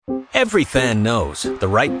Every fan knows the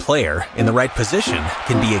right player in the right position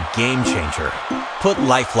can be a game changer. Put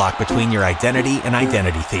LifeLock between your identity and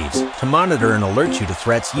identity thieves to monitor and alert you to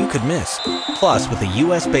threats you could miss. Plus, with a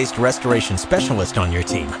U.S.-based restoration specialist on your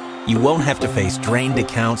team, you won't have to face drained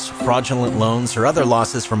accounts, fraudulent loans, or other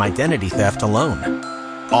losses from identity theft alone.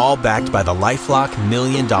 All backed by the LifeLock $1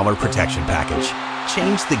 Million Protection Package.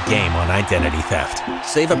 Change the game on identity theft.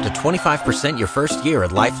 Save up to 25% your first year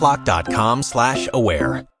at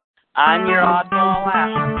LifeLock.com/aware. I'm your oddball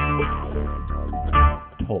out.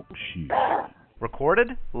 Talk shit.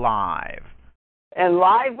 Recorded live. And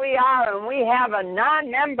live we are, and we have a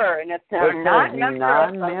non-member, and it's a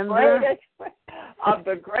non-member of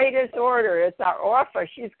the greatest order. It's our Orpha.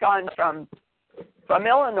 She's gone from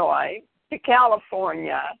Illinois to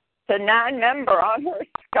California to non-member on her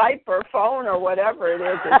Skype or phone or whatever it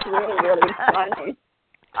is. It's really, really funny.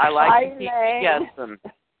 I like to keep guessing.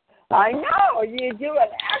 I know. You do an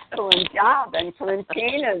excellent job, and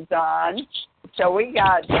Flintina's on. So we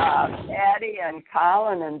got Patty and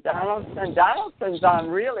Colin and Donaldson. Donaldson's on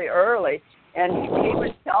really early, and he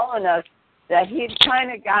was telling us that he'd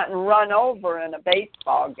kind of gotten run over in a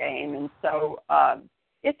baseball game, and so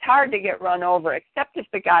it's hard to get run over, except if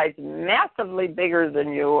the guy's massively bigger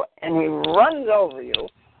than you and he runs over you,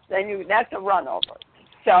 then that's a run over.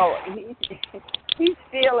 So he's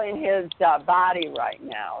feeling his body right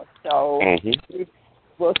now. So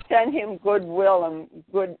we'll send him goodwill and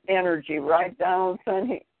good energy, right,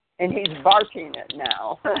 Donaldson? And he's barking it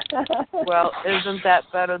now. Well, isn't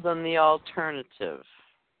that better than the alternative?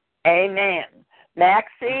 Amen.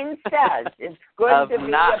 Maxine says it's good to be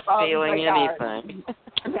not above feeling the anything.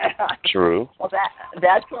 True. Well,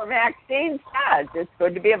 that's what Maxine says. It's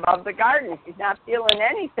good to be above the garden. If he's not feeling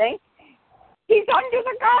anything, he's under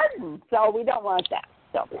the garden. So we don't want that.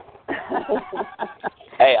 So.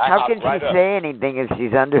 Hey, how can she say anything if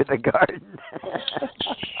she's under the garden?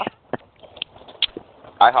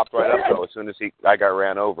 I hopped right up, though, as soon as I got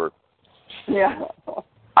ran over. Yeah.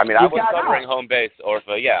 I mean, I was covering home base,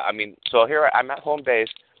 Orpha. Yeah, I mean, so here I'm at home base,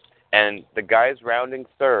 and the guy's rounding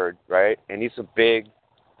third, right? And he's a big,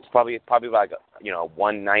 it's probably like,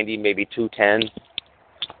 190, maybe 210,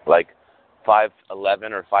 like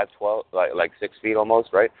 5'11" or 5'12", like 6 feet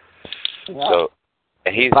almost, right? Yeah. So,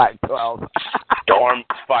 and he's 5'12". Storm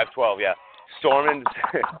 5'12", yeah. Storming.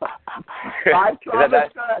 5:12 is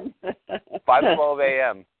good. 5:12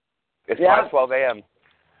 a.m. It's 5:12 a.m.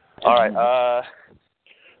 All right.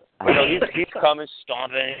 But no, he's coming,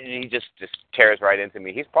 stomping, and he just tears right into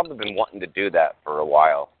me. He's probably been wanting to do that for a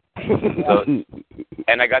while. So,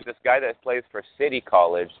 and I got this guy that plays for City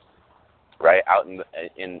College, right, out in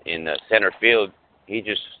the center field. He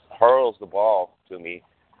just hurls the ball to me,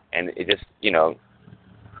 and it just,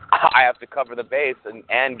 I have to cover the base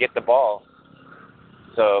and get the ball.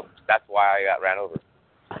 So that's why I got ran over.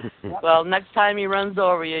 Well, next time he runs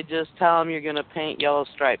over you, just tell him you're going to paint yellow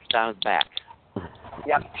stripes down his back.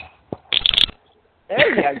 Yep.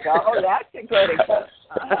 There you go. That's a good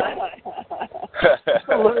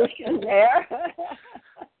solution there.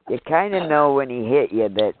 You kind of know when he hit you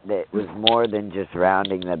that was more than just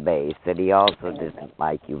rounding the base, that he also didn't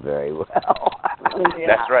like you very well. Yeah.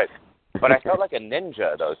 That's right. But I felt like a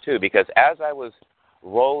ninja, though, too, because as I was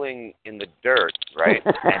rolling in the dirt, right,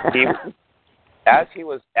 and as he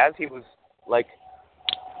was like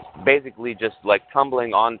basically just like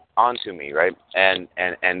tumbling onto me, right, and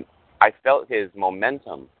I felt his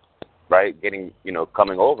momentum, right, getting,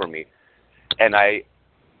 coming over me, and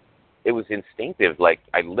it was instinctive, like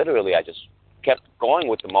I just kept going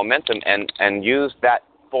with the momentum and used that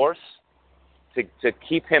force to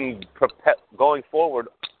keep him going forward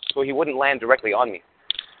so he wouldn't land directly on me.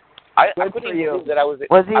 I couldn't believe that I was...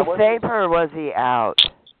 Was he safe or was he out?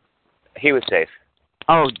 He was safe.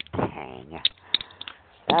 Oh, dang.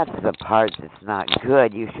 That's the part that's not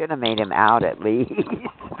good. You should have made him out at least.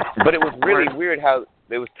 But it was really weird how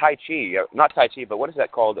it was Tai Chi. Not Tai Chi, but what is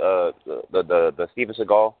that called? The Steven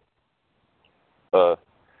Seagal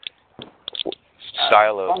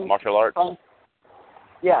style of martial arts?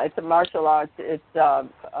 Yeah, it's a martial arts. It's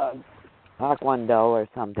Taekwondo or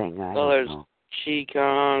something. So there's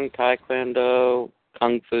Qigong, Taekwondo,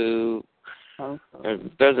 Kung Fu.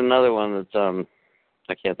 There's another one that's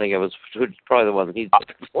I can't think of it. It's probably the one that he's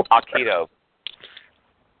Aikido.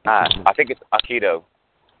 I think it's Aikido.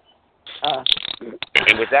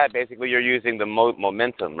 And with that, basically, you're using the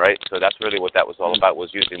momentum, right? So that's really what that was all about, was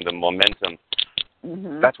using the momentum.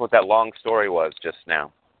 Mm-hmm. That's what that long story was just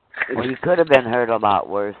now. Well, you could have been hurt a lot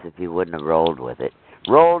worse if you wouldn't have rolled with it.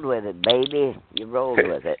 Rolled with it, baby. You rolled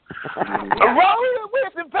with it. Rolling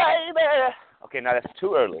with it, baby. Okay, now that's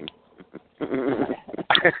too early.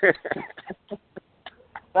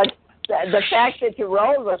 But the fact that you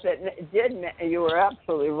rolled with it you were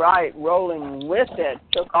absolutely right. Rolling with it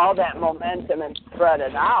took all that momentum and spread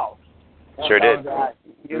it out. Sure did. That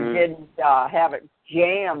you didn't have it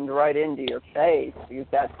jammed right into your face, because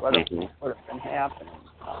that's what would have been happening.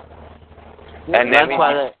 And that's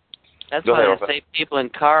why they say people in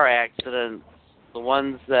car accidents, the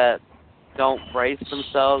ones that don't brace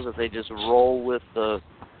themselves, that they just roll with the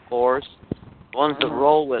force, the ones that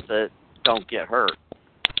roll with it don't get hurt.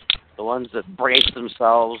 The ones that brace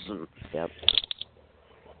themselves and with their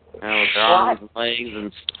arms and legs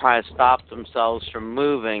and try to stop themselves from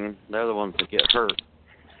moving, they're the ones that get hurt.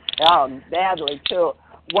 Yeah, badly too.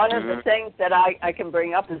 One of the things that I can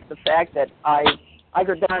bring up is the fact that I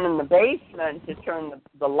go down in the basement to turn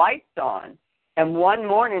the lights on, and one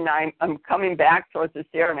morning I'm coming back towards the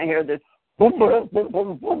stair and I hear this boom, boom, boom,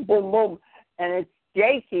 boom, boom, boom, boom, and it's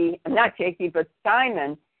not Jakey, but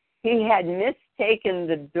Simon. He had mistaken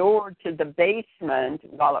the door to the basement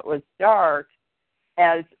while it was dark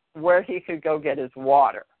as where he could go get his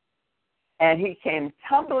water. And he came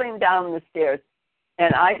tumbling down the stairs,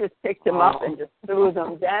 and I just picked him up and just threw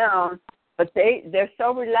them down. But they're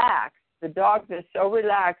so relaxed. The dogs are so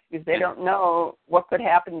relaxed because they don't know what could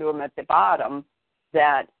happen to them at the bottom,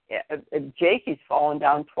 that Jakey's fallen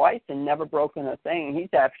down twice and never broken a thing.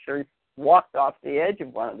 He's actually walked off the edge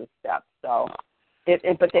of one of the steps. So,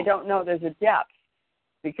 but they don't know there's a depth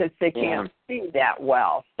because they can't see that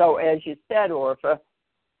well. So as you said, Orpha,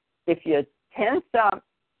 if you tense up,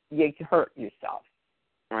 you hurt yourself.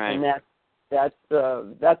 Right. And that's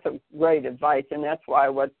a great advice, and that's why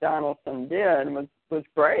what Donaldson did was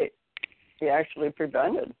great. He actually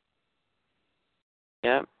prevented.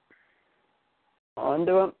 Yep. On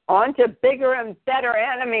to bigger and better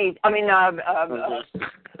enemies. I mean,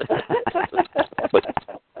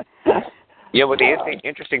 but the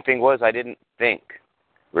interesting thing was I didn't think,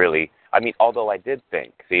 really. I mean, although I did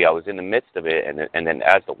think. See, I was in the midst of it, and then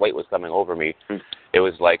as the weight was coming over me, it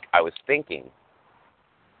was like I was thinking,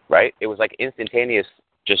 right? It was like instantaneous,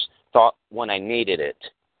 just thought when I needed it.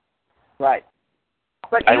 Right.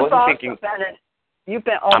 But you've also been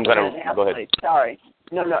an athlete. Go ahead. Sorry.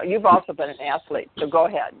 No, you've also been an athlete, so go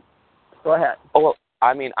ahead. Go ahead. Oh, well,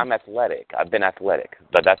 I mean, I'm athletic. I've been athletic,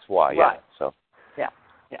 but that's why, right. So. Yeah.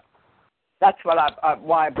 That's what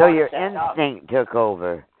why I brought So your that instinct took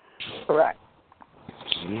over. Correct.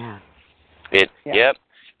 Yeah. Yep.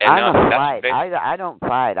 And, I don't fight. I don't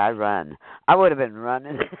fight. I run. I would have been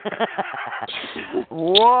running.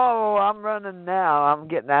 Whoa, I'm running now. I'm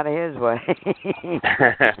getting out of his way.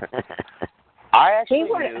 I actually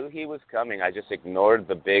knew he was coming. I just ignored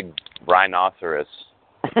the big rhinoceros.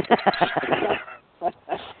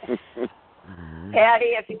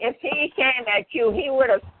 Patty, if he came at you, he would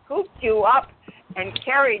have scooped you up and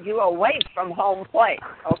carried you away from home plate,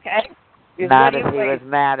 okay? Not if he was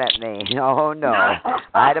mad at me. Oh, no.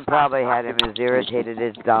 I'd have probably had him as irritated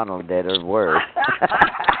as Donald did, or worse.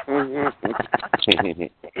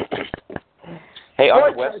 Hey,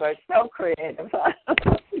 on the website... So creative.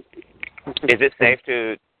 Is it safe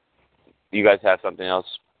to... You guys have something else?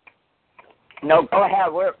 No, go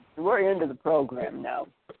ahead. We're into the program now.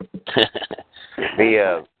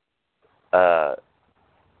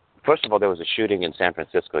 First of all, there was a shooting in San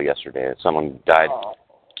Francisco yesterday. Someone died. Oh.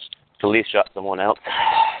 Police shot someone else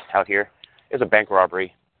out here. It was a bank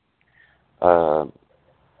robbery. But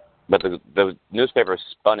the newspaper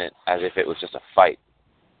spun it as if it was just a fight.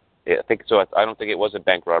 I think so. I don't think it was a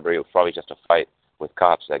bank robbery. It was probably just a fight with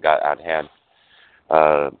cops that got out of hand.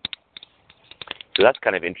 So that's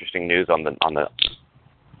kind of interesting news on the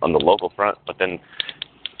local front. But then,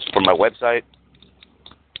 from my website,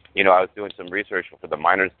 I was doing some research for the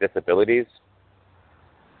minors' disabilities,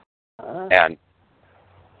 and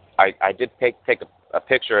I did take a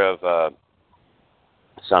picture of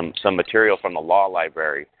some material from the law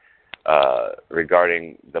library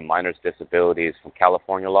regarding the minors' disabilities from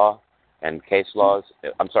California law and case laws.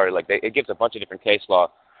 I'm sorry, it gives a bunch of different case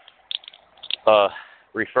law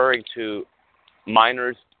referring to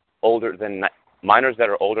minors that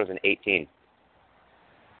are older than 18.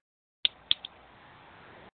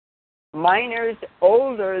 Minors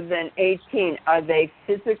older than 18, are they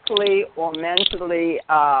physically or mentally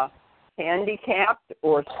handicapped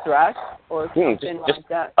or stressed or something like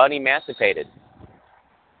that? Unemancipated.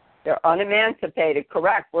 They're unemancipated,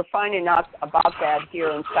 correct. We're finding out about that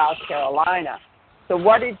here in South Carolina. So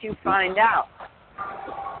what did you find out?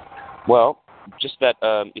 Well, just that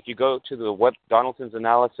if you go to the web Donaldson's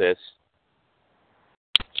analysis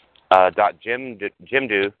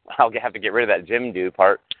 .jimdo, I'll have to get rid of that Jimdo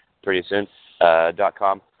part pretty soon,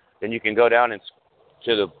 .com, then you can go down and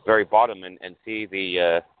to the very bottom and see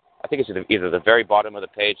the, I think it's either the very bottom of the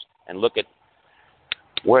page, and look at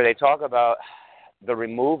where they talk about the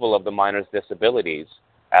removal of the minor's disabilities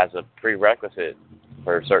as a prerequisite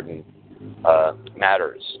for certain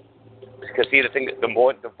matters. Because see,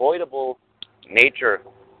 the voidable nature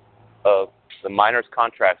of the minor's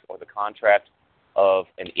contract or the contract of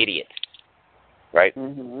an idiot, right?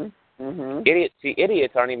 Mm-hmm. Mm-hmm.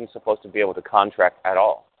 Idiots aren't even supposed to be able to contract at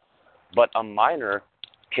all. But a minor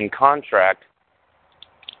can contract.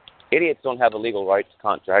 Idiots don't have the legal right to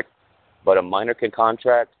contract, but a minor can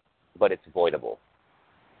contract, but it's voidable.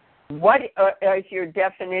 What is your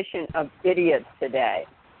definition of idiot today?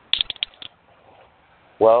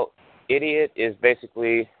 Well, idiot is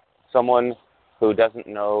basically someone who doesn't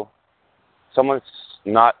know, someone's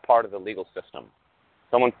not part of the legal system.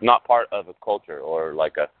 Someone's not part of a culture, or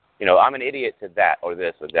like I'm an idiot to that or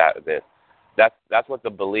this or that or this. That's what the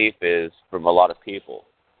belief is from a lot of people.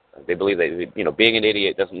 They believe that, being an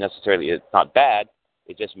idiot doesn't necessarily, it's not bad.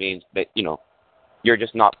 It just means that, you're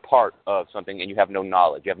just not part of something and you have no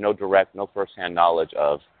knowledge. You have no direct, no first-hand knowledge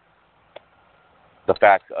of the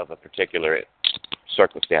facts of a particular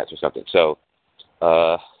circumstance or something. So,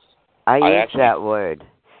 I use that word,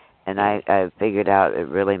 and I figured out it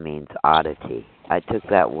really means oddity. I took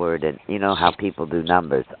that word, and you know how people do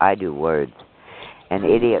numbers. I do words. And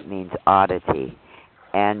idiot means oddity.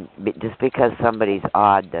 And just because somebody's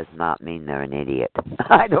odd does not mean they're an idiot.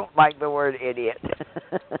 I don't like the word idiot.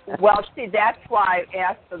 Well, see, that's why I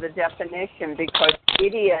asked for the definition, because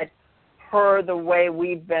idiot, per the way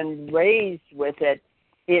we've been raised with it,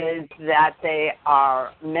 is that they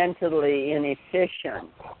are mentally inefficient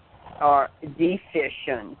or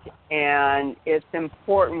deficient. And it's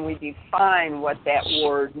important we define what that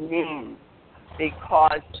word means,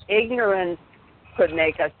 because ignorance could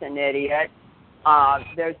make us an idiot.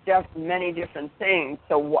 There's just many different things,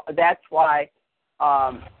 so that's why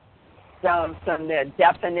some the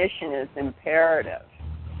definition is imperative.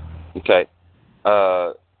 Okay.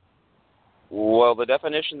 Well, the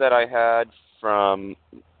definition that I had from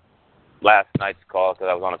last night's call, because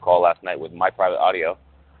I was on a call last night with my private audio,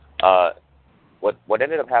 what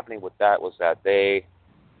ended up happening with that was that they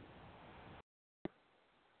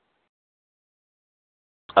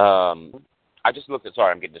I just looked at.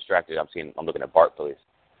 Sorry, I'm getting distracted. I'm looking at Bart, please.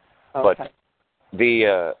 Okay.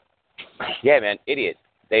 But yeah, man, idiot.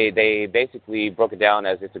 They basically broke it down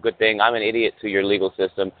as it's a good thing. I'm an idiot to your legal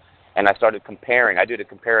system, and I started comparing. I did a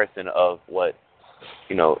comparison of what,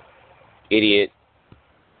 idiot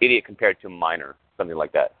compared to minor, something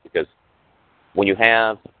like that. Because when you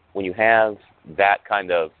have that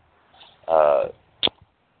kind of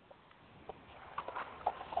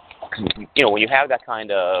when you have that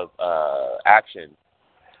kind of action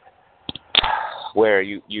where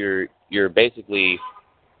you're basically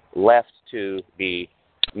left to be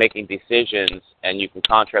making decisions and you can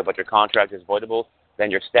contract, but your contract is voidable, then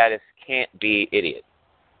your status can't be idiot.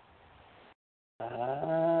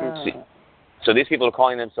 So these people are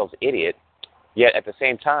calling themselves idiot, yet at the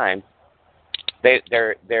same time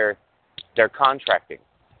they're contracting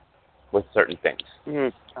with certain things.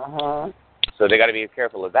 Mm-hmm. So they got to be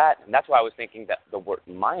careful of that, and that's why I was thinking that the word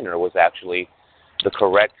minor was actually the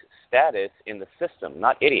correct status in the system,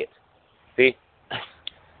 not idiot. See?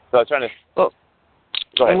 So I was trying to. Well,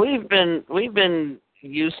 go ahead. We've been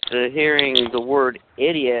used to hearing the word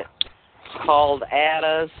idiot called at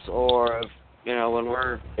us, or when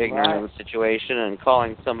we're ignorant of the situation, and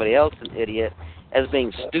calling somebody else an idiot as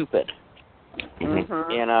being stupid.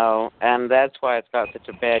 Mm-hmm. And that's why it's got such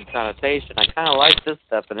a bad connotation. I kind of like this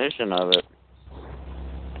definition of it.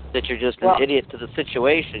 That you're just an idiot to the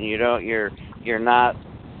situation. You're not.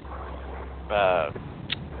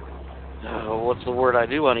 What's the word I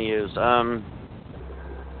do want to use?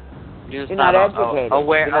 You're not educated.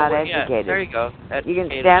 Aware. You're not educated. Yeah, there you go. You can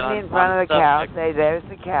stand in front of the cow, say, "There's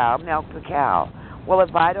the cow. Milk the cow." Well,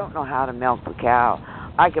 if I don't know how to milk the cow,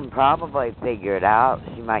 I can probably figure it out.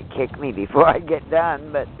 She might kick me before I get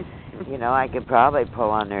done, but I could probably pull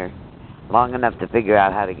on her long enough to figure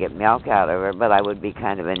out how to get milk out of her, but I would be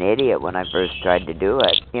kind of an idiot when I first tried to do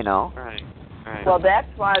it, Right. Well, that's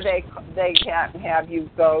why they can't have you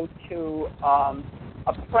go to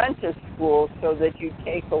apprentice school, so that you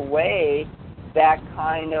take away that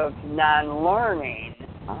kind of non-learning.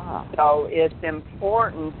 So it's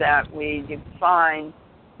important that we define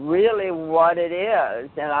really what it is,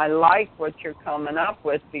 and I like what you're coming up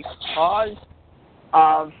with, because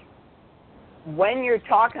of when you're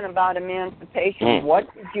talking about emancipation, what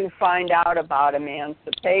did you find out about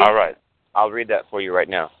emancipation? All right. I'll read that for you right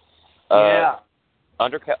now. Yeah.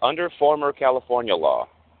 Under former California law,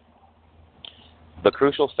 the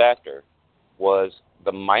crucial factor was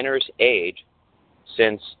the minor's age,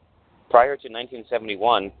 since prior to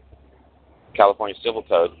 1971, California Civil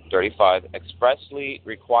Code 35 expressly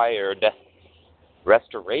required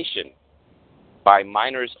restoration by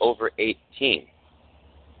minors over 18.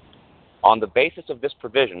 On the basis of this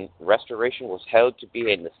provision, restoration was held to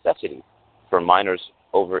be a necessity for minors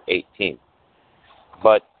over 18,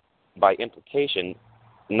 but by implication,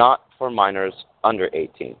 not for minors under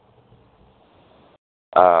 18.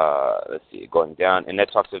 Let's see, going down, and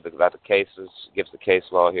that talks about the cases, gives the case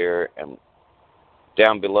law here, and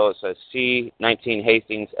down below it says C-19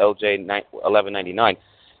 Hastings LJ 1199,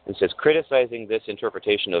 and says, criticizing this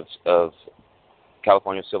interpretation of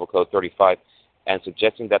California Civil Code 35 and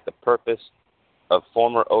suggesting that the purpose of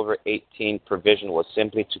former over 18 provision was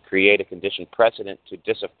simply to create a condition precedent to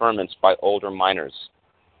disaffirmance by older minors,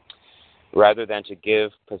 rather than to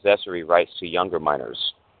give possessory rights to younger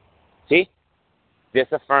minors. See?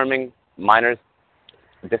 Disaffirming minors'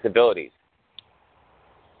 disabilities.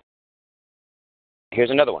 Here's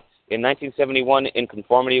another one. In 1971, in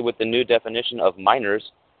conformity with the new definition of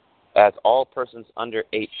minors as all persons under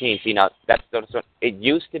 18. See, now, it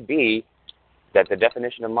used to be that the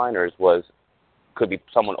definition of minors could be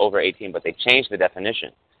someone over 18, but they changed the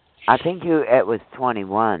definition. I think it was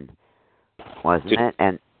 21, wasn't it?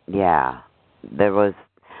 And yeah, there was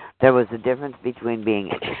a difference between being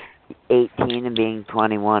 18 and being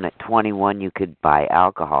 21. At 21, you could buy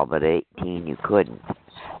alcohol, but at 18, you couldn't.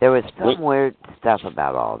 There was some weird stuff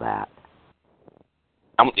about all that.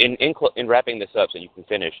 In wrapping this up so you can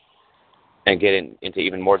finish and get into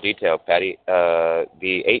even more detail, Patty,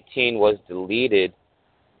 the 18 was deleted.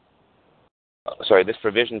 Sorry, this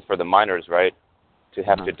provision for the minors, right, to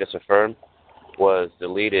have to disaffirm, was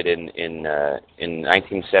deleted in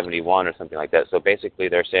 1971 or something like that. So basically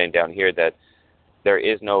they're saying down here that there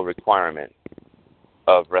is no requirement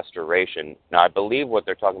of restoration. Now, I believe what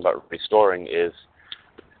they're talking about restoring is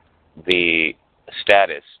the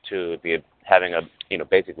status to be having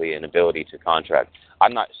basically an ability to contract.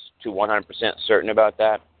 I'm not to 100% certain about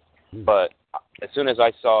that, but as soon as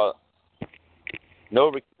I saw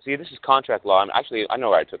see, this is contract law. I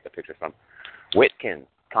know where I took the picture from. Witkin,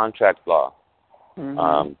 contract law.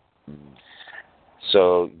 Mm-hmm.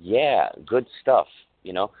 So yeah, good stuff,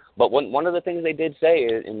 But one of the things they did say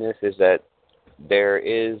in this is that there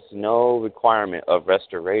is no requirement of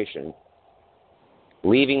restoration,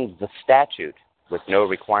 leaving the statute with no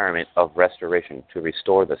requirement of restoration to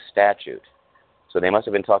restore the statute. So they must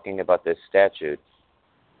have been talking about this statute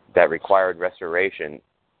that required restoration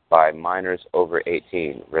by minors over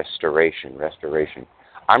 18. Restoration.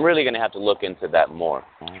 I'm really going to have to look into that more.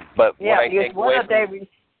 But yeah, what I take away from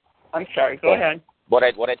I'm sorry, go ahead. What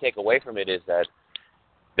I take away from it is that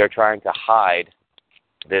they're trying to hide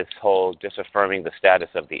this whole disaffirming the status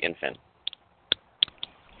of the infant,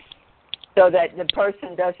 so that the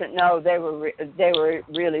person doesn't know they were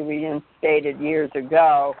really reinstated years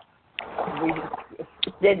ago. We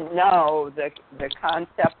just didn't know the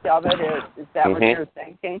concept of it. Is that what you're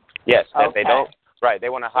thinking? Yes, that they don't. Right, they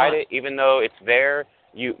want to hide it, even though it's there.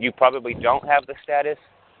 You probably don't have the status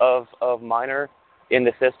of minor in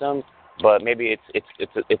the system, but maybe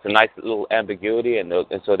it's a nice little ambiguity, and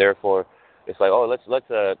so therefore it's like, oh, let's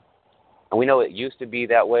and we know it used to be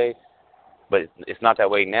that way, but it's not that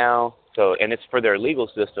way now. So, and it's for their legal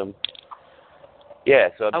system. Yeah.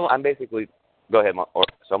 So I'm basically. Go ahead, or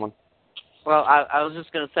someone. Well, I was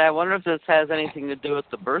just going to say, I wonder if this has anything to do with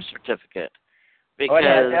the birth certificate. Because, it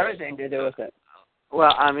has everything to do with it.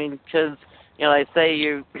 Well, I mean, because they say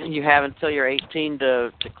you have until you're 18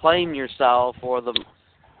 to claim yourself, or the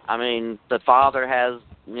father has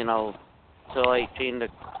till 18 to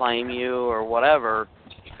claim you or whatever,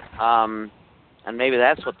 and maybe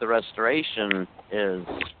that's what the restoration is.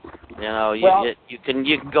 You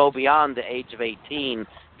can go beyond the age of 18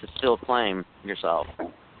 to still claim yourself.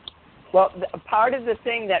 Well, part of the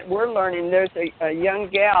thing that we're learning, there's a young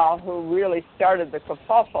gal who really started the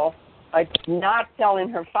kerfuffle, not telling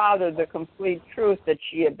her father the complete truth that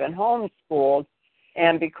she had been homeschooled,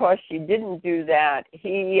 and because she didn't do that,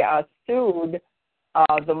 he sued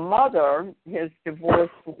the mother, his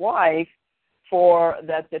divorced wife, for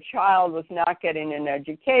that the child was not getting an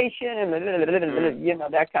education and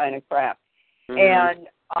that kind of crap. Mm-hmm.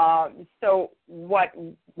 And so what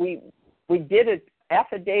we did an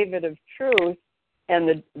affidavit of truth,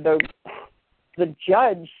 and the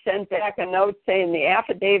judge sent back a note saying the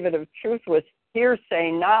affidavit of truth was hearsay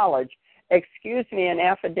knowledge. Excuse me, an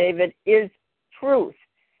affidavit is truth,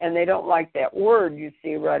 and they don't like that word, you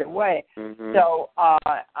see, right away. Mm-hmm. So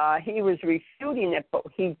he was refuting it, but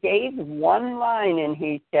he gave one line, and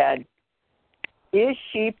he said, is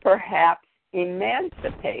she perhaps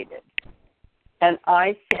emancipated? And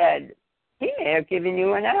I said, he may have given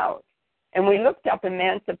you an out. And we looked up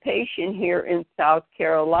emancipation here in South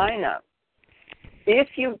Carolina. If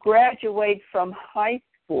you graduate from high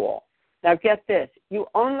school, now get this, you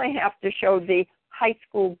only have to show the high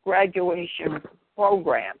school graduation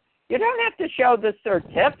program. You don't have to show the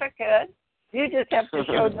certificate. You just have to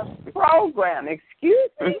show the program.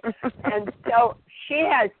 Excuse me? And so she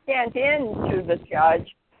has sent in to the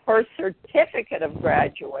judge her certificate of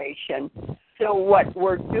graduation. So what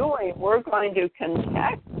we're doing, we're going to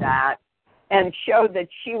contest that and show that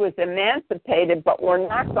she was emancipated, but we're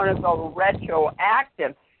not going to go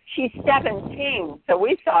retroactive. She's 17, so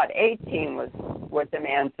we thought 18 was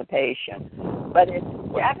emancipation. But it's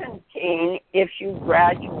 17 if you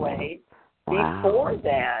graduate before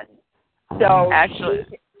then. So actually,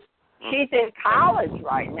 she's in college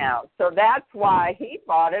right now, so that's why he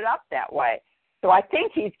brought it up that way. So I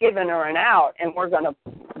think he's given her an out, and we're going to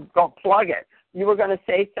go plug it. You were going to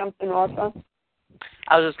say something, Martha?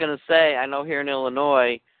 I was just going to say, I know here in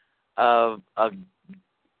Illinois, when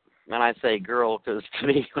I say girl, because to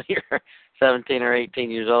me, when you're 17 or 18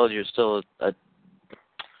 years old, you're still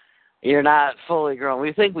you're not fully grown.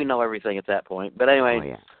 We think we know everything at that point. But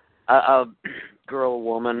anyway, a girl,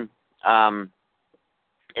 woman,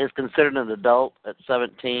 is considered an adult at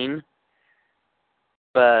 17,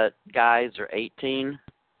 but guys are 18.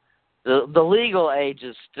 The legal age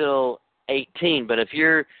is still 18, but if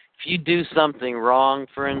you do something wrong,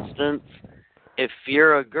 for instance, if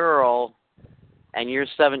you're a girl and you're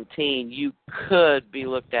 17, you could be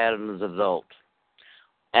looked at as an adult.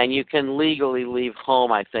 And you can legally leave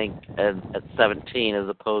home, I think, at 17 as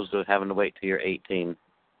opposed to having to wait till you're 18.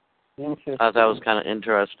 I thought that was kind of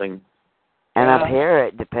interesting. And up here,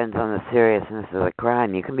 it depends on the seriousness of the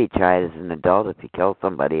crime. You can be tried as an adult if you kill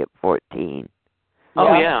somebody at 14.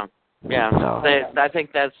 Oh, yeah. So, I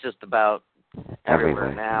think that's just about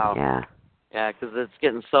everywhere now. Yeah. Yeah, because it's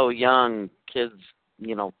getting so young. Kids,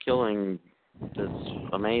 killing is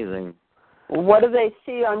amazing. What do they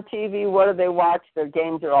see on TV? What do they watch? Their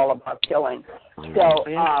games are all about killing. So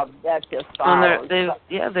that just follows.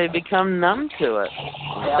 They become numb to it.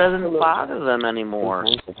 It doesn't bother them anymore.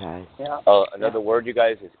 Yeah. Another word, you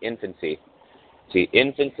guys, is infancy. See,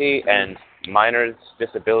 infancy and minors'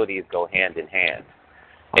 disabilities go hand in hand.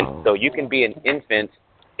 And so you can be an infant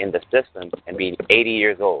in the system and be 80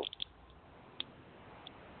 years old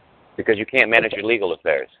because you can't manage your legal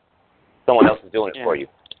affairs. Someone else is doing it for you.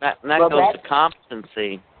 That goes to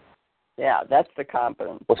competency. Yeah, that's the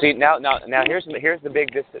competence. Well, see, now here's the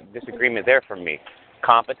big disagreement there for me.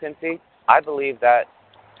 Competency, I believe that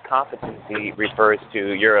competency refers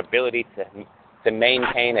to your ability to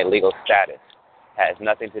maintain a legal status. It has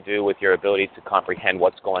nothing to do with your ability to comprehend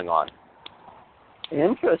what's going on.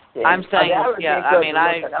 Interesting. I'm saying,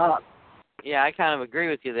 I kind of agree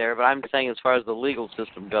with you there, but I'm saying as far as the legal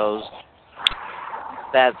system goes,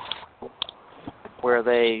 that's where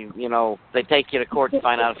they take you to court to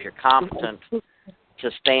find out if you're competent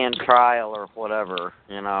to stand trial or whatever,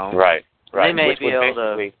 Right. They may be able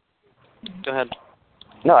to... Go ahead.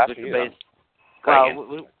 No, after you.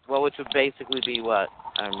 Which would basically be what?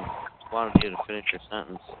 I wanted you to finish your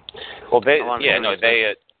sentence. Well,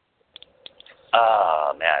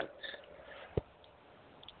 oh, man.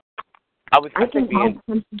 I think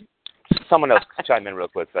someone else chime in real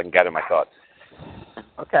quick so I can gather my thoughts.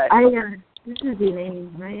 Okay. This is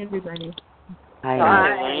Elaine. Hi, everybody.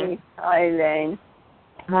 Hi, Elaine.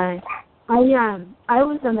 Hi. I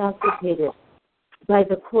was emancipated by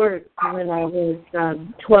the court when I was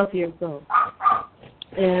 12 years old.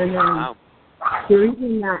 And the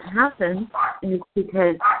reason that happened is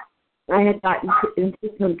because I had gotten into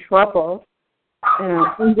some trouble and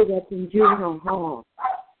ended up in juvenile hall.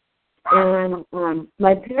 And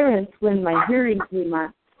my parents, when my hearing came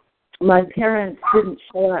up, my parents didn't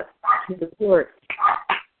show up to the court.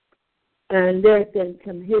 And there had been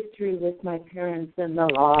some history with my parents and the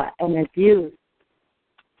law and abuse.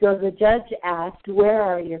 So the judge asked, "Where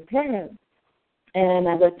are your parents?" And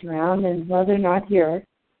I looked around and, well, they're not here.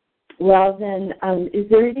 Well, then, is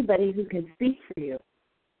there anybody who can speak for you?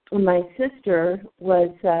 And my sister was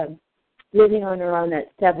living on her own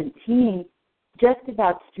at 17, just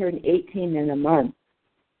about to turn 18 in a month.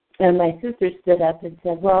 And my sister stood up and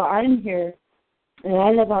said, "Well, I'm here, and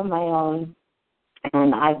I live on my own,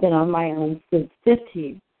 and I've been on my own since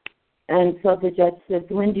 15. And so the judge said,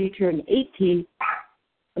 "When do you turn 18?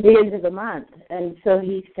 At the end of the month." And so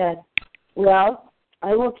he said, "Well,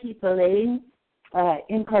 I will keep Elaine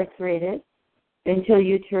incarcerated until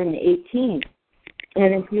you turn 18.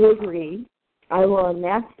 And if you agree, I will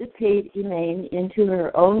emancipate Elaine into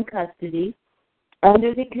her own custody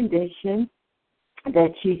under the condition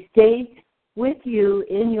that she stays with you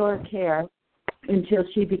in your care until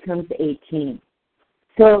she becomes 18.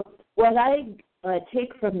 So what I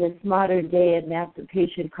take from this modern-day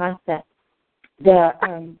emancipation concept,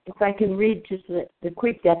 if I can read just the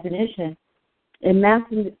quick definition,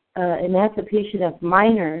 emancipation of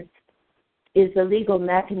minors is a legal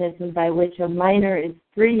mechanism by which a minor is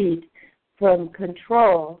freed from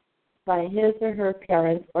control by his or her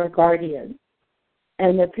parents or guardians.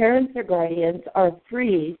 And the parents or guardians are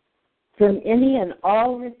free from any and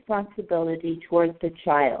all responsibility towards the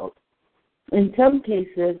child. In some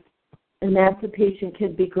cases, emancipation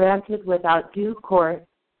can be granted without due court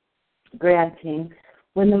granting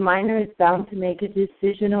when the minor is bound to make a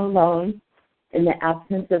decision alone in the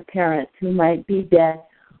absence of parents who might be dead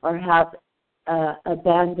or have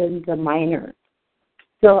abandoned the minor.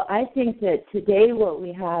 So I think that today what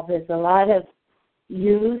we have is a lot of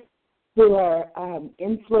youth who are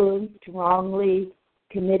influenced wrongly,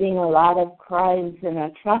 committing a lot of crimes and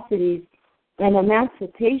atrocities, and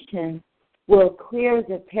emancipation will clear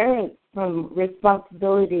the parents from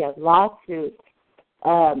responsibility of lawsuits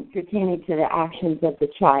pertaining to the actions of the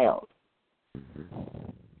child.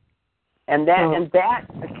 And that,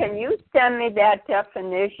 can you send me that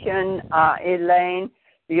definition, Elaine?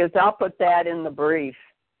 Because I'll put that in the brief.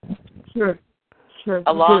 Sure.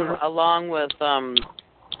 Along with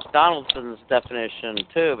Donaldson's definition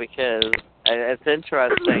too, because it's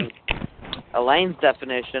interesting. Elaine's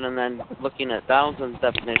definition, and then looking at Donaldson's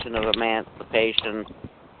definition of emancipation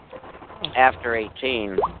after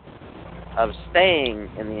 18, of staying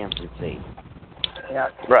in the infancy. Yeah.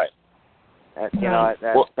 Right. That's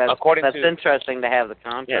interesting to have the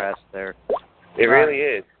contrast there. It really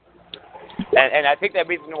is. And I think that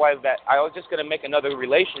reason why that I was just going to make another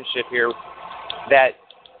relationship here, that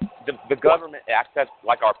the government acts as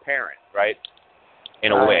like our parent, right?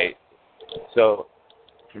 In a way. So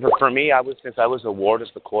for me, since I was a ward of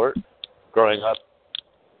the court growing up,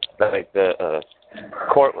 like the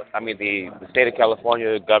court, the state of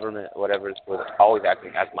California government, whatever, was always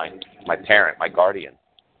acting as my parent, my guardian.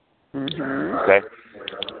 Mm-hmm. Okay.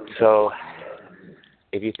 So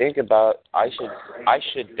if you think about, I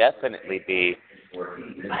should definitely be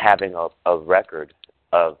having a record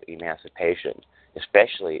of emancipation,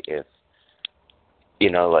 especially if,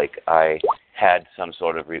 like I had some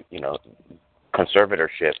sort of,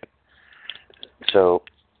 conservatorship. So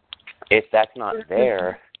if that's not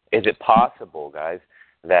there, is it possible, guys,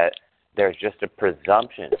 that there's just a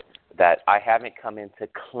presumption that I haven't come in to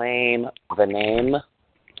claim the name?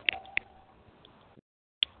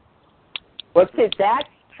 Well, see, that's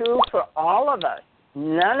true for all of us.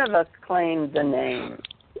 None of us claimed the name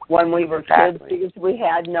when we were kids because we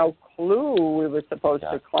had no clue we were supposed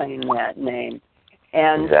to claim that name.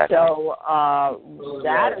 And so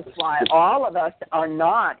that is why all of us are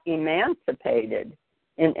not emancipated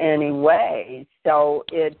in any way. So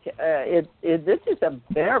this is a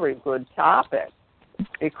very good topic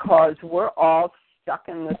because we're all stuck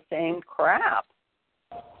in the same crap.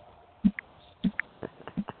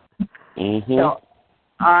 Mm-hmm. So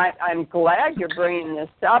I'm glad you're bringing this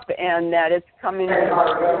up and that it's coming.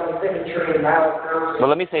 Well,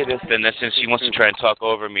 let me say this then, that since she wants to try and talk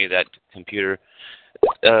over me, that computer.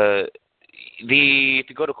 If you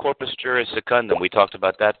go to Corpus Juris Secundum, we talked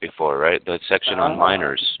about that before, right? The section on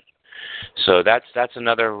minors. So that's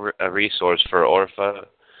another resource for ORFA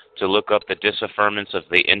to look up the disaffirmance of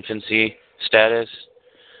the infancy status,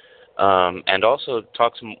 and also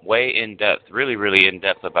talks way in depth, really, really in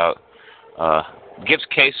depth about. Gives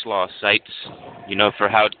case law sites, for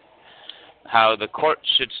how the court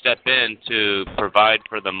should step in to provide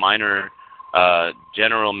for the minor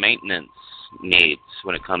general maintenance needs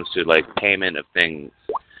when it comes to like payment of things.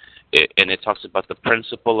 And it talks about the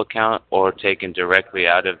principal account or taken directly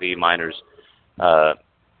out of the minor's or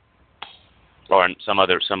some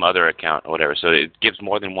other account or whatever. So it gives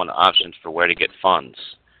more than one option for where to get funds.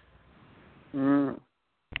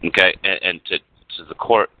 Okay, and to the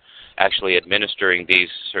court actually administering these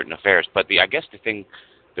certain affairs. But the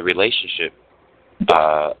relationship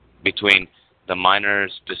between the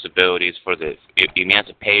minor's disabilities for the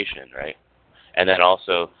emancipation, right, and then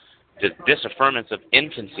also the disaffirmance of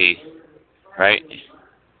infancy, right,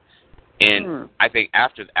 and I think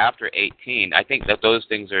after 18, I think that those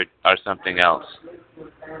things are something else.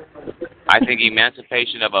 I think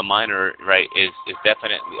emancipation of a minor, right, is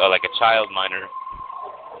definitely, like a child minor.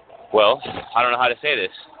 Well, I don't know how to say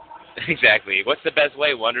this. Exactly. What's the best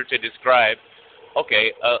way, Wonder, to describe, a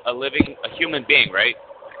human being, right,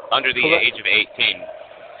 under the age of 18?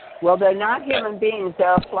 Well, they're not human beings.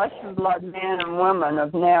 They're flesh and blood man and woman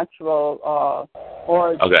of natural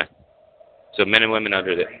origin. Okay. So men and women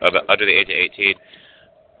under the age of 18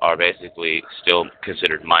 are basically still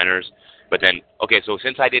considered minors. But then, okay, so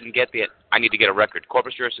since I didn't get I need to get a record.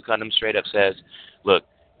 Corpus Juris Secundum straight up says, look,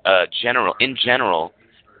 in general,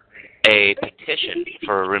 a petition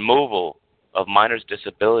for removal of minors'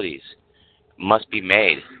 disabilities must be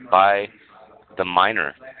made by the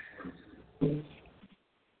minor. We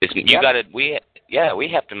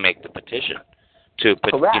have to make the petition to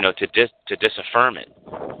disaffirm it.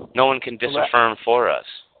 No one can disaffirm for us.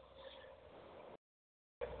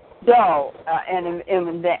 No,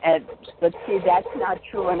 but see, that's not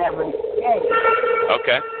true in every state.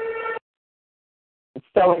 Okay.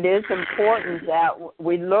 So it is important that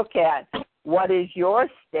we look at what is your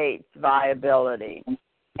state's viability,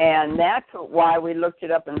 and that's why we looked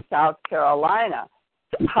it up in South Carolina.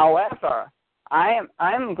 However, we're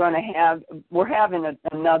having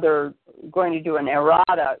going to do an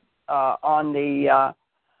errata on the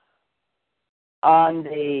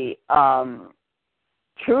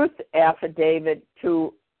truth affidavit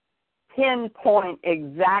to pinpoint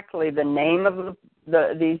exactly the name of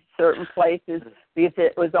these certain places, because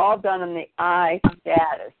it was all done in the I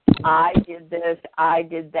status. I did this, I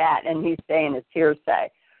did that, and he's saying it's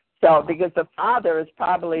hearsay. So, because the father is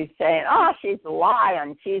probably saying, oh, she's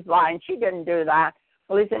lying, she didn't do that.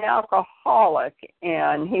 Well, he's an alcoholic,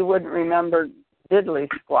 and he wouldn't remember diddly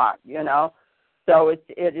squat, So it's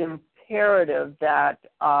imperative that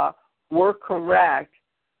we're correct,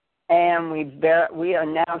 and we are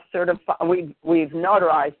now certified. We've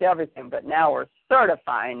notarized everything, but now we're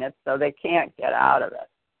certifying it so they can't get out of it.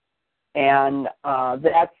 And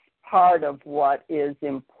that's part of what is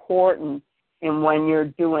important. And when you're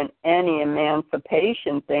doing any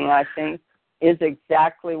emancipation thing, I think, is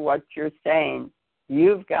exactly what you're saying.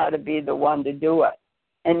 You've got to be the one to do it.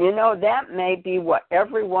 And, that may be what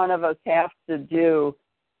every one of us have to do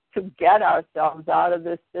to get ourselves out of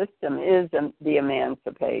this system is the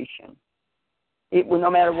emancipation,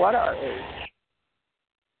 no matter what our age.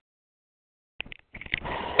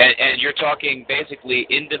 And you're talking basically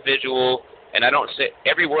individual, and I don't say,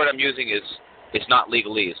 every word I'm using is not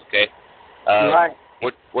legalese, okay? Right.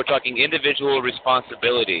 We're talking individual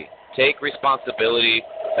responsibility. Take responsibility.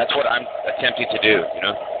 That's what I'm attempting to do,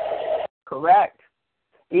 Correct.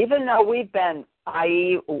 Even though we've been,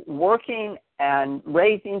 i.e., working and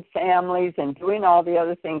raising families and doing all the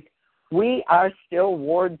other things, we are still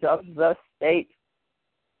wards of the state.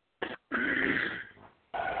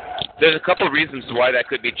 There's a couple of reasons why that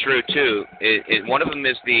could be true, too. One of them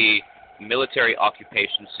is the military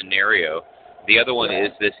occupation scenario. The other one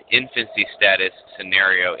is this infancy status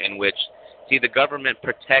scenario in which, the government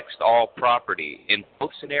protects all property. In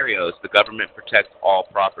both scenarios, the government protects all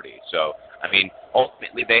property. So,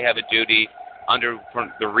 ultimately they have a duty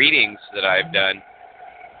from the readings that I've done,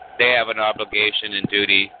 they have an obligation and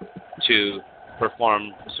duty to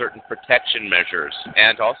perform certain protection measures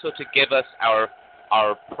and also to give us our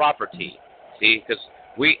property. See, because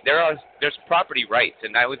there's property rights,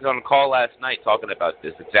 and I was on a call last night talking about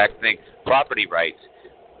this exact thing. Property rights.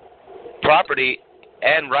 Property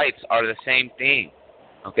and rights are the same thing,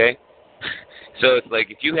 okay? So it's like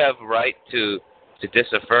if you have a right to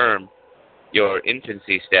disaffirm your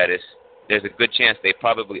infancy status, there's a good chance they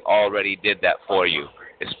probably already did that for you,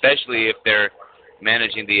 especially if they're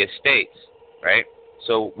managing the estates, right?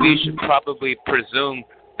 So we should probably presume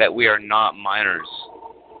that we are not minors,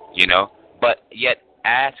 but yet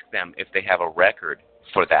ask them if they have a record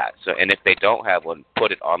for that. So, and if they don't have one,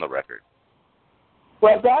 put it on the record.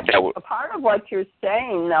 Well, that's part of what you're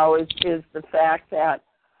saying, though, is the fact that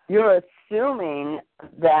you're assuming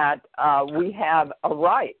that we have a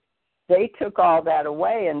right. They took all that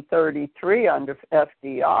away in 1933 under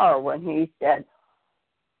FDR when he said,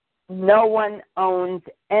 no one owns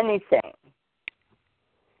anything.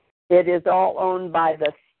 It is all owned by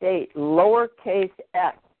the state, lowercase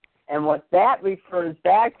x. And what that refers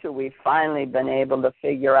back to, we've finally been able to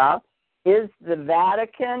figure out, is the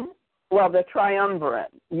Vatican, the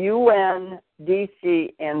triumvirate, UN,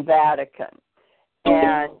 DC, and Vatican.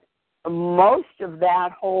 And most of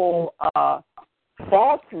that whole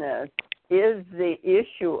falseness is the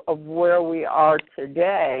issue of where we are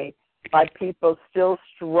today by people still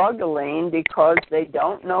struggling because they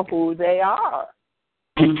don't know who they are.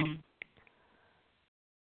 Mm-hmm.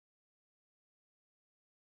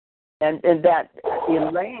 And that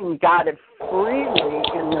Elaine got it freely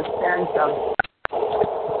in the sense of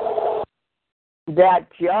that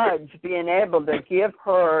judge being able to give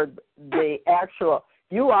her the actual,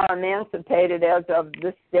 you are emancipated as of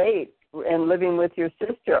this date and living with your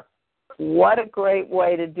sister. what a great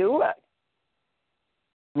way to do it.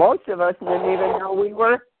 Most of us didn't even know we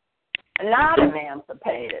were not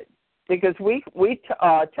emancipated, because we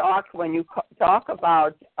talk, when you talk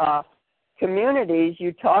about communities,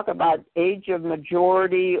 you talk about age of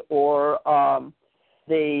majority, or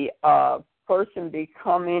the person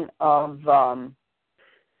becoming of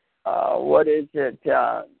what is it?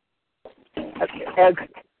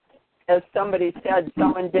 As somebody said,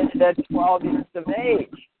 someone did it at 12 years of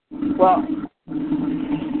age. Well,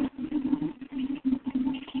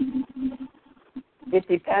 it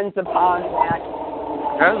depends upon that.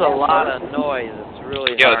 There's a lot of noise. It's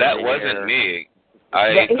really hard that to wasn't hear. me.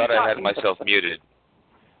 I thought I had myself muted.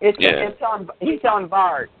 He's on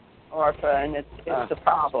BART, Orpha, and it's the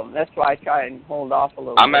problem. That's why I try and hold off a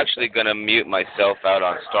little bit. I'm actually going to mute myself out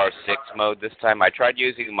on star 6 mode this time. I tried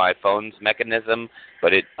using my phone's mechanism,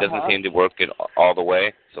 but it doesn't seem to work all the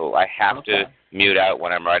way, so I have to mute out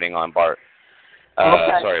when I'm riding on BART.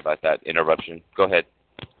 Sorry about that interruption. Go ahead.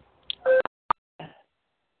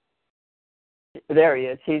 There he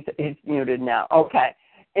is. He's muted now. Okay.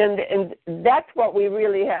 And that's what we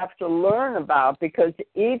really have to learn about, because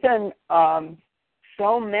even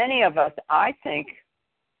so many of us, I think,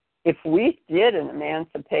 if we did an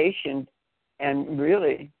emancipation and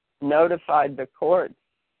really notified the courts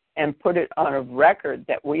and put it on a record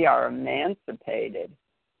that we are emancipated,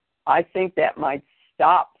 I think that might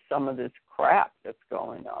stop some of this crap that's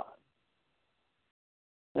going on.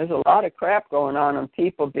 There's a lot of crap going on, and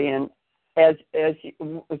people being, as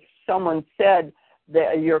someone said,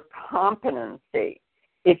 your competency.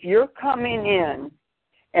 If you're coming in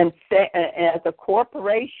and say, as a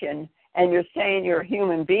corporation, and you're saying you're a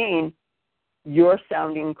human being, you're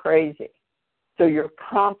sounding crazy. So your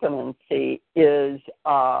competency is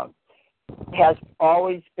has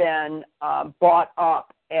always been brought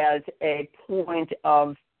up as a point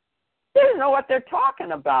of, they don't know what they're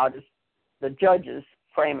talking about, is the judge's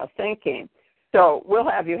frame of thinking. So we'll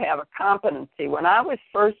have you have a competency. When I was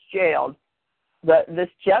first jailed, this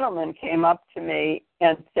gentleman came up to me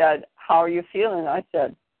and said, "How are you feeling?" I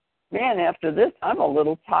said, "Man, after this, I'm a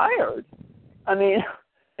little tired. I mean,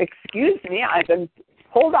 excuse me, I've been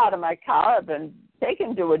pulled out of my car. I've been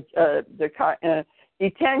taken to the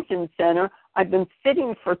detention center. I've been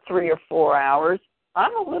sitting for 3 or 4 hours.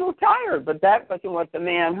 I'm a little tired," but that wasn't what the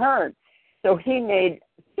man heard. So he made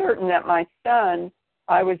certain that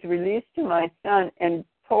I was released to my son and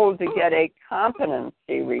told to get a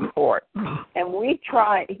competency report. And he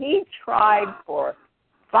tried for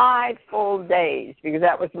 5 full days, because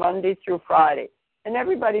that was Monday through Friday. And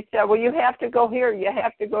everybody said, "Well, you have to go here, you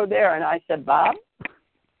have to go there." And I said, "Bob,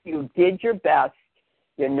 you did your best.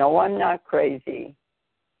 You know I'm not crazy.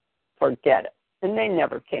 Forget it." And they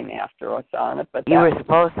never came after us on it. But you were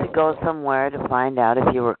supposed to go somewhere to find out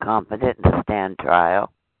if you were competent to stand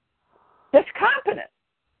trial. Just competent.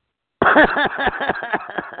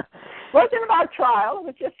 Wasn't about trial. It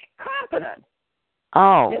was just competent.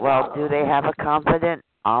 Oh, well, do they have a competent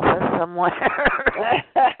office somewhere?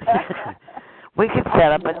 We could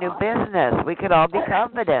set up a new business. We could all be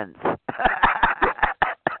competents.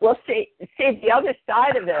 Well, see, the other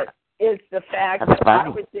side of it is the fact that I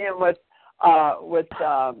was in with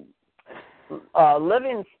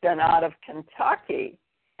Livingston out of Kentucky,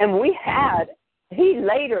 and he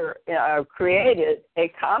later created a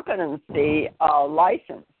competency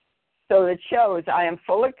license. So it shows I am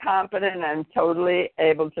fully competent and I'm totally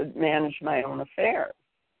able to manage my own affairs.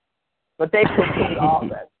 But they put all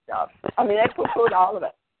that stuff. I mean, they put all of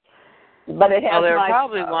it. But it has well, they're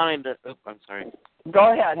probably wanting to... I'm sorry.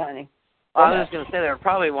 Go ahead, honey. I was just going to say they're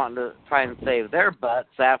probably wanting to try and save their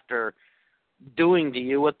butts after doing to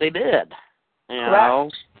you what they did. You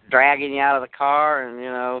know, dragging you out of the car and,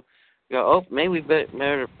 go, oh, maybe we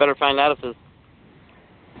better find out if this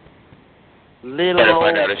little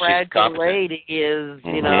old fragile lady is,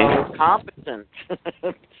 competent.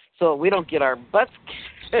 So we don't get our butts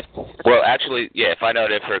kicked. Well, actually, find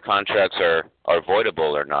out if her contracts are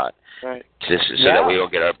voidable or not. Right. So that we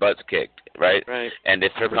don't get our butts kicked, right? Right. And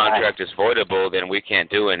if her contract is voidable, then we can't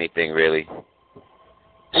do anything, really.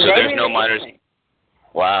 So there's no minors.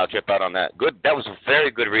 Wow, trip out on that. Good. That was a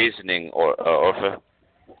very good reasoning, Orpha.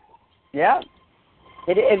 Yeah,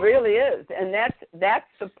 it really is. And that's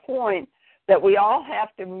the point that we all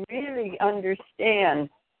have to really understand.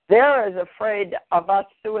 They're as afraid of us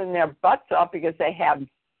suing their butts off because they have,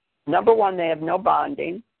 number one, they have no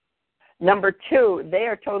bonding. Number two, they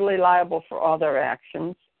are totally liable for all their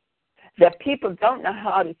actions. That people don't know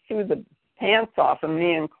how to sue the pants off, and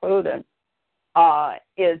me included,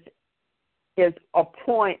 is a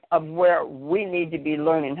point of where we need to be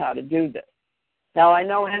learning how to do this. Now, I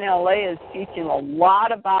know NLA is teaching a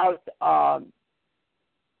lot about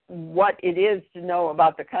what it is to know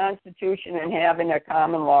about the Constitution and having a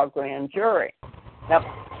common law grand jury.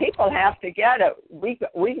 Now, people have to get it.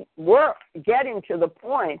 We're getting to the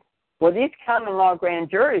point where these common law grand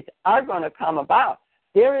juries are going to come about.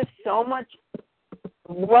 There is so much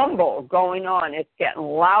rumble going on. It's getting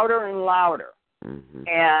louder and louder. Mm-hmm.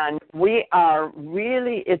 And we are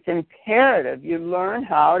really, it's imperative you learn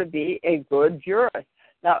how to be a good jurist.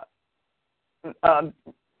 Now,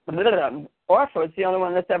 Orpha is the only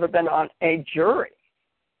one that's ever been on a jury,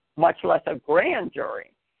 much less a grand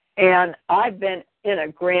jury. And I've been in a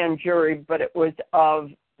grand jury, but it was of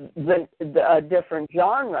a different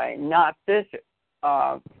genre, not this,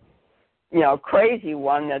 crazy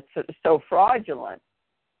one that's so fraudulent.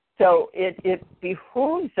 So it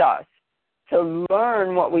behooves us to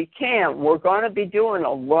learn what we can. We're going to be doing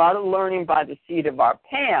a lot of learning by the seat of our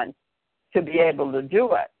pants to be able to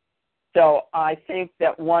do it. So I think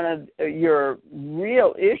that one of your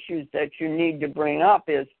real issues that you need to bring up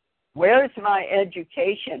is, where's my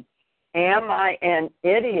education? Am I an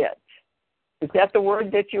idiot? Is that the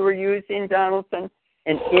word that you were using, Donaldson?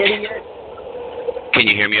 An idiot? Can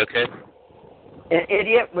you hear me okay? An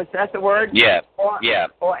idiot, was that the word? Yeah,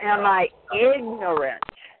 Or am I ignorant?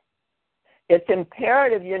 It's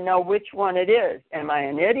imperative you know which one it is. Am I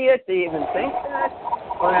an idiot to even think that,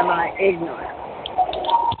 or am I ignorant?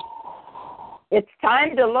 It's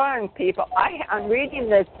time to learn, people. I'm reading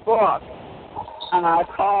this book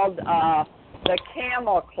called The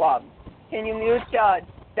Camel Club. Can you mute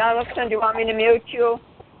Donaldson, do you want me to mute you?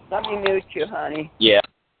 Let me mute you, honey. Yeah.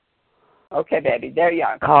 Okay, baby, there you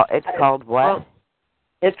are. It's called what?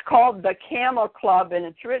 It's called The Camel Club, and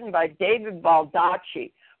it's written by David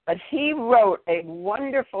Baldacci. But he wrote a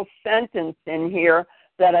wonderful sentence in here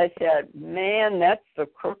that I said, man, that's the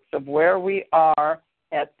crux of where we are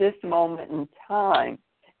at this moment in time.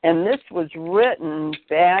 And this was written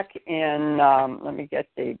back in, let me get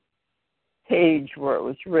the page where it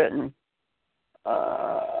was written,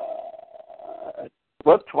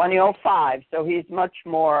 2005. So he's much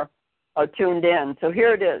more tuned in. So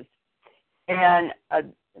here it is. And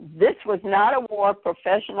this was not a war,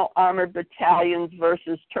 professional armored battalions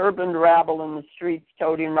versus turbaned rabble in the streets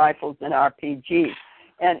toting rifles and RPGs.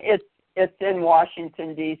 And it's in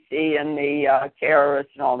Washington, D.C., and the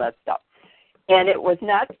terrorists and all that stuff. And it was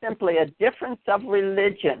not simply a difference of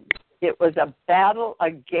religion. It was a battle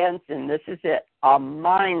against, and this is it, a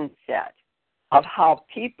mindset of how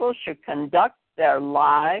people should conduct their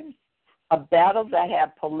lives, a battle that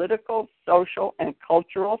had political, social, and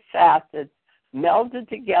cultural facets melded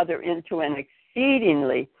together into an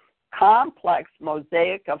exceedingly complex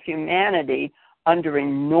mosaic of humanity under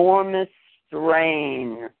enormous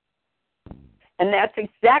strain. And that's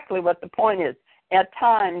exactly what the point is. At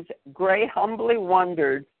times, Gray humbly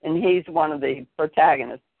wondered, and he's one of the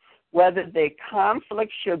protagonists, whether the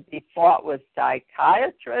conflict should be fought with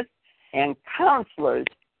psychiatrists and counselors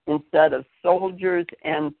instead of soldiers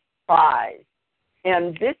and spies.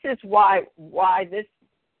 And this is why this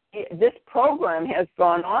program has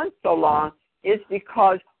gone on so long, is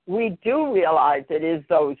because we do realize it is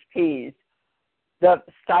those P's, the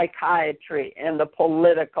psychiatry and the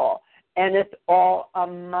political, and it's all a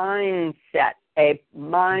mindset, a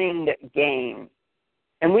mind game.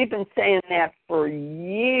 And we've been saying that for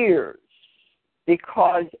years,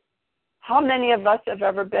 because how many of us have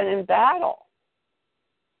ever been in battle?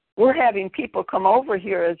 We're having people come over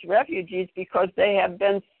here as refugees because they have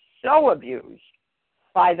been so abused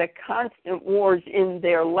by the constant wars in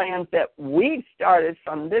their land that we've started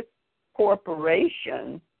from this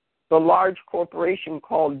corporation, the large corporation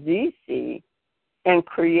called DC, and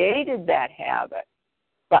created that habit.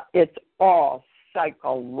 But it's all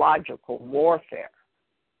psychological warfare.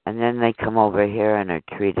 And then they come over here and are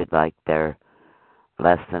treated like they're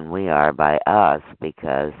less than we are by us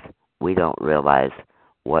because we don't realize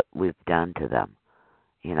what we've done to them.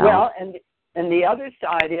 You know? Well, and the other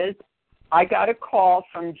side is, I got a call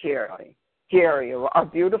from Jerry, our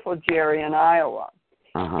beautiful Jerry in Iowa.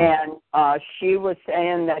 Uh-huh. And she was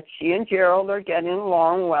saying that she and Gerald are getting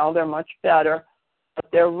along well. They're much better. But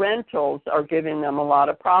their rentals are giving them a lot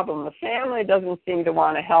of problem. The family doesn't seem to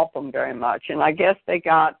want to help them very much. And I guess they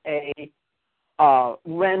got a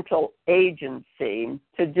rental agency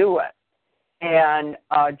to do it. And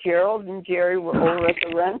Gerald and Jerry were over at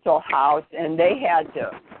the rental house, and they had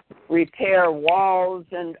to repair walls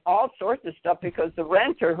and all sorts of stuff because the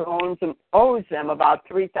renter who owes them about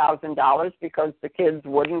 $3,000 because the kids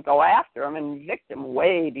wouldn't go after them and evict them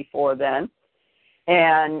way before then.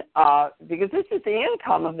 And because this is the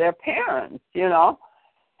income of their parents, you know.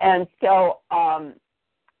 And so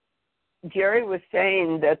Jerry was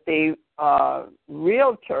saying that the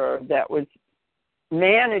realtor that was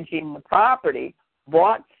managing the property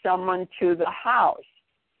brought someone to the house.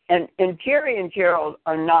 And Jerry and Gerald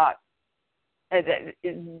are not,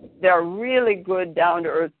 they're really good,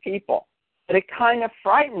 down-to-earth people. But it kind of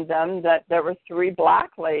frightened them that there were 3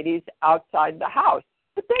 black ladies outside the house.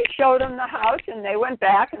 But they showed them the house, and they went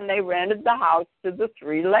back and they rented the house to the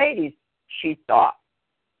 3 ladies, she thought.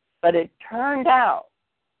 But it turned out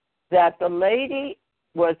that the lady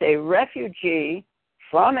was a refugee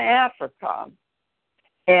from Africa,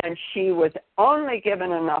 and she was only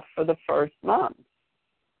given enough for the first month.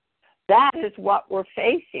 That is what we're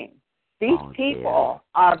facing. These people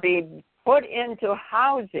are being put into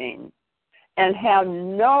housing and have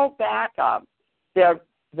no backup.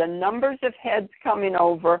 The numbers of heads coming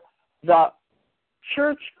over, the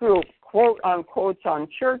church group, quote unquote, on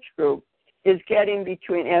church group, is getting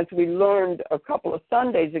between, as we learned a couple of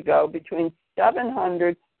Sundays ago, between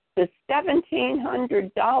 $700 to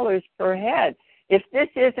 $1,700 per head. If this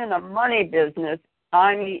isn't a money business,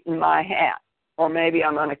 I'm eating my hat. Or maybe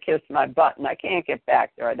I'm going to kiss my butt, and I can't get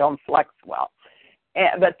back there. I don't flex well.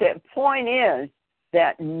 But the point is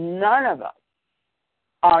that none of us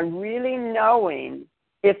are really knowing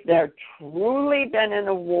if they're truly been in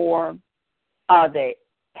a war. Are they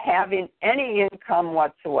having any income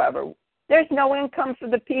whatsoever? There's no income for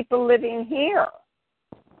the people living here.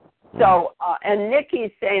 So, and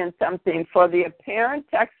Nikki's saying something, for the apparent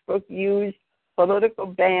textbook used political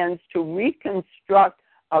bands to reconstruct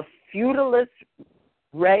a feudalist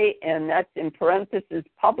and that's in parentheses,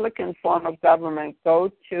 public and form of government, go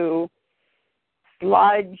to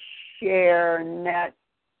SlideShare.net.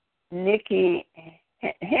 Nikki,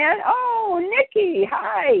 Nikki,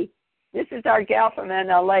 hi. This is our gal from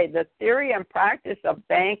NLA, the theory and practice of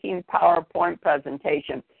banking PowerPoint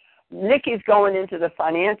presentation. Nikki's going into the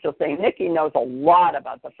financial thing. Nikki knows a lot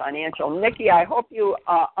about the financial. Nikki, I hope you're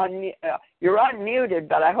unmuted,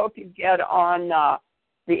 but I hope you get on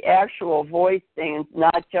the actual voice thing,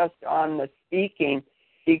 not just on the speaking,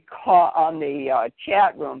 on the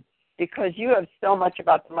chat room, because you have so much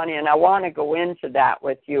about the money, and I want to go into that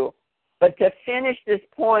with you. But to finish this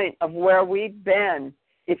point of where we've been,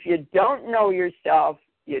 if you don't know yourself,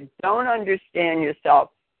 you don't understand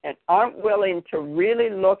yourself, and aren't willing to really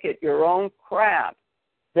look at your own crap,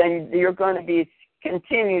 then you're going to be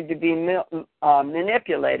continue to be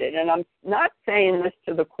manipulated. And I'm not saying this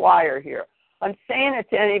to the choir here. I'm saying it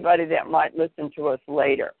to anybody that might listen to us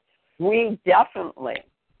later. We definitely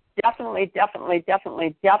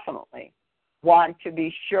want to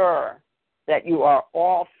be sure that you are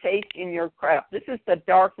all facing your crap. This is the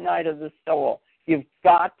dark night of the soul. You've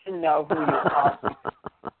got to know who you are.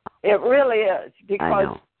 It really is,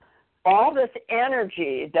 because all this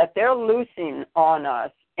energy that they're loosing on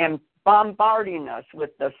us and bombarding us with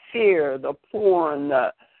the fear, the porn,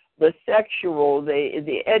 the sexual,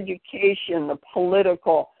 the education, the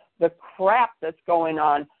political, the crap that's going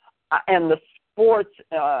on, and the sports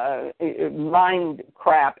mind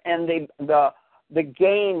crap, and the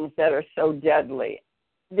games that are so deadly.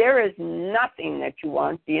 There is nothing that you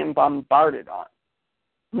want being bombarded on.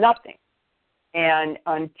 Nothing. And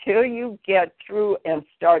until you get through and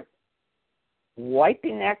start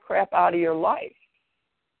wiping that crap out of your life,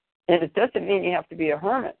 and it doesn't mean you have to be a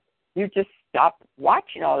hermit. You just stop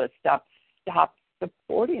watching all this stuff. Stop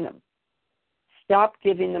supporting them. Stop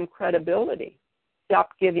giving them credibility.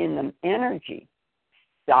 Stop giving them energy.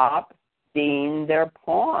 Stop being their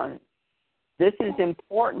pawn. This is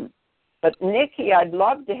important. But, Nikki, I'd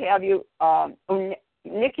love to have you.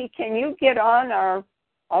 Nikki, can you get on our?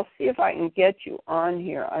 I'll see if I can get you on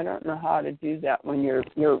here. I don't know how to do that when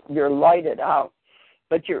you're lighted out.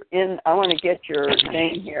 But you're in. I want to get your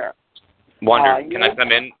name here. Wonder, can I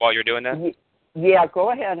come in while you're doing that? Yeah,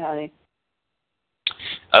 go ahead, honey.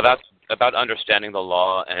 About understanding the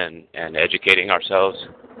law and educating ourselves.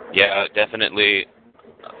 Yeah, definitely.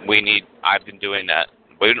 I've been doing that.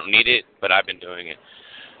 We don't need it, but I've been doing it.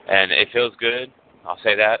 And it feels good. I'll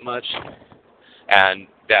say that much. And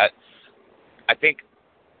that I think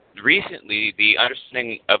recently the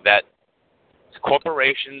understanding of that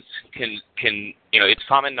corporations can it's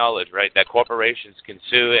common knowledge, right, that corporations can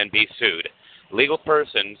sue and be sued.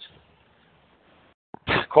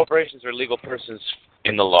 Corporations are legal persons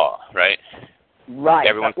in the law, right? Right.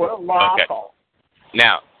 Everyone, we're lawful. Okay.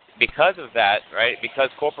 Now, because of that, right, because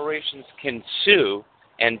corporations can sue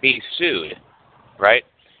and be sued, right?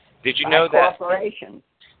 Did you know that? Corporations.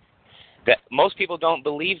 That most people don't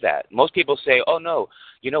believe that. Most people say, oh, no,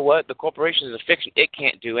 you know what? The corporation is a fiction. It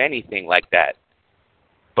can't do anything like that.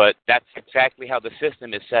 But that's exactly how the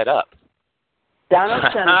system is set up.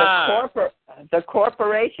 Donaldson, the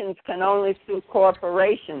corporations can only sue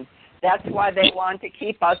corporations. That's why they want to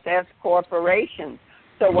keep us as corporations.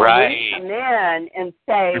 So when we come in and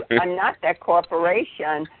say, I'm not that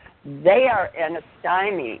corporation, they are in a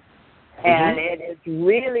stymie. And it is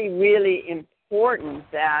really, really important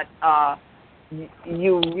that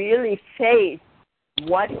you really face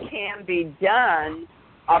what can be done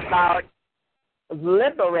about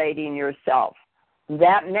liberating yourself.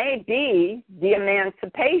 That may be the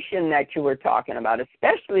emancipation that you were talking about,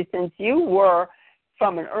 especially since you were,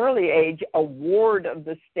 from an early age, a ward of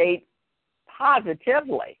the state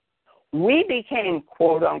positively. We became,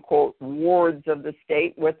 quote-unquote, wards of the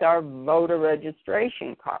state with our voter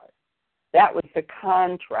registration card. That was the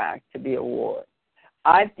contract to be a ward.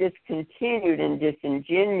 I've discontinued and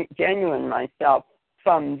disingenuine myself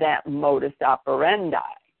from that modus operandi,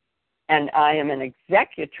 and I am an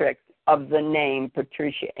executrix of the name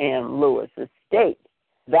Patricia Ann Lewis Estate,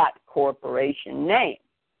 that corporation name.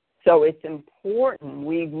 So it's important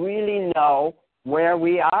we really know where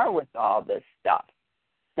we are with all this stuff.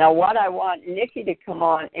 Now, what I want Nikki to come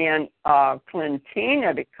on and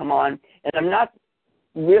Clintina to come on, and I'm not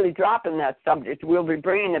really dropping that subject, we'll be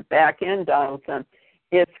bringing it back in, Donaldson,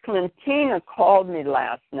 is Clintina called me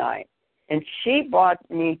last night, and she brought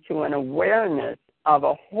me to an awareness of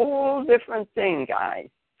a whole different thing, guys.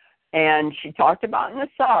 And she talked about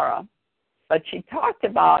Nasara, but she talked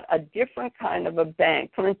about a different kind of a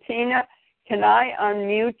bank. Clintina, can I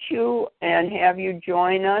unmute you and have you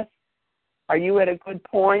join us? Are you at a good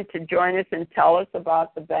point to join us and tell us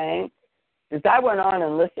about the bank? Because I went on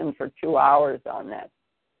and listened for 2 hours on that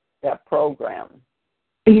program.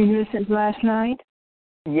 You listened last night?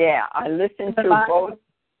 Yeah, I listened to both.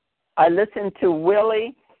 I listened to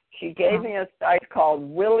Willie. She gave me a site called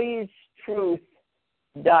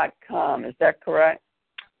williestruth.com. Is that correct?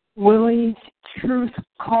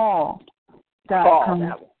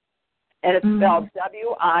 williestruthcall.com. And it's spelled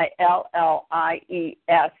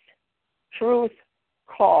WILLIES,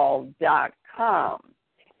 truthcall.com.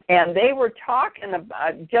 And they were talking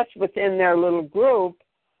about, just within their little group,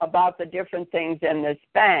 about the different things in this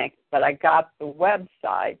bank. But I got the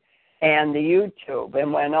website and the YouTube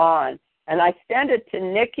and went on. And I sent it to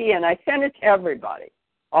Nikki, and I sent it to everybody.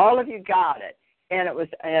 All of you got it. And it was,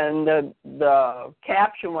 and the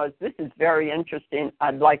caption was, "This is very interesting.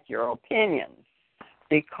 I'd like your opinions,"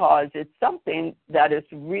 because it's something that is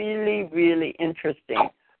really, really interesting.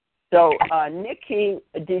 So, Nikki,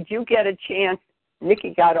 did you get a chance? Nikki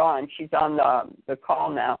got on. She's on the call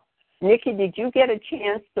now. Nikki, did you get a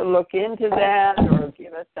chance to look into that or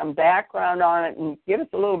give us some background on it, and give us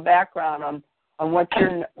a little background on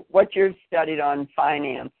what you've studied on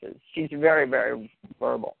finances? She's very, very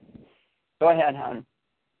verbal. Go ahead, hon.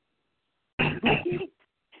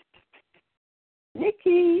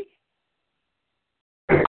 Nikki.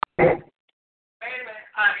 Wait a minute.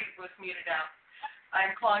 I was muted out.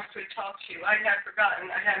 I'm calling to talk to you. I had forgotten.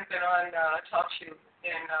 I hadn't been on talk to you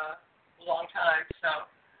in a long time. So,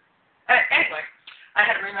 anyway, I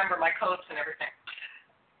had to remember my codes and everything.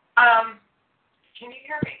 Can you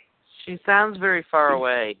hear me? She sounds very far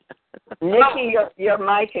away. Nikki, your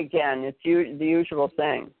mic again. It's the usual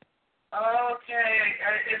thing. Okay.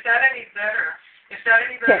 Is that any better?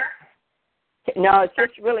 No, it's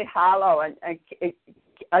just really hollow. And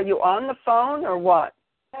are you on the phone or what?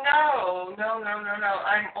 No.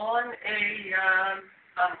 I'm on a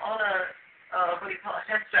what do you call it,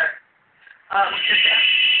 headset.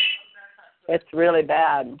 It's really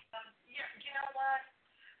bad. You know what?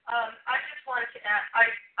 I just wanted to add,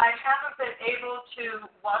 I haven't been able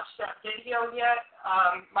to watch that video yet.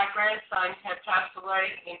 My grandson had passed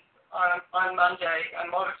away on Monday, a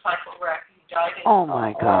motorcycle wreck. He died in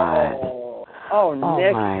my God. Oh,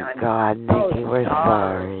 Nick. Oh, my God, Nikki, we're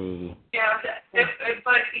sorry. Yeah,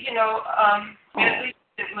 but, you know, at least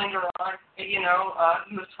it didn't linger on. You know,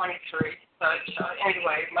 he was 23. But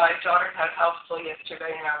anyway, my daughter had house full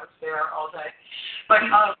yesterday, and I was there all day. But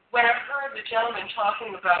when I heard the gentleman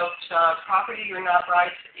talking about property or not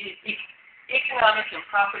rights, economic and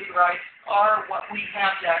property rights are what we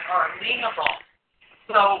have that are alienable.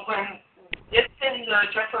 So when it's in the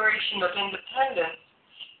Declaration of Independence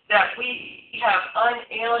that we have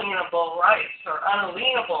unalienable rights or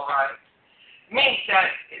unalienable rights, means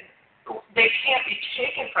that they can't be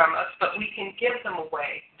taken from us, but we can give them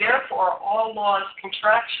away. Therefore, all law is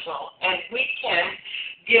contractual, and we can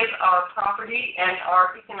give our property and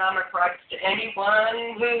our economic rights to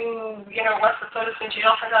anyone who, you know, wants to put us in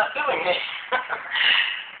jail for not doing it.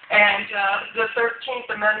 And the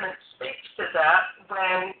 13th Amendment speaks to that,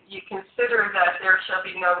 when you consider that there shall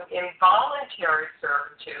be no involuntary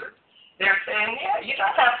servitude, they're saying, yeah, you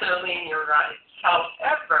don't have to lean your rights.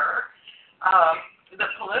 However, the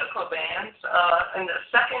political bans in the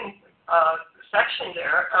second section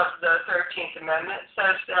there of the 13th Amendment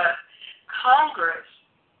says that Congress,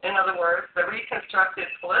 in other words, the reconstructed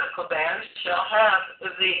political bans, shall have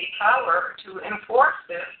the power to enforce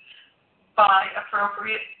this by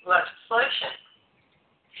appropriate legislation.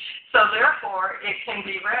 So therefore, it can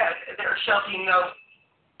be read, there shall be no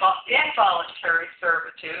involuntary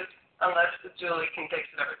servitude unless duly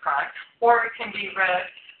convicted of a crime, or it can be read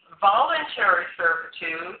voluntary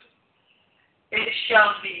servitude. It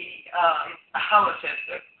shall be, how is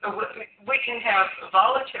it? We can have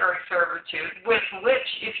voluntary servitude with which,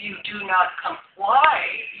 if you do not comply,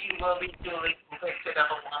 you will be duly convicted of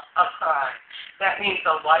a crime. That means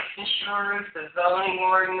the licensures, the zoning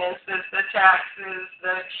ordinances, the taxes,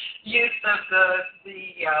 the use of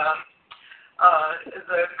the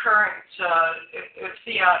current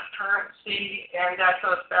fiat currency, and that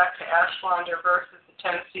goes back to Ashwander versus the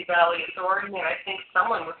Tennessee Valley Authority, and I think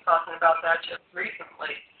someone was talking about that just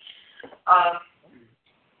recently.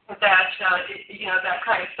 That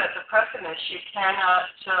kind of sets a precedent. You cannot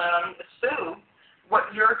sue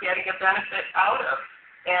what you're getting a benefit out of,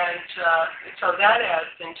 and so that adds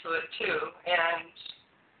into it too. And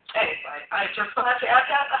anyway, I just wanted to add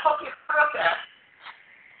that. I hope you heard that.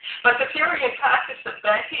 But The Theory and Practice of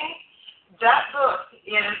Banking, that book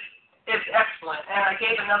is excellent. And I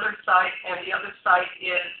gave another site, and the other site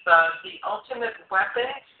is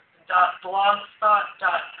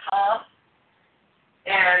theultimateweapons.blogspot.com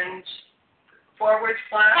and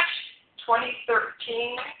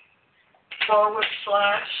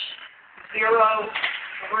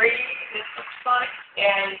 /2013/03, it looks like,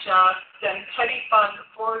 and then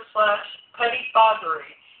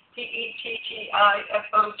pettifoggery.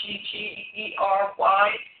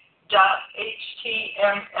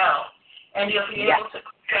 PETTIFOGGERY.HTML, and you'll be able to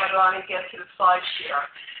click that on and get to the slide share.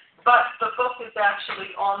 But the book is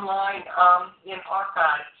actually online in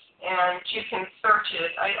archives, and you can search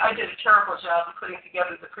it. I did a terrible job of putting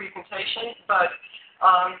together the presentation, but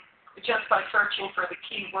just by searching for the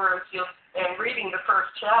key words and reading the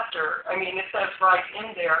first chapter, I mean, it says right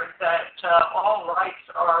in there that all rights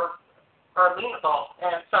are lienable,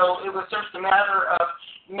 and so it was just a matter of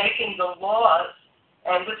making the laws,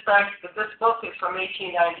 and this book is from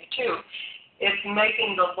 1892, it's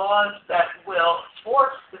making the laws that will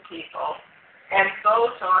force the people, and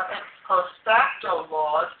those are ex post facto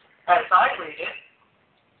laws, as I read it,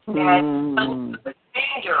 and the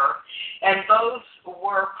danger, and those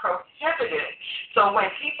were prohibited. So when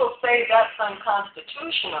people say that's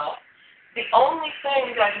unconstitutional, the only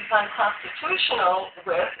thing that is unconstitutional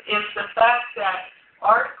with is the fact that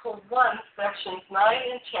Article 1, Sections 9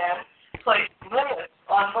 and 10 place limits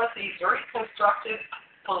on what these reconstructed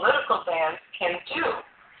political bans can do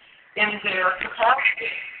in their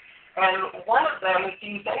capacity. And one of them is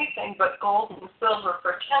use anything but gold and silver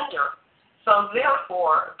for tender. So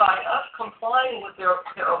therefore, by us complying with their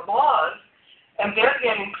laws, and they're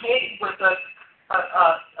getting paid with a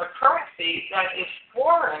currency that is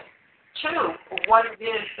foreign to what it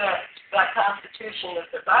is that Constitution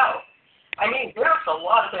is about. I mean, there's a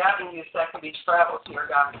lot of avenues that can be traveled here,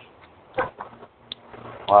 guys.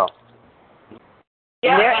 Wow.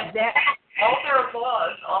 Yeah, and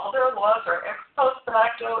all their laws are ex post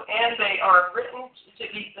facto, and they are written to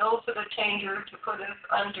be bills of attainder to put us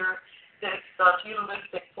under this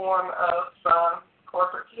feudalistic form of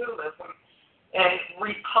corporate feudalism and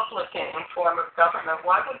Republican form of government.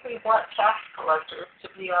 Why would we want tax collectors to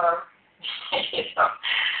be our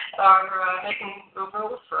making the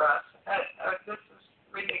rules for us? This is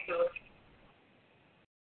ridiculous.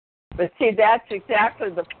 But see, that's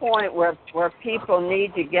exactly the point where people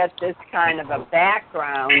need to get this kind of a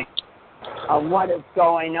background of what is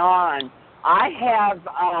going on. I have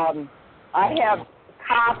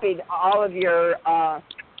copied all of your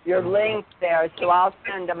links there, so I'll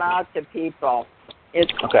send them out to people.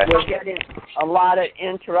 Okay. We're getting a lot of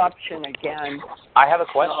interruption again. I have a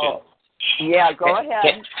question. Yeah, go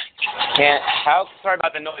ahead. Sorry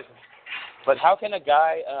about the noise, but how can a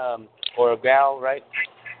guy or a gal, right,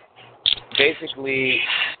 basically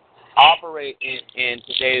operate in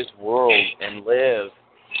today's world and live,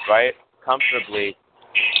 right, comfortably,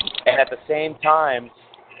 and at the same time,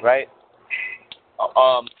 right,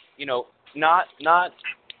 and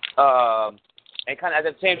kind of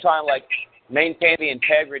at the same time, like, maintain the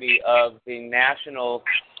integrity of the national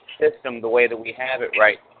system the way that we have it,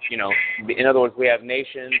 right? You know, in other words, we have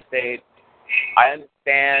nation, state, I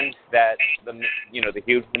understand that the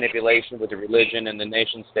huge manipulation with the religion and the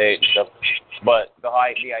nation state and stuff, but the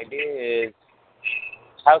idea is,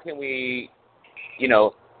 how can we,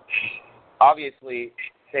 obviously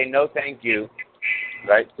say no thank you,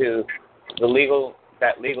 right, to the legal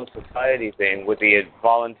society thing with the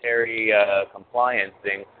voluntary compliance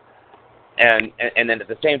thing, and then at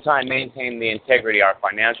the same time maintain the integrity, our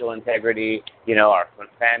financial integrity, our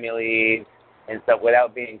families and stuff,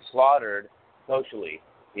 without being slaughtered socially,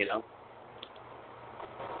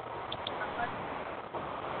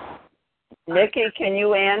 Nikki, can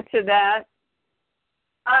you answer that?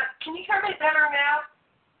 Can you hear me better now?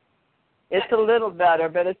 It's a little better,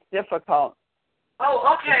 but it's difficult.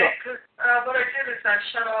 Oh, okay. Because what I did is I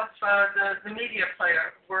shut off the media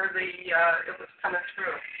player where it was coming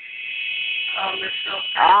through.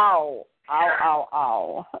 Ow!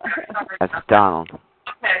 That's Donald.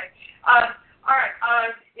 Okay. All right.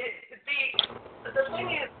 The thing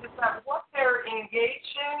is that what they're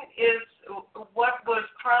engaged in is what was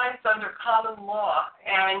crimes under common law,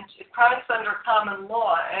 and crimes under common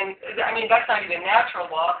law, and I mean that's not even natural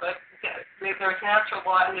law, but there's natural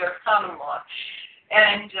law and there's common law.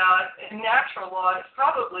 And natural law is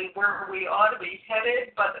probably where we ought to be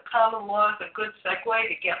headed, but the common law is a good segue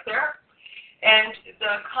to get there. And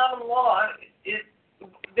the common law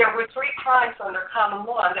there were 3 crimes under common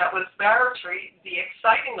law, and that was battery, the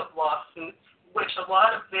exciting of lawsuits, which a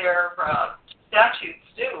lot of their statutes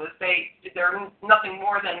do, is they're nothing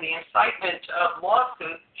more than the incitement of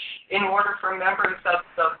lawsuits in order for members of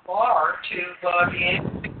the bar to be able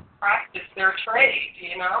to practice their trade,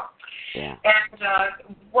 Yeah. And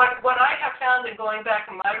what I have found in going back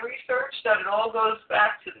in my research, that it all goes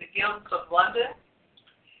back to the guilds of London.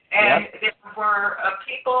 And there were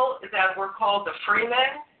people that were called the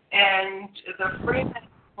freemen, and the freemen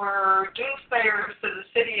were dues-payers to the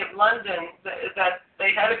city of London, that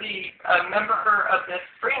they had to be a member of this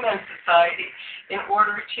freemen society in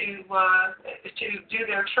order to do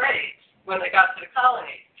their trades when they got to the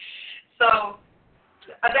colonies. So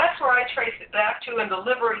that's where I trace it back to, and the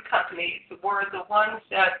livery companies were the ones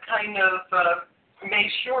that kind of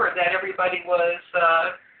made sure that everybody was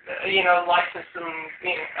licensed and,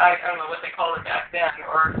 I don't know what they called it back then,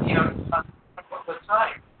 or, what was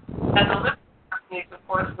right. And the livery companies, of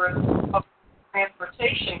course, were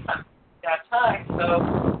transportation companies at that time,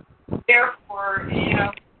 so therefore,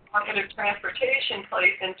 Department of Transportation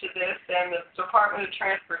plays into this, and the Department of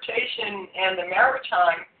Transportation and the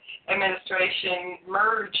Maritime Administration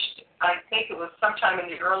merged, I think it was sometime in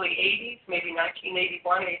the early 80s, maybe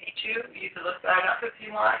 1981, 82. You can look that up if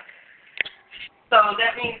you want. So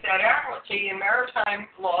that means that Admiralty and maritime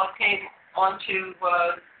law came onto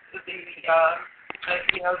the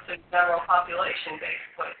general population,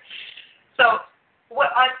 basically. So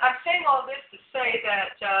I'm saying all this to say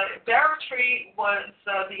that barratry was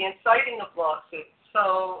the inciting of lawsuits.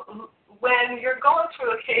 So when you're going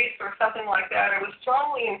through a case or something like that, I would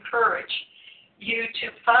strongly encourage you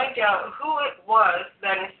to find out who it was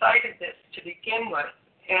that incited this to begin with.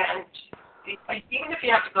 And even if you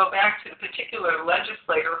have to go back to the particular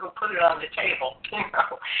legislator who put it on the table,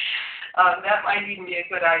 that might even be a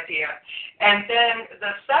good idea. And then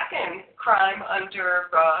the second crime under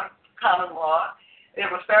common law, there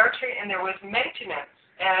was barratry and there was maintenance.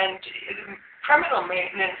 And criminal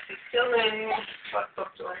maintenance is still in, what book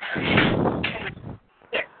do I have?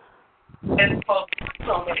 It's called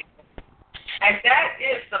criminal maintenance. And that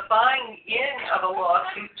is the buying in of a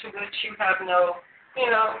lawsuit to which you have no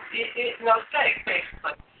stake,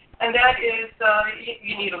 basically. And that is,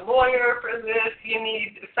 you need a lawyer for this. You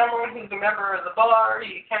need someone who's a member of the bar.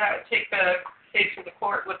 You cannot take a case to the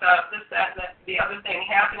court without this, that, and the other thing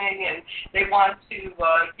happening. And they want to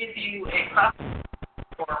give you a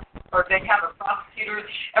prosecutor, or they have a prosecutor.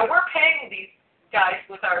 And we're paying these guys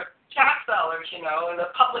with our tax dollars, and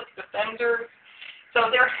the public defenders. So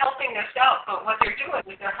they're helping us out, but what they're doing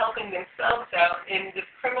is they're helping themselves out in this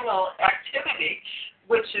criminal activity,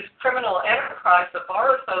 which is criminal enterprise, the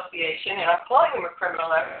Bar Association, and I'm calling them a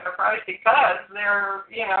criminal enterprise because they're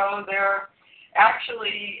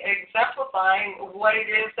actually exemplifying what it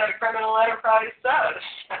is that a criminal enterprise does.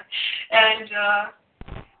 And,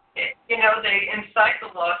 they incite the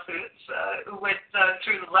lawsuits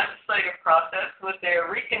through the legislative process with the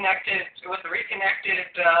reconstructed,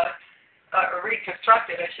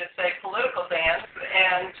 I should say, political bands,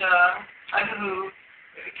 and who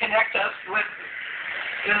connect us with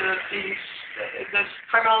this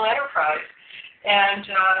criminal enterprise. And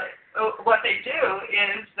what they do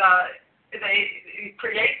is they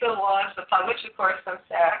create the laws upon which, of course, some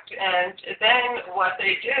act, and then what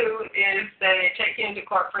they do is they take you into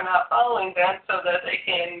court for not following them so that they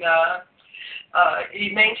can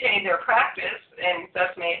maintain their practice, and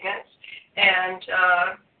that's maintenance, and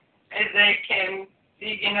they can,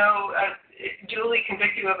 duly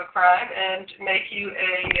convict you of a crime and make you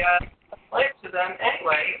a slave to them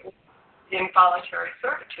anyway, involuntary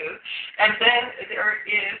servitude. And then there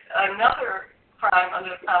is another crime under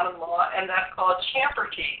the common law, and that's called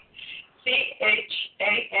champerty, CHAMPERTY.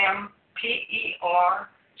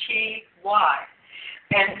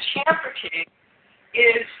 And champerty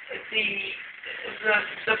is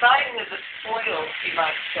the buying of the spoils, you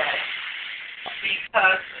might say,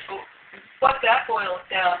 because what that boils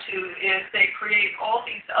down to is they create all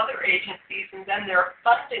these other agencies, and then they're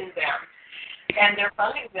funding them. And they're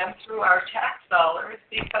funding them through our tax dollars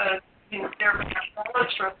because their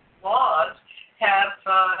legislative laws have,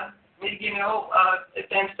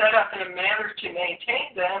 been set up in a manner to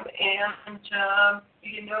maintain them, and,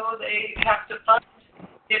 they have to fund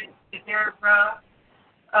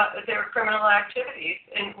their criminal activities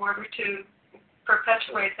in order to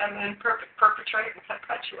perpetuate them and perpetrate and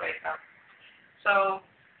perpetuate them. So,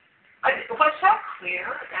 was that clear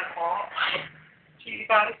at all to you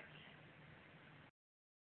guys?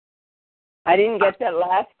 I didn't get that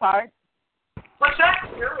last part. Was that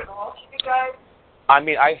clear at all to you guys? I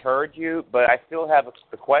mean, I heard you, but I still have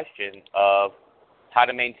the question of how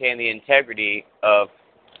to maintain the integrity of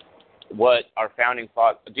what our founding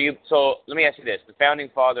fathers do. So let me ask you this: the founding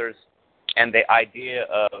fathers and the idea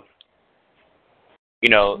of,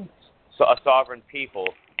 so a sovereign people.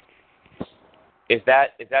 Is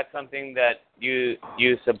that something that you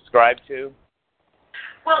subscribe to?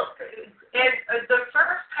 Well, in the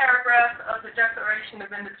first paragraph of the Declaration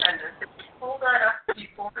of Independence, if you pull that up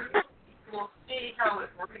before you will see how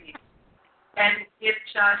it reads. And it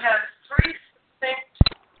has three distinct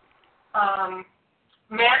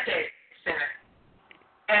mandates in it.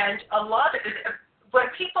 And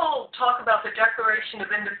when people talk about the Declaration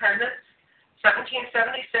of Independence,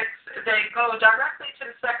 1776, they go directly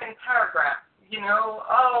to the second paragraph.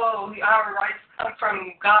 Our rights come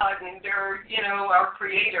from God and they're, our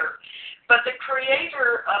creator. But the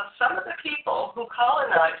creator of some of the people who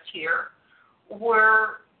colonized here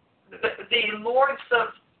were the lords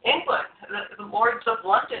of England, the lords of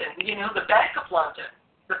London, the Bank of London,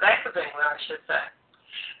 the Bank of England, I should say.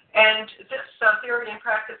 And this theory and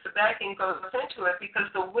practice of banking goes into it because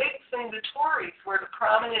the Whigs and the Tories were the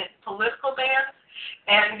prominent political bands.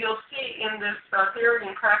 And you'll see in this theory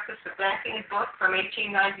and practice of banking book from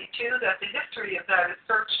 1892 that the history of that is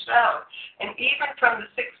searched out. And even from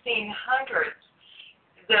the 1600s,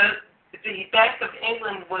 the Bank of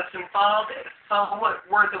England was involved in what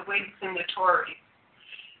were the Whigs and the Tories.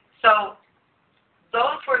 So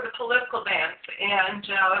those were the political bands. And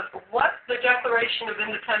what the Declaration of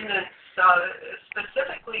Independence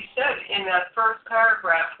specifically said in that first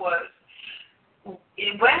paragraph was,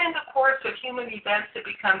 when in the course of human events it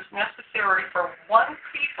becomes necessary for one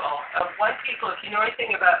people, if you know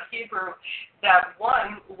anything about Hebrew, that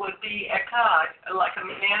one would be echad, like a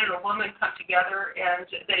man and a woman come together and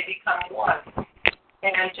they become one.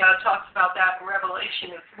 And talks about that in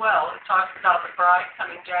Revelation as well. It talks about the bride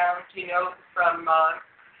coming down, from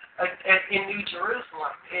in New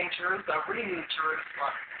Jerusalem, renewed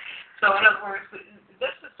Jerusalem. So in other words,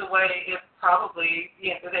 this is the way it probably,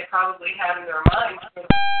 they probably had in their minds.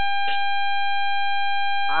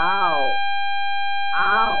 Ow.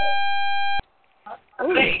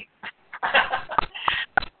 Me.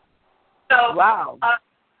 So, wow.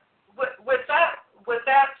 With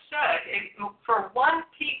that said, for one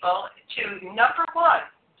people to, number one,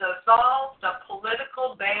 dissolve the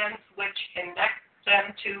political bands which connect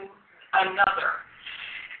them to another.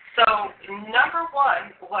 So number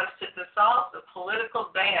one was to dissolve the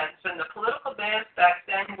political bands, and the political bands back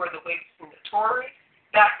then were the Whigs and the Tories.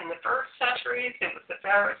 Back in the first centuries, it was the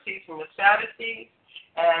Pharisees and the Sadducees.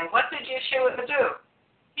 And what did Yeshua do?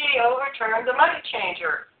 He overturned the money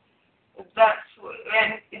changers.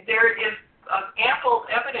 And there is ample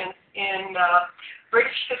evidence in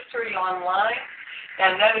British History Online,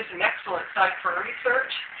 and that is an excellent site for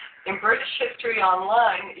research. In British History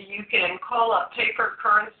Online, you can call up paper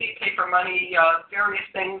currency, paper money, various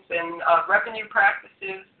things in revenue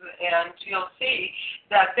practices, and you'll see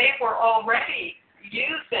that they were already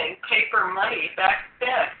using paper money back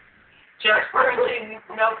then, just printing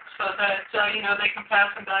notes so that they can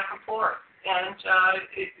pass them back and forth, and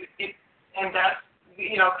that's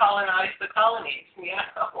colonize the colonies,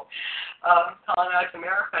 colonize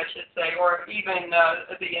America, I should say, or even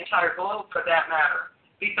the entire globe for that matter.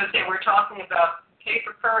 because they were talking about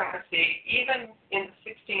paper currency even in the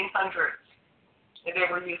 1600s. They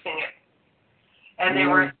were using it, and they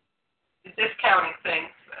were discounting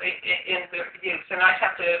things in their use. And I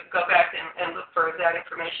have to go back and look for that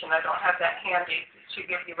information. I don't have that handy to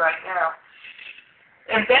give you right now.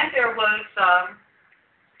 And then there was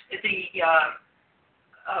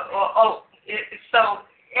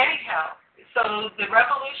so the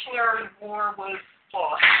Revolutionary War was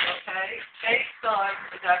fought, okay, based on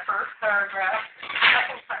that first paragraph,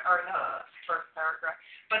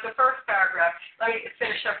 but the first paragraph, let me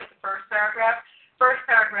finish up with the first paragraph. First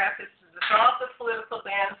paragraph is to dissolve the political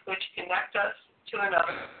bands which connect them to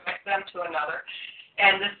another.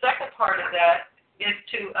 And the second part of that is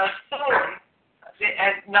to assume,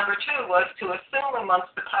 and number 2 was to assume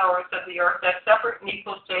amongst the powers of the earth that separate and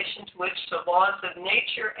equal station to which the laws of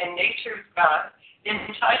nature and nature's God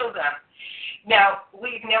entitle them. Now,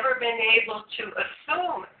 we've never been able to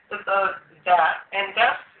assume that, and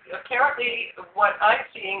that's apparently what I'm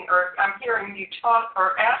seeing, or I'm hearing you talk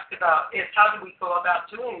or ask about, is how do we go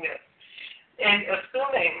about doing this? And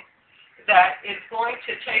assuming that it's going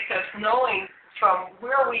to take us knowing from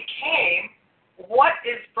where we came what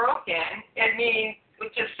is broken. It means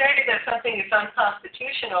to say that something is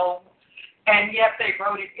unconstitutional, and yet they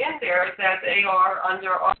wrote it in there that they are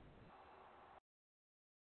under our...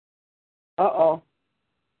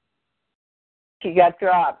 She got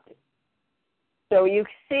dropped. So you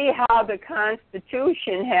see how the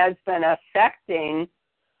Constitution has been affecting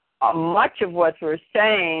much of what we're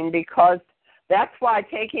saying, because that's why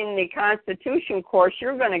taking the Constitution course,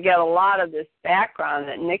 you're going to get a lot of this background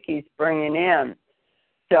that Nikki's bringing in.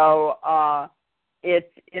 So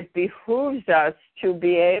it behooves us to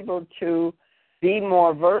be able to be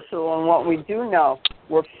more versatile in what we do know.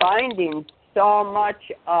 We're finding so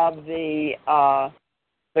much of the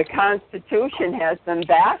Constitution has been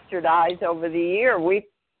bastardized over the year. We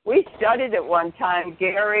studied it one time,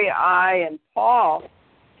 Gary, I, and Paul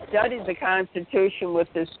studied the Constitution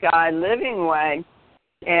with this guy, Livingway,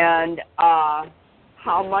 and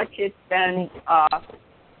how much it's been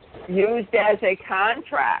used as a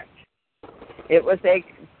contract. It was a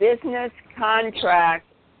business contract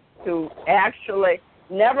to actually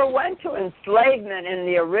never went to enslavement in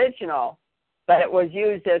the original, but it was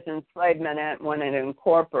used as enslavement when it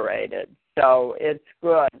incorporated. So it's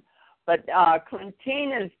good. But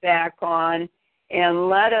Clintina's back on, and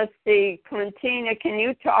let us see. Clintina, can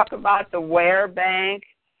you talk about the Ware Bank?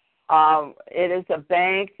 It is a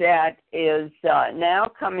bank that is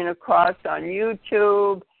now coming across on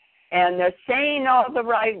YouTube, and they're saying all the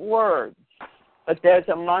right words. But there's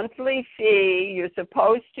a monthly fee. You're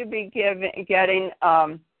supposed to be getting,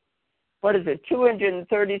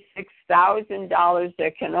 $236,000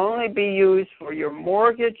 that can only be used for your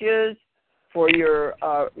mortgages, for your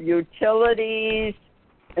utilities,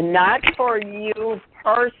 not for you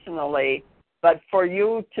personally, but for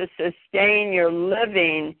you to sustain your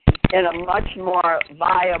living in a much more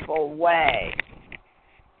viable way.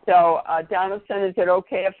 So, Donaldson, is it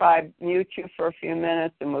okay if I mute you for a few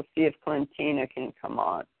minutes, and we'll see if Clintina can come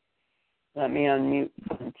on? Let me unmute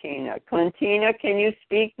Clintina. Clintina, can you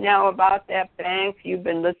speak now about that bank? You've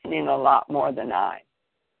been listening a lot more than I.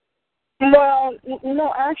 Well,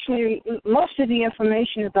 no, actually, most of the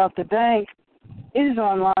information about the bank is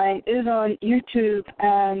online, is on YouTube,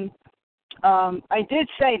 and I did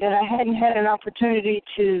say that I hadn't had an opportunity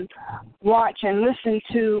to watch and listen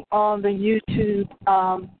to all the YouTube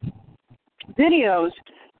videos.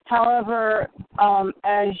 However,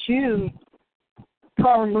 as you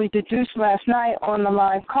probably deduced last night on the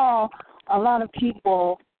live call, a lot of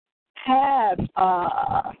people have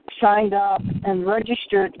signed up and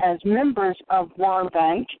registered as members of War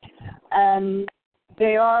Bank, and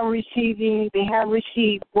they have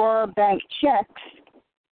received War Bank checks,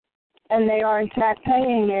 and they are in fact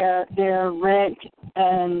paying their rent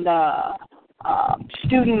and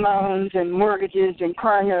student loans and mortgages and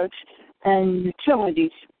car notes and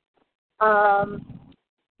utilities.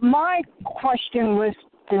 My question with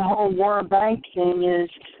the whole War Bank thing is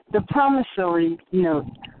the promissory note.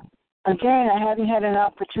 Again, I haven't had an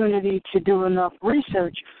opportunity to do enough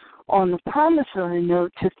research on the promissory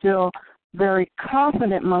note to feel very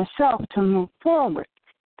confident myself to move forward.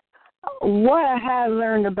 What I have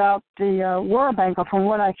learned about the War Bank, or from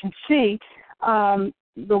what I can see,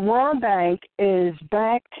 the War Bank is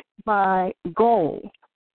backed by gold.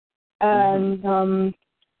 And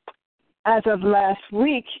as of last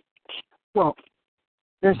week, 2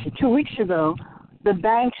 weeks ago, the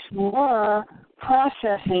banks were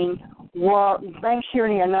processing banks here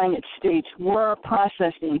in the United States were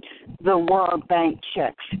processing the World Bank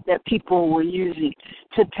checks that people were using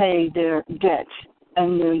to pay their debts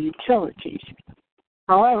and their utilities.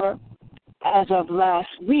 However, as of last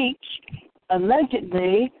week,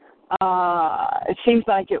 allegedly, it seems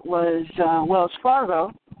like it was Wells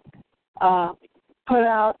Fargo, put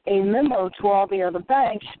out a memo to all the other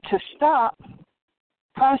banks to stop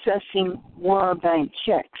processing World Bank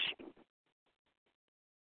checks.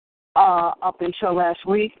 Up until last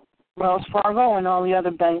week, Wells Fargo and all the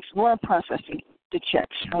other banks were processing the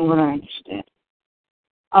checks, from what I understand.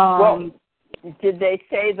 Well, did they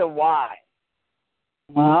say the why?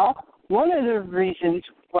 Well, one of the reasons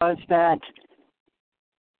was that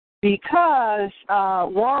because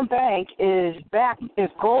World Bank is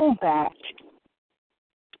gold backed.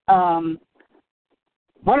 One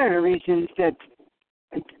of the reasons that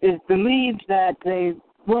is believed that they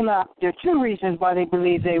will not. There are two reasons why they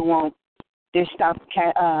believe they won't. They stop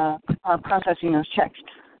processing those checks.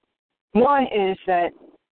 One is that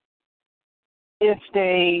if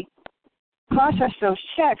they process those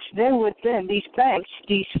checks, they would then, these banks,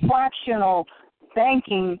 these fractional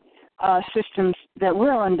banking systems that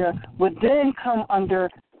we're under, would then come under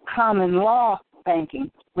common law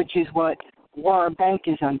banking, which is what World Bank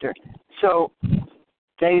is under. So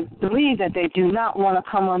they believe that they do not want to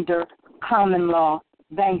come under common law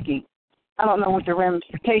banking. I don't know what the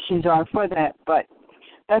ramifications are for that, but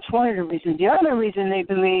that's one of the reasons. The other reason they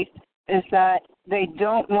believe is that they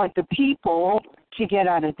don't want the people to get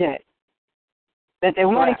out of debt, that they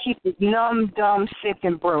want to keep it numb, dumb, sick,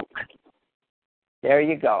 and broke. There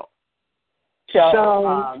you go.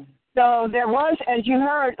 So there was, as you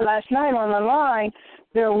heard last night on the line,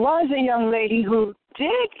 there was a young lady who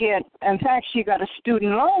did get, in fact, she got a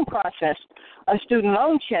student loan processed. A student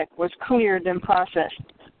loan check was cleared and processed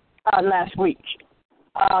last week.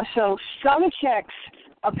 So some checks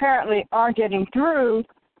apparently are getting through,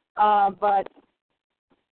 but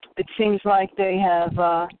it seems like they have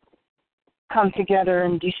come together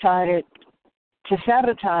and decided to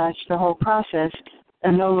sabotage the whole process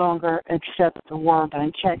and no longer accept the World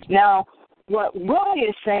Bank checks. Now, what Willie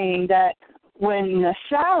is saying that when the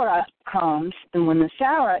SARA comes and when the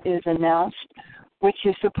SARA is announced, which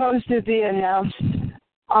is supposed to be announced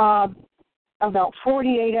about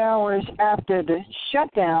 48 hours after the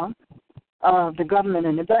shutdown of the government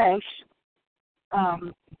and the banks,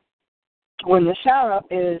 when the SARA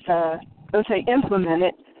is, let's say,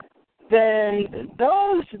 implemented, then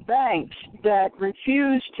those banks that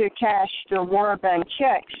refuse to cash the World Bank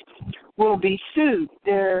checks will be sued.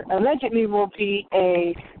 There allegedly will be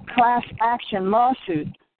a class action lawsuit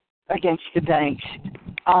against the banks.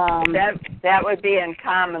 That would be in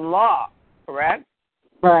common law, correct?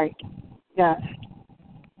 Right. Yes.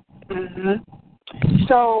 Mm-hmm.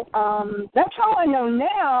 So that's all I know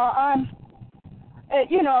now.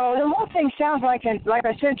 The whole thing sounds like I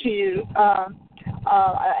said to you,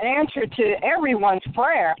 an answer to everyone's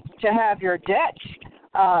prayer to have your debts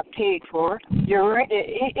paid for.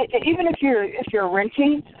 Even if you're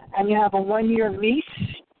renting and you have a 1-year lease,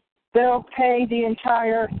 they'll pay the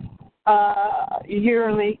entire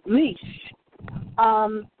yearly lease.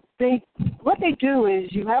 What they do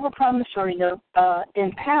is you have a promissory note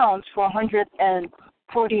in pounds for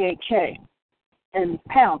 $148K in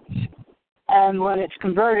pounds, and when it's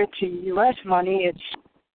converted to U.S. money, it's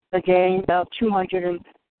again about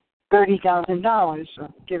 $230,000,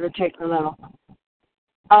 give or take a little.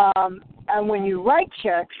 And when you write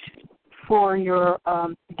checks for your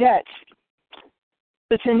debts,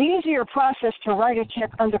 it's an easier process to write a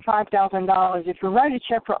check under $5,000. If you write a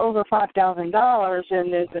check for over $5,000,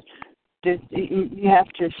 and you have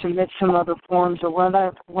to submit some other forms or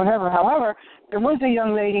whatever. However, there was a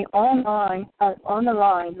young lady on the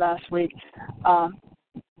line last week.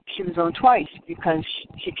 She was on twice because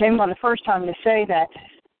she came on the first time to say that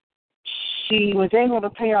she was able to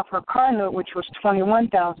pay off her car note, which was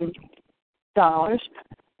 $21,000,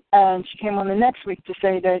 and she came on the next week to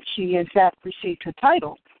say that she, in fact, received her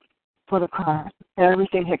title for the car. And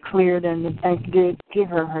everything had cleared, and the bank did give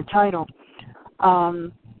her her title.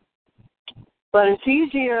 But it's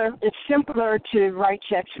easier, it's simpler to write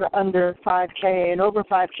checks for under $5K and over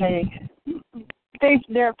 $5K.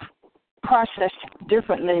 They're processed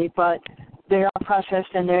differently, but they are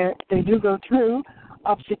processed, and they do go through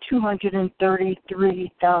up to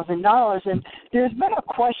 $233,000. And there's been a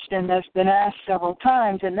question that's been asked several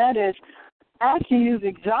times, and that is, after you've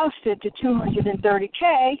exhausted the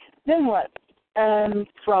 $230K, then what? And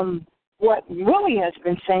from what Willie has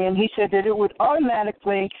been saying, he said that it would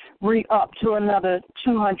automatically re-up to another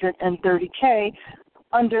 $230K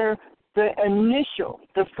under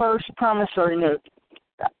the first promissory note.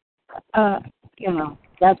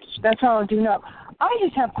 That's all I do know. I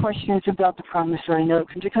just have questions about the promissory note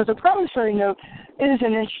because a promissory note is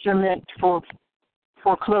an instrument for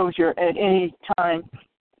foreclosure at any time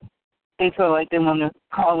they feel like they want to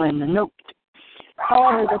call in the note.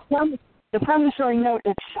 However, the promissory note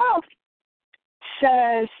itself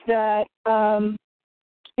says that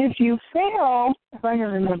if you fail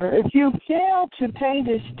to pay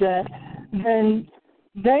this debt, then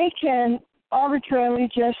they can arbitrarily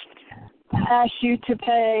just ask you to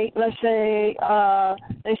pay, let's say,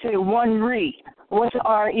 they say one RE. What's an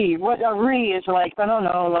RE? What a RE is like, I don't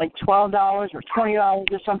know, like $12 or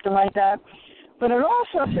 $20 or something like that. But it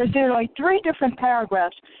also says there are like 3 different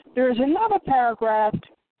paragraphs. There's another paragraph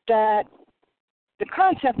that the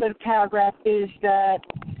concept of the paragraph is that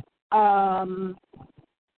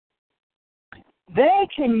they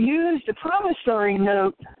can use the promissory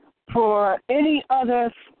note for any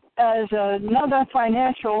other, as another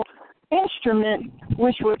financial instrument,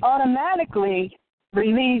 which would automatically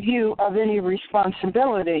relieve you of any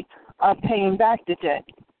responsibility of paying back the debt.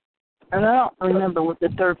 And I don't remember what the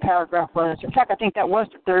 3rd paragraph was. In fact, I think that was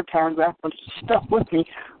the 3rd paragraph, which stuck with me.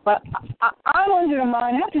 But I'm under the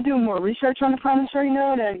mind, I have to do more research on the promissory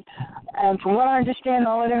note, and from what I understand,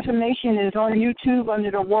 all that information is on YouTube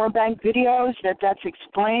under the War Bank videos that's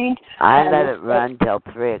explained. I let it run till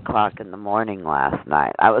 3 o'clock in the morning last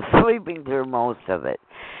night. I was sleeping through most of it.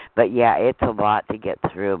 But, yeah, it's a lot to get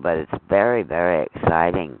through, but it's very, very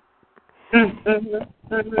exciting.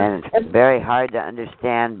 And it's very hard to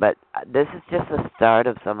understand, but this is just the start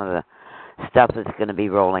of some of the stuff that's going to be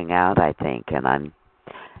rolling out, I think, and I'm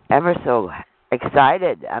ever so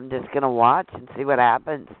excited. I'm just going to watch and see what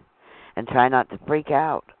happens and try not to freak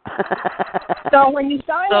out. So when you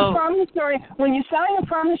sign a promissory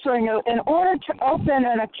note, in order to open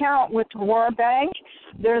an account with War Bank,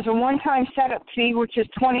 there's a one-time setup fee, which is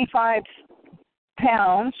 £25.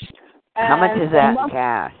 How much is that in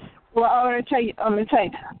cash? Well, I'm going to tell you.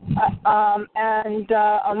 And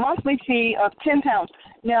a monthly fee of £10.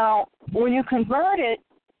 Now, when you convert it,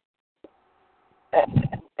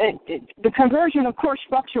 the conversion, of course,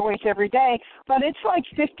 fluctuates every day, but it's like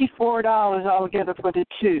 $54 altogether for the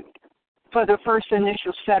first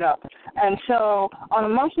initial setup. And so, on a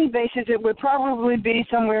monthly basis, it would probably be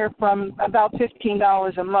somewhere from about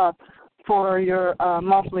 $15 a month for your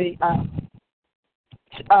monthly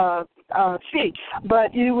fee,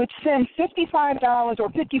 but you would send $55 or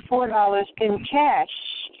 $54 in cash,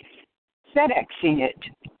 FedExing it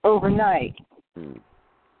overnight.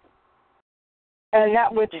 And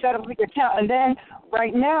that would set up your account. And then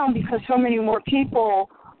right now, because so many more people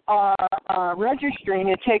are registering,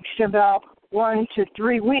 it takes about 1 to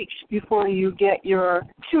 3 weeks before you get your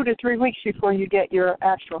 2 to 3 weeks before you get your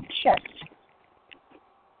actual check.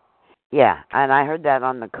 Yeah, and I heard that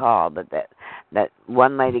on the call, but that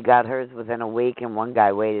one lady got hers within a week and one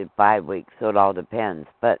guy waited 5 weeks, so it all depends.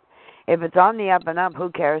 But if it's on the up and up, who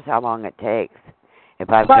cares how long it takes? If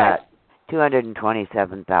I've got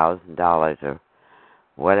 $227,000 or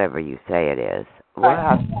whatever you say it is, we'll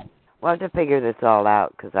have to figure this all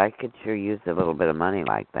out, because I could sure use a little bit of money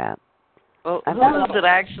like that. Well, who is it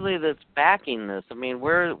actually that's backing this? I mean,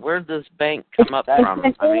 where did this bank come up from?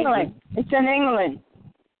 It's in England. It's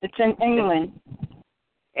in England.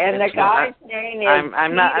 And the guy's name is...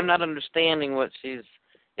 I'm not understanding what she's...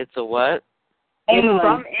 It's a what? England. It's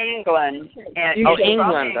from England. And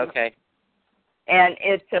England, okay. And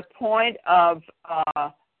it's a point of...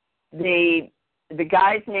 the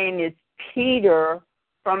guy's name is Peter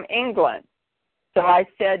from England. So I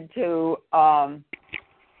said to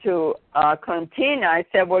Clintina, I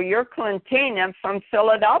said, well, you're Clintina from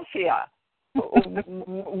Philadelphia.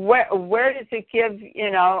 Where does it give,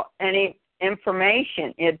 any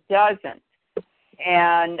information? It doesn't.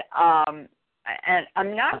 And I'm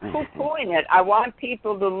not poo-pooing it. I want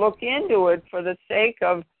people to look into it for the sake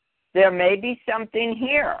of there may be something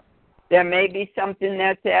here. There may be something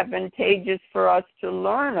that's advantageous for us to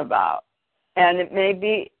learn about. And it may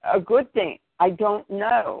be a good thing. I don't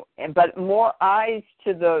know. But more eyes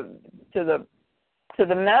to the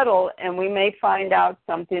metal, and we may find out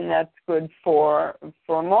something that's good for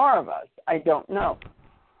more of us. I don't know.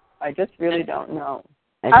 I just really don't know.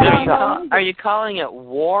 Are you calling it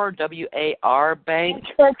WAR, W-A-R Bank?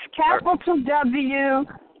 It's capital W,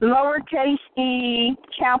 lowercase e,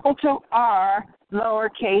 capital R,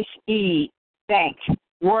 lowercase e, bank.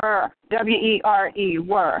 Were, W-E-R-E,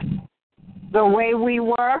 were. The way we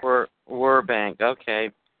were? Were bank,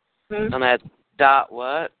 okay. Mm-hmm. And that's dot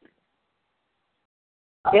what?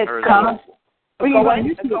 It's go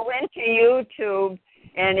into YouTube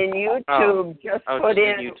And in YouTube, just put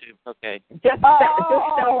in YouTube. Okay. Just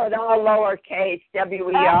spell it all lowercase,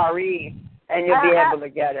 WERE, and you'll be able to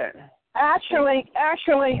get it. Actually,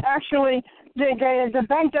 the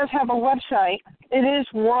bank does have a website. It is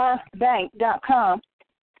warbank.com.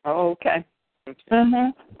 Oh, okay.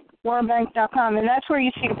 Warbank.com, and that's where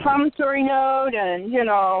you see the promissory note, and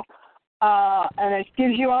and it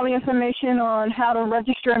gives you all the information on how to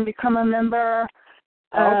register and become a member.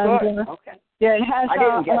 Good. Okay. Yeah, it has. I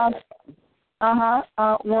didn't get that.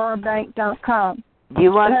 Warbank.com. Do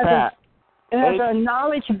you want that? It has a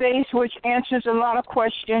knowledge base which answers a lot of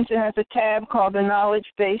questions. It has a tab called the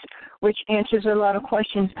knowledge base which answers a lot of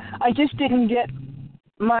questions. I just didn't get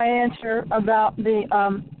my answer about the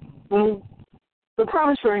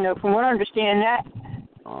promissory note. From what I understand, that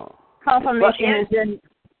confirmation is in.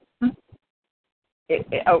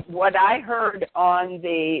 What I heard on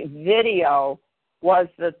the video was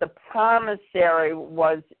that the promissory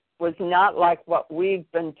was not like what we've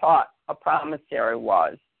been taught a promissory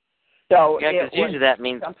was. So because usually that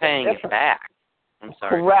means paying it back. I'm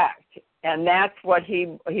sorry. Correct, and that's what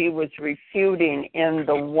he was refuting in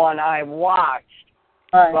the one I watched.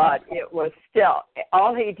 Right. But it was still,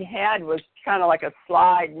 all he had was kind of like a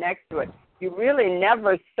slide next to it. You really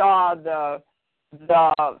never saw the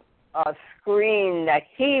screen that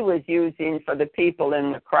he was using for the people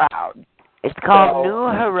in the crowd. It's called New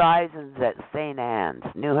Horizons at St. Anne's.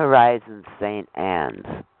 New Horizons St. Anne's.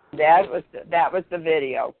 That was the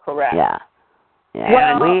video, correct? Yeah.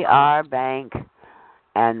 Well, we are bank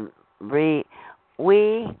and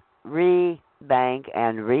bank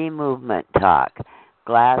and movement talk.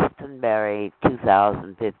 Glastonbury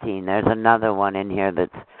 2015. There's another one in here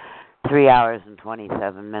that's 3 hours and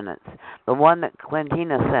 27 minutes. The one that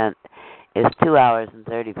Quintina sent is 2 hours and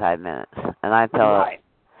 35 minutes, and I felt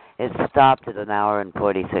it stopped at 1 hour and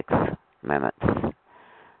 46 minutes.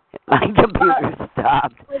 My computer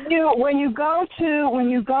stopped. When you go to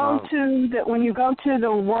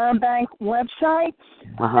the World Bank website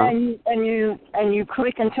and you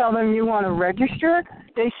click and tell them you want to register,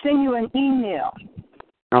 they send you an email.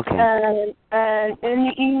 Okay. And in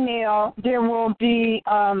the email there will be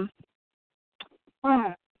there'll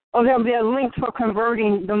be a link for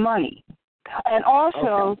converting the money, and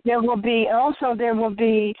also there will be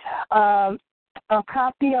a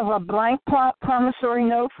copy of a blank promissory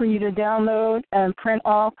note for you to download and print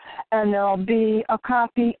off, and there'll be a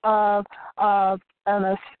copy of a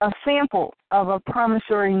sample of a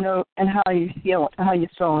promissory note and how you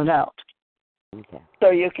fill it out. Okay.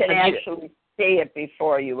 So you can actually see it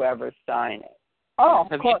before you ever sign it. Oh,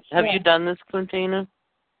 of course. Have you done this, Quintina?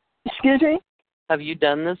 Excuse me? Have you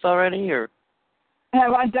done this already, or?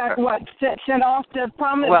 Have I done what? Sent off the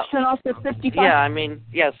promise? Sent off the 55?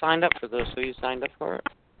 Yeah, signed up for this. So you signed up for it?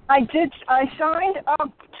 I did. I signed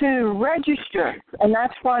up to register, and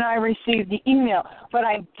that's when I received the email. But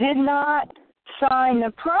I did not sign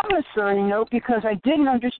the promissory note because I didn't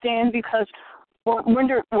understand, because what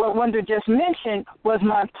Wanda just mentioned was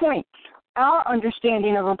my point. Our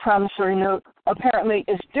understanding of a promissory note apparently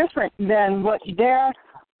is different than what their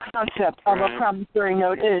concept of a promissory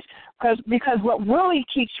note is, because what Willie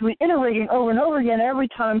keeps reiterating over and over again every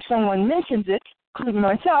time someone mentions it, including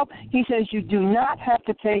myself, he says you do not have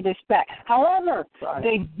to pay this back. However,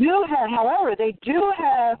 they do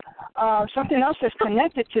have something else that's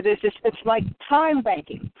connected to this. It's like time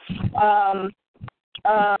banking. And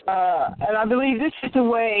I believe this is the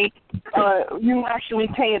way you actually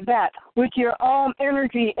pay it back with your own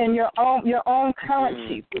energy and your own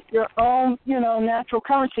currency, with your own natural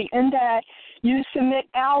currency. In that you submit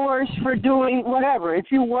hours for doing whatever.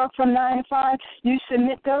 If you work from 9 to 5, you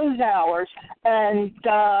submit those hours, and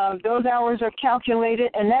those hours are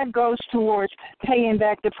calculated, and that goes towards paying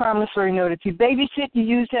back the promissory note. If you babysit, you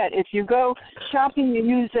use that. If you go shopping, you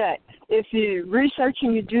use that. If you're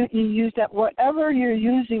researching, you use that. Whatever you're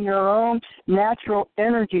using your own natural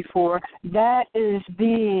energy for, that is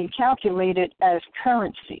being calculated as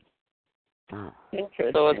currency.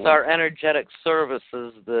 So it's our energetic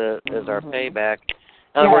services that is our payback.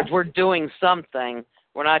 In other words, we're doing something.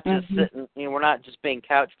 We're not just sitting. We're not just being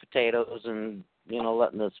couch potatoes and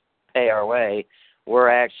letting this pay our way. We're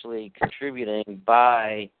actually contributing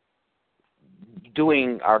by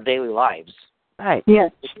doing our daily lives. Right.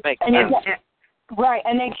 Yes. Which makes sense. Right,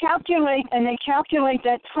 and they calculate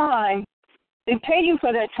that time. They pay you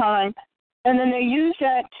for that time, and then they use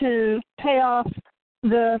that to pay off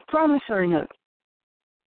the promissory note.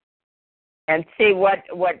 And see what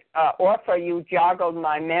offer you joggled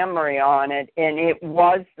my memory on it, and it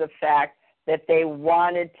was the fact that they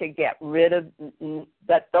wanted to get rid of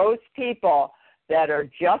that those people that are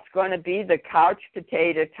just going to be the couch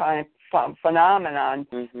potato type phenomenon,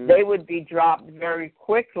 they would be dropped very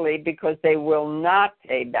quickly because they will not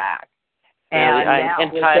pay back. And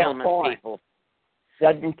entitlement people. The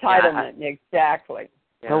entitlement, exactly.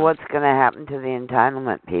 So what's going to happen to the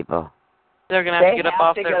entitlement people? They're going to have to get up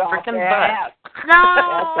off their freaking butt.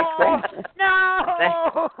 No!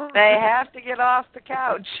 No! They have to get off the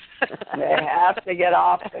couch. They have to get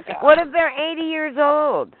off the couch. What if they're 80 years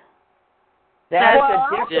old? That's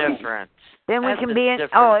a different. Then we can be in.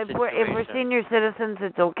 Oh, if we're senior citizens,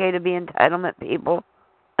 it's okay to be entitlement people.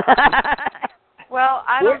 Well,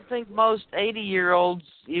 I don't think most 80-year-olds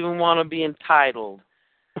even want to be entitled.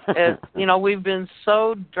 We've been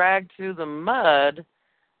so dragged through the mud.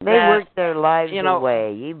 They worked their lives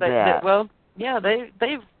away. You bet.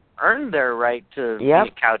 They've earned their right to be a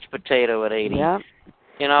couch potato at 80. Yep.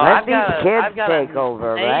 I've got take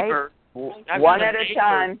over, neighbor, right? One at a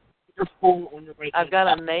time. I've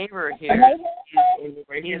got a neighbor here.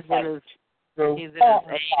 He's in his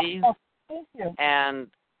 80s, and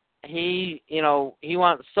he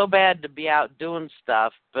wants so bad to be out doing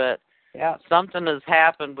stuff, but something has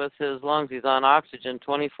happened with his lungs. He's on oxygen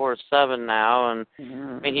 24/7 now, and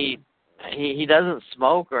I mean he doesn't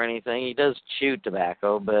smoke or anything. He does chew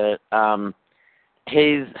tobacco, but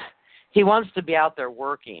he wants to be out there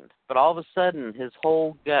working. But all of a sudden, his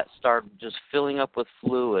whole gut started just filling up with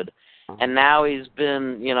fluid, and now he's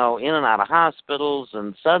been in and out of hospitals,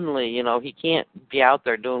 and suddenly he can't be out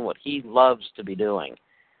there doing what he loves to be doing.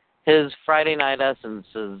 His Friday night essence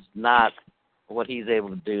is not what he's able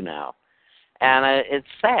to do now. And it's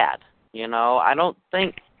sad, I don't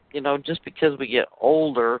think, just because we get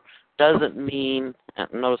older doesn't mean,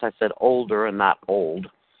 notice I said older and not old.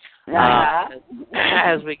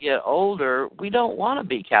 As we get older, we don't want to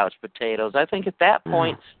be couch potatoes. I think at that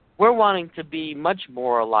point, we're wanting to be much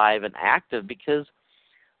more alive and active because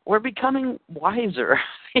we're becoming wiser.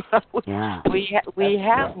 We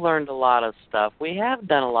have learned a lot of stuff. We have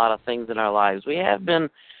done a lot of things in our lives. We have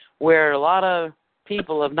been where a lot of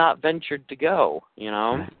people have not ventured to go,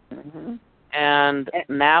 And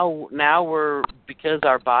now we're, because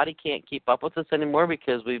our body can't keep up with us anymore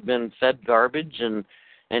because we've been fed garbage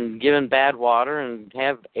and given bad water and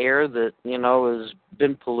have air that, has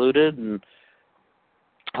been polluted and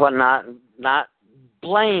whatnot. Not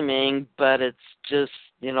blaming, but it's just,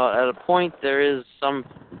 at a point there is some,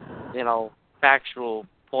 factual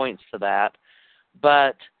points to that.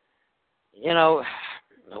 But,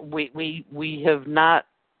 we have not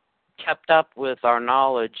kept up with our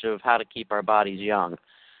knowledge of how to keep our bodies young.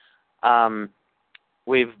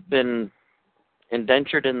 We've been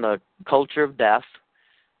indentured in the culture of death,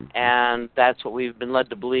 and that's what we've been led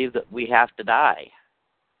to believe, that we have to die,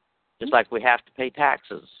 just like we have to pay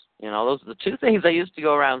taxes. Those are the two things I used to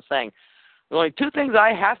go around saying. There's only two things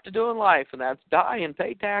I have to do in life, and that's die and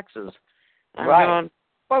pay taxes. I'm going,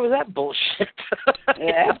 what was that bullshit?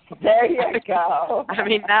 Yeah, there you go. I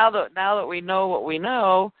mean, now that we know what we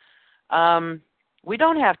know, we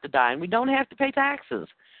don't have to die, and we don't have to pay taxes.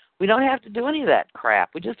 We don't have to do any of that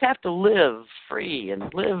crap. We just have to live free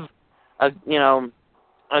and live a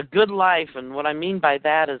good life, and what I mean by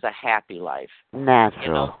that is a happy life.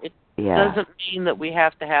 Natural. It doesn't mean that we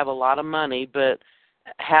have to have a lot of money, but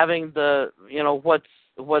having the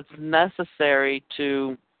what's necessary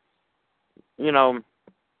to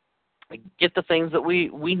get the things that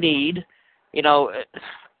we need.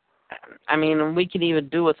 I mean, we can even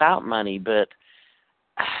do without money, but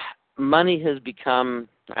money has become,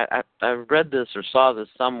 I read this or saw this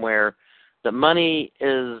somewhere, that money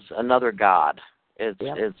is another god.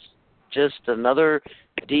 It's just another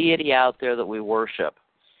deity out there that we worship.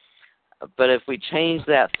 But if we change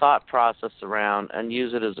that thought process around and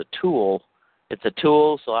use it as a tool, it's a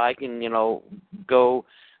tool so I can, go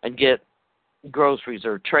and get groceries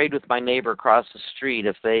or trade with my neighbor across the street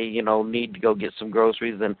if they, need to go get some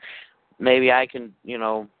groceries, then maybe I can,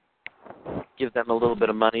 give them a little bit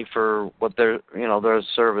of money for what their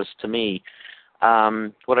service to me,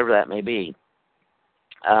 whatever that may be.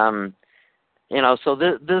 So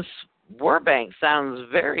this war bank sounds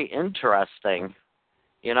very interesting,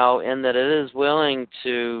 in that it is willing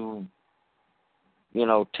to,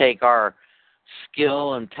 take our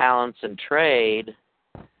skill and talents and trade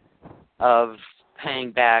of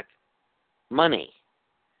paying back money.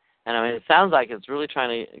 And I mean, it sounds like it's really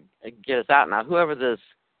trying to get us out. Now, whoever this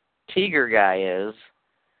Tiger guy is,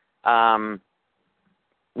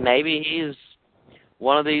 maybe he's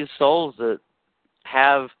one of these souls that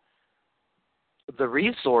have the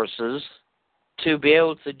resources to be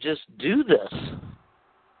able to just do this.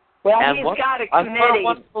 Well, and he's what, got a what committee. a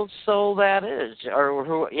wonderful soul that is, or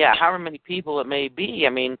who, however many people it may be. I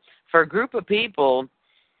mean, for a group of people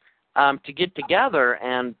to get together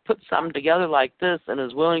and put something together like this, and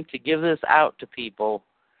is willing to give this out to people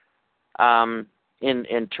in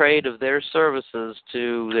trade of their services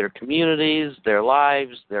to their communities, their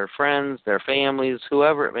lives, their friends, their families,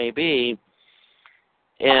 whoever it may be,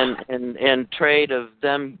 in trade of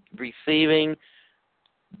them receiving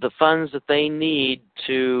the funds that they need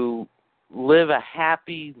to live a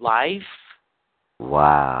happy life.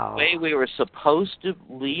 Wow. The way we were supposed to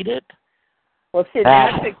lead it. Well, see,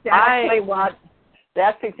 that's exactly what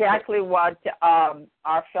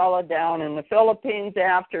our fellow down in the Philippines,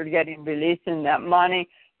 after releasing that money.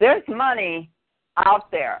 There's money out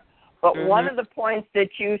there, but one of the points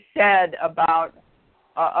that you said about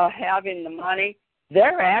having the money,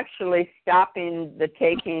 they're actually stopping the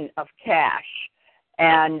taking of cash.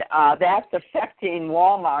 And that's affecting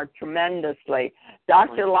Walmart tremendously.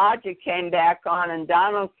 Dr. Logic came back on, and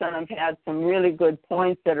Donaldson have had some really good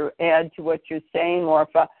points that are add to what you're saying,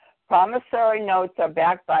 Orpha. Promissory notes are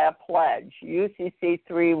backed by a pledge, UCC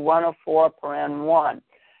 3-104-1.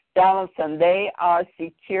 Donaldson, they are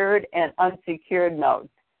secured and unsecured notes.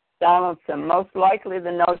 Donaldson, most likely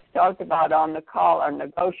the notes talked about on the call are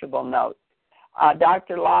negotiable notes.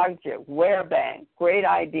 Dr. Logic, Warebank, great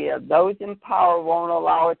idea. Those in power won't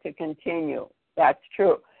allow it to continue. That's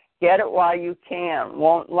true. Get it while you can.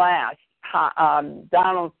 Won't last.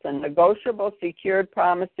 Donaldson, negotiable secured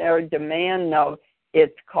promissory demand note,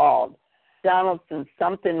 it's called. Donaldson,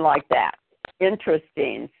 something like that.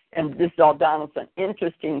 Interesting. And this is all Donaldson.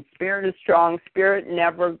 Interesting. Spirit is strong. Spirit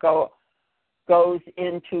never goes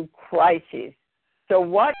into crises. So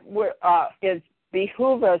what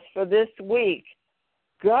behoove us for this week,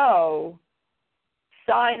 go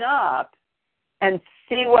sign up and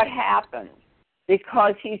see what happens.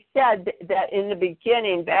 Because he said that in the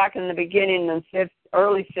beginning, back in the beginning, in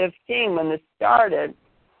early 15, when this started,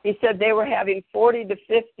 he said they were having 40 to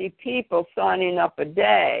 50 people signing up a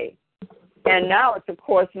day. And now it's, of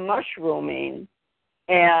course, mushrooming.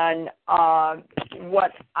 And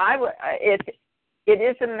it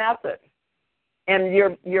is a method. And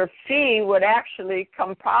your fee would actually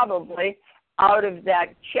come probably out of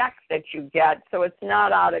that check that you get, so it's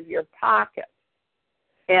not out of your pocket.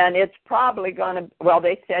 And it's probably going to,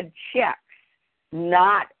 they said checks,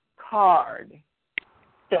 not card.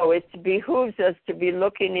 So it behooves us to be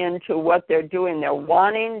looking into what they're doing. They're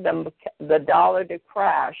wanting the dollar to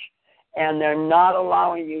crash, and they're not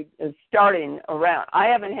allowing you, starting around. I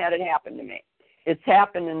haven't had it happen to me. It's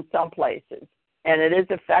happened in some places. And it is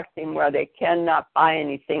affecting where they cannot buy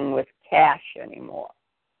anything with cash anymore.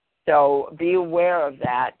 So be aware of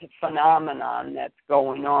that phenomenon that's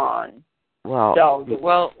going on.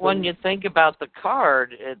 Well, when you think about the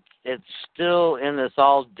card, it's still in this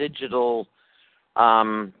all digital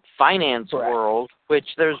finance world,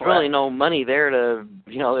 which there's really no money there to,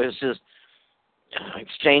 there's just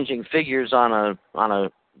exchanging figures on a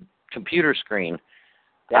computer screen.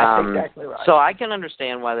 That's exactly right. So I can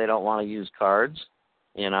understand why they don't want to use cards,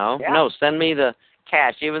 No, send me the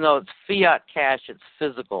cash. Even though it's fiat cash, it's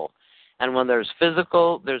physical. And when there's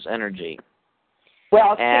physical, there's energy.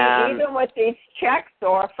 Well, see, even with these checks,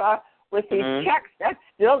 Orpha, checks, that's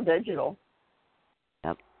still digital.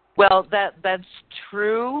 Yep. Well, that's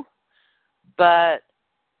true, but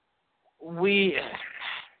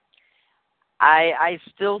I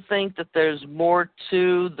still think that there's more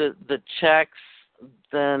to the checks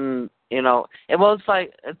than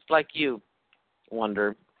it's like you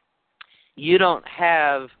wonder. You don't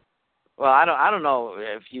have. Well, I don't know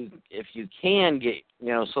if you can get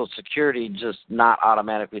Social Security just not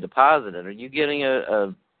automatically deposited. Are you getting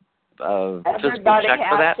a physical check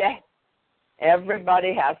for that?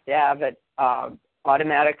 Everybody has to have it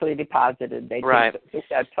automatically deposited. They take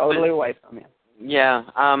that totally away from you. Yeah,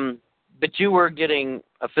 but you were getting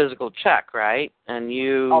a physical check, right? And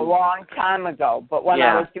you a long time ago. But when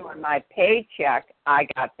I was doing my paycheck, I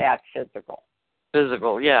got that physical.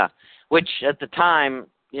 Physical, yeah. Which at the time,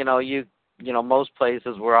 most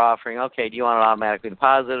places were offering, okay, do you want it automatically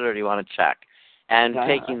deposited or do you want a check? And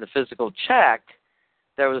taking the physical check,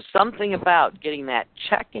 there was something about getting that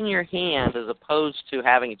check in your hand as opposed to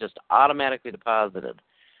having it just automatically deposited.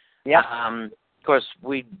 Yeah. Of course,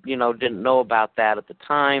 we, didn't know about that at the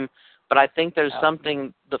time, but I think there's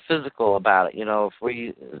something, the physical about it. If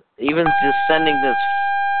we, even just sending this.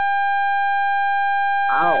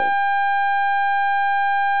 Ow.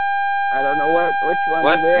 I don't know which one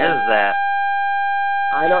What it is. What is that?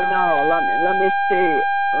 I don't know. Let me see.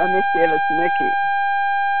 Let me see if it's Mickey.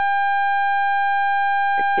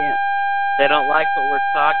 I can't. They don't like what we're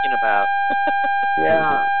talking about.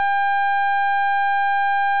 Yeah.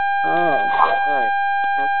 Oh, right.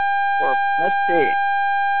 Let's see.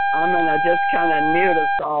 I'm going to just kind of mute us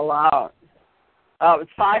all out. Oh, it's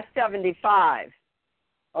 575.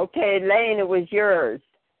 Okay, Elaine, it was yours.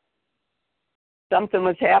 Something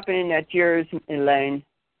was happening at yours, Elaine.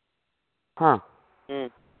 Huh. I'm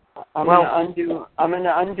gonna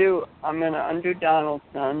undo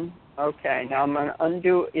Donaldson. Okay, now I'm gonna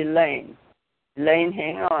undo Elaine. Elaine,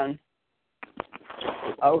 hang on.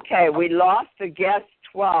 Okay, we lost the guest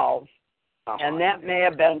 12, and that may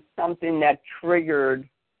have been something that triggered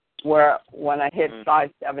where when I hit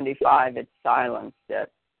 575, it silenced it,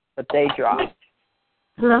 but they dropped.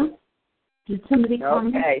 Hello? Did somebody call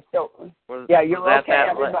me? Okay, so yeah, you're okay,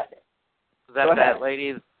 everybody. Was that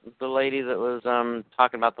lady, the lady that was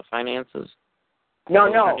talking about the finances? No.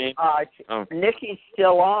 Nikki's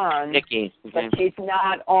still on. Nikki, okay. But she's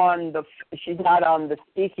not on the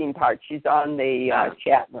speaking part. She's on the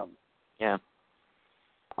chat room. Yeah.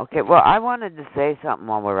 Okay. Well, I wanted to say something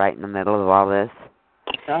while we're right in the middle of all this.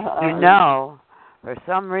 Uh-huh. You know, for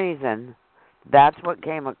some reason, that's what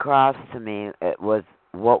came across to me. It was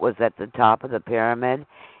what was at the top of the pyramid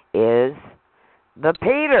is the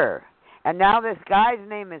Peter. And now this guy's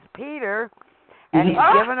name is Peter, and he's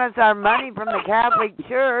given us our money from the Catholic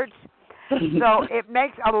Church. So it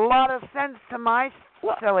makes a lot of sense to my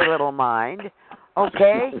silly little mind.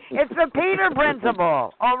 Okay? It's the Peter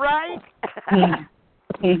principle, all right?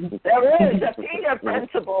 There is a Peter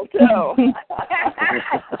principle, too.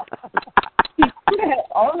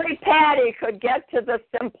 Only Patty could get to the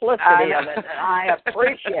simplicity of it, and I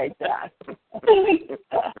appreciate that.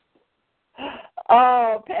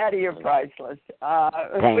 Oh, Patty, you're priceless.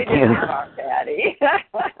 Thank you. Patty.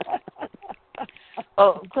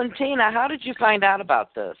 Oh, Quintina, how did you find out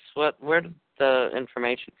about this? Where did the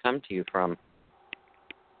information come to you from?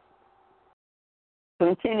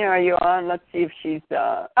 Quintina, are you on? Let's see if she's...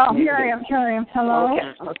 here I am. Hello?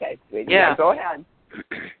 Okay, sweetie. Yeah, go ahead.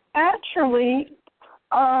 Actually,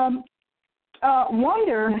 Wonder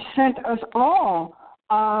sent us all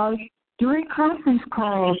 3 conference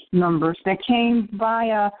call numbers that came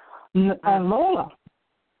via Lola.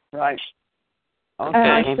 Right.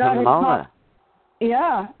 Okay, came from Lola.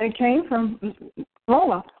 Yeah, it came from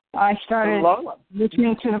Lola. I started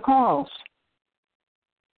listening to the calls.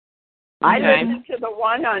 I listened to the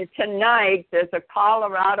one on tonight. There's a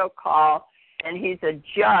Colorado call, and he's a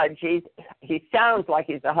judge. He sounds like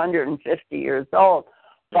he's 150 years old,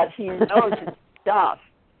 but he knows his stuff.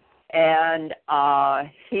 And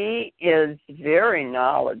he is very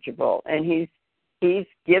knowledgeable, and he's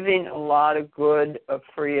giving a lot of good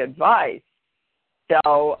free advice.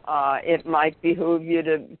 So it might behoove you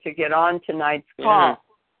to get on tonight's call.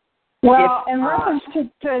 Well, in reference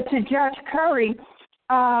to Judge Curry,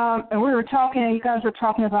 and we were talking, you guys were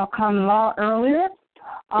talking about common law earlier.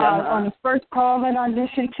 On the first call that I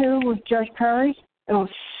listened to with Judge Curry, it was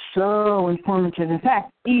so informative. In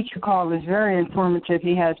fact, each call is very informative.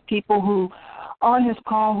 He has people who, on his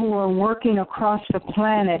call, who are working across the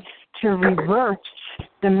planet to reverse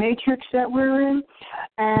the matrix that we're in.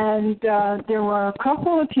 And there were a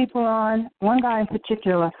couple of people on, one guy in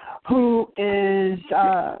particular, who is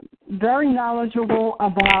very knowledgeable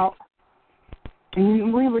about,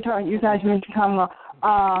 and we were talking, you guys mentioned common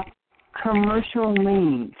law, commercial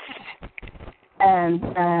liens and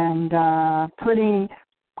putting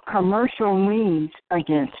commercial liens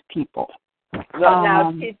against people.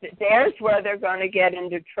 Now, there's where they're going to get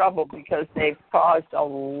into trouble because they've caused a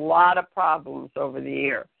lot of problems over the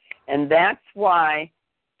year. And that's why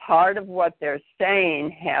part of what they're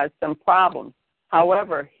saying has some problems.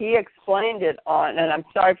 However, he explained it on, and I'm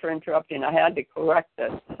sorry for interrupting, I had to correct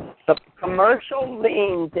this. The commercial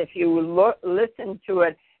liens, if you listen to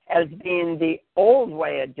it as being the old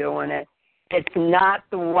way of doing it, it's not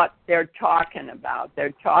what they're talking about.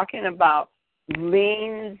 They're talking about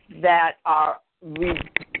liens that are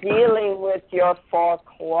dealing with your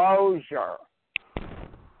foreclosure.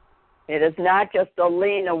 It is not just a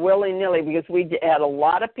lien, a willy-nilly, because we had a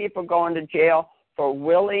lot of people going to jail for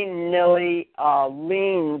willy-nilly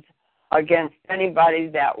liens against anybody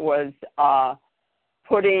that was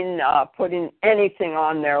putting anything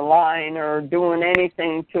on their line or doing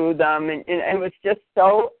anything to them, and it was just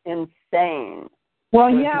so insane. Well,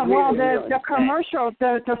 yeah, the commercial,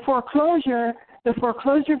 the foreclosure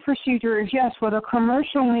procedure is, yes, for the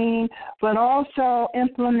commercial lien, but also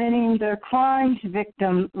implementing the crimes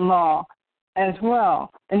victim law as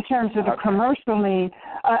well in terms of the commercial lien,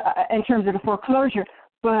 in terms of the foreclosure.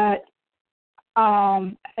 But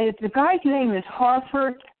the guy's name is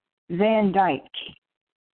Harford Van Dyke.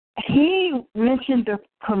 he mentioned the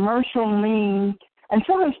commercial lien, and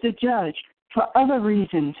so has the judge, for other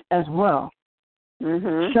reasons as well.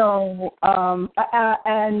 Mm-hmm. So,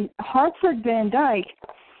 and Hartford Van Dyke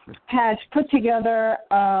has put together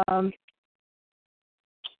a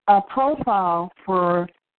profile for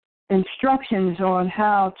instructions on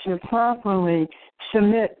how to properly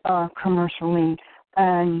submit a commercial lien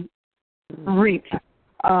and reap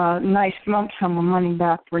a nice lump sum of money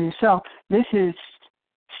back for yourself. This is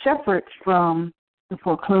separate from the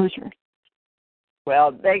foreclosure.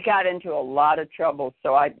 Well, they got into a lot of trouble,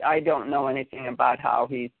 so I don't know anything about how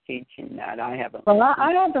he's teaching that. I haven't. Well,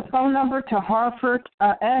 I have the phone number to Hartford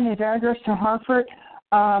and his address to Hartford,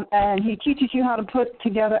 and he teaches you how to put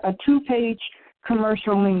together a 2-page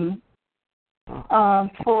commercial lien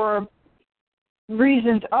for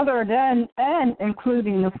reasons other than and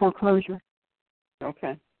including the foreclosure.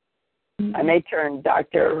 Okay. I may turn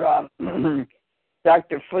Dr.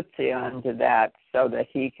 Footsie onto that so that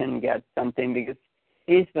he can get something, because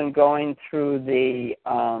he's been going through the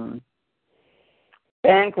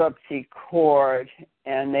bankruptcy court,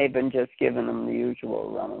 and they've been just giving him the usual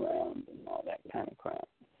runaround and all that kind of crap.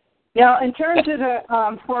 Yeah, in terms of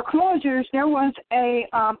the foreclosures, there was a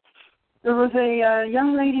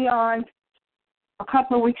young lady on a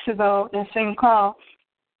couple of weeks ago, the same call,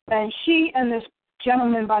 and she and this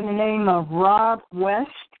gentleman by the name of Rob West,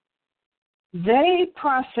 they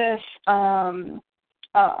process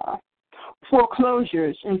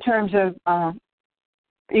foreclosures in terms of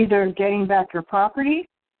either getting back your property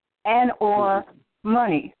and or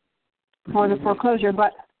money for the foreclosure.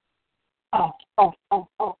 But I'm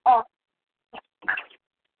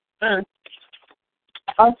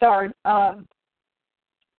sorry.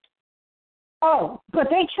 But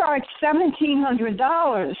they charge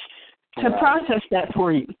 $1,700 to process that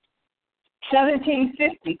for you.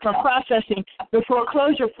 $1,750 for processing the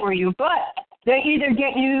foreclosure for you. But they either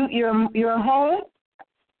get you your home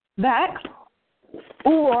back,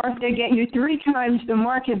 or they get you 3 times the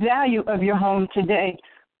market value of your home today,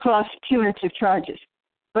 plus punitive charges.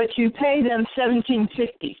 But you pay them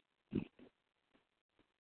 $1,750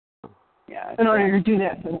 in order to do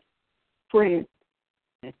that for you.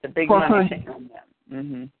 It's a big money thing on them.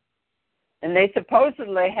 Mm-hmm. And they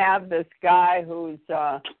supposedly have this guy who's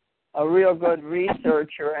a real good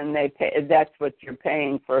researcher, and they pay. That's what you're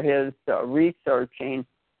paying for his researching,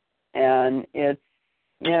 and it's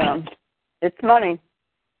it's money.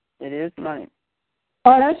 It is money.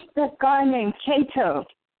 Oh, that's that guy named Cato.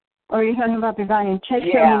 Or are you talking about the guy named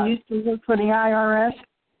Cato who used to work for the IRS?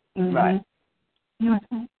 Mm-hmm. Right.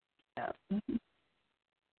 Mm-hmm. Yeah.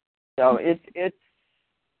 So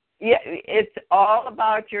it's all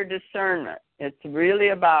about your discernment. It's really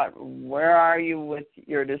about where are you with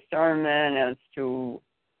your discernment as to,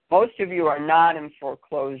 most of you are not in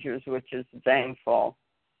foreclosures, which is thankful.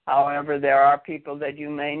 However, there are people that you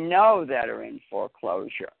may know that are in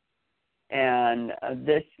foreclosure. And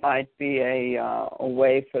this might be a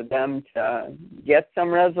way for them to get some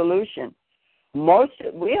resolution.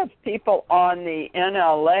 We have people on the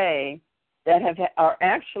NLA that are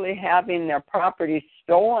actually having their property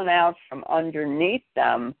stolen out from underneath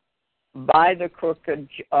them by the crooked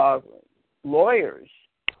lawyers.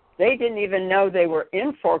 They didn't even know they were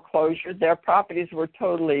in foreclosure. Their properties were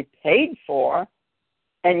totally paid for,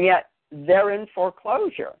 and yet they're in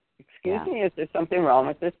foreclosure. Excuse me, is there something wrong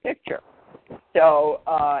with this picture? So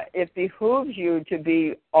it behooves you to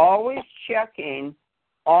be always checking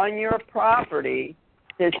on your property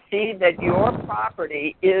to see that your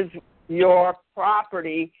property is your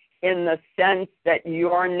property in the sense that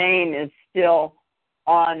your name is still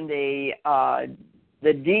on the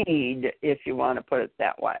deed, if you want to put it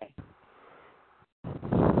that way.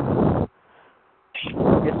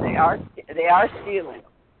 Because they are stealing.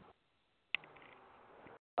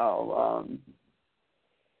 Oh,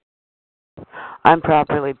 I'm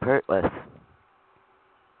properly purtless.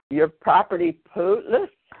 You're property pootless?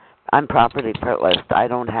 I'm property purtless. I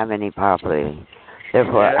don't have any property.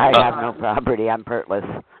 Therefore, I have no property. I'm purtless.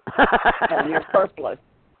 And you're purpless.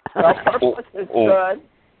 Well, purpless is good.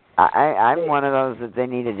 I'm one of those that they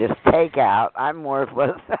need to just take out. I'm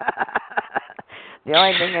worthless. The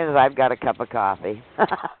only thing is I've got a cup of coffee.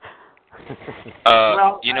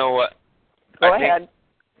 You know what? Go ahead.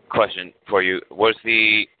 Question for you. Was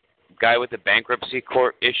the guy with the bankruptcy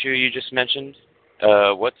court issue you just mentioned,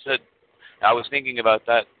 what's it? I was thinking about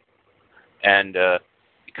that, and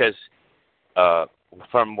because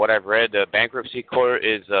from what I've read, the bankruptcy court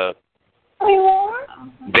is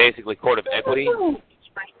basically court of equity.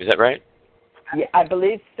 Is that right? Yeah, I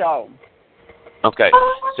believe so. Okay,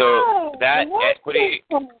 so that equity,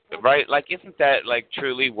 right? Like, isn't that like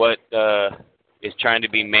truly what is trying to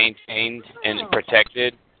be maintained and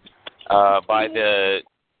protected by the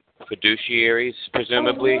fiduciaries,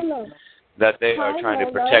 presumably, that they are trying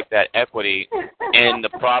to protect that equity in the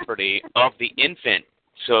property of the infant.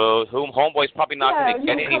 So homeboy's probably not going to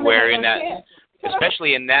get anywhere in that,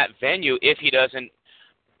 especially in that venue, if he doesn't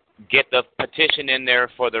get the petition in there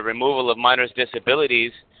for the removal of minors'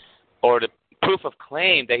 disabilities or the proof of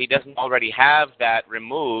claim that he doesn't already have that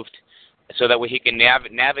removed, so that way he can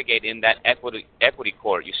navigate in that equity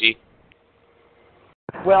court, you see?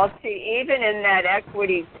 Well, see, even in that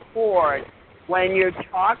equity court, when you're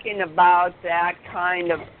talking about that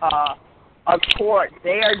kind of a court,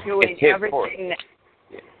 they are doing everything.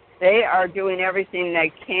 They are doing everything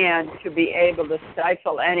they can to be able to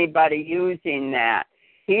stifle anybody using that.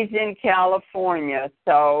 He's in California,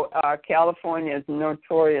 so California is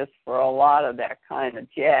notorious for a lot of that kind of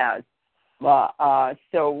jazz.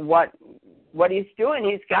 So what he's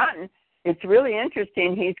doing, it's really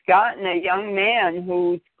interesting, he's gotten a young man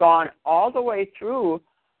who's gone all the way through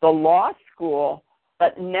the law school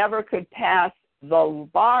but never could pass the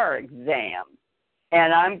bar exam.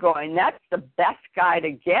 And I'm going, that's the best guy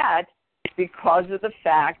to get because of the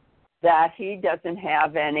fact that he doesn't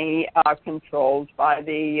have any controls by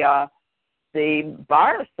the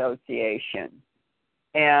Bar Association.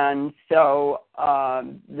 And so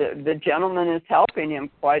the gentleman is helping him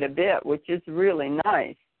quite a bit, which is really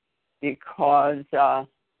nice, because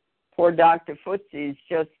poor Dr. Footsie's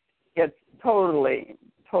just gets totally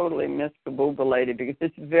miscabulated, because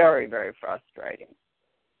it's very, very frustrating,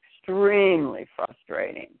 extremely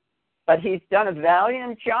frustrating. But he's done a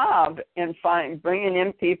valiant job in bringing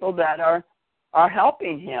in people that are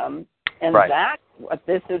helping him, and that's what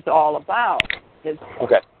this is all about, is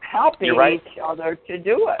helping each other to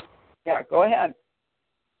do it. Yeah, go ahead.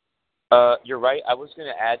 You're right. I was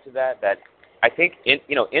going to add to that I think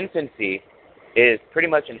infancy is pretty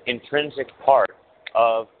much an intrinsic part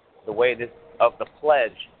of the way of the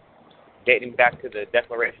pledge, dating back to the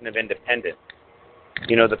Declaration of Independence.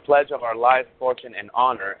 The pledge of our life, fortune, and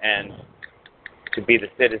honor, and to be the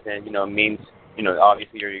citizen, means,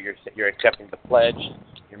 obviously you're accepting the pledge,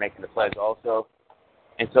 you're making the pledge also,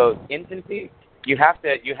 and so infancy, you have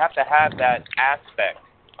to have that aspect.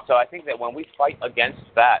 So I think that when we fight against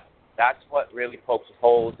that, that's what really pokes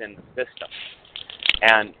holes in the system,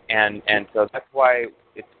 and so that's why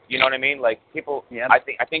it's, you know what I mean? Like, people, I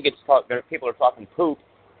think people are talking poop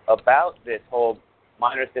about this whole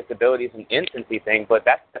minors' disabilities and infancy thing, but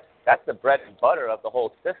that's the bread and butter of the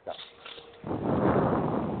whole system.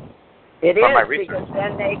 It is, because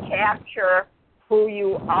then they capture who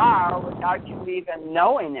you are without you even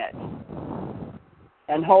knowing it,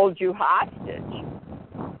 and hold you hostage.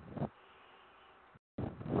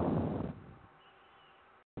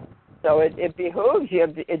 So it behooves you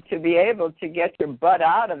to be able to get your butt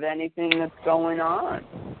out of anything that's going on.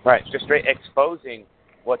 Right, just straight exposing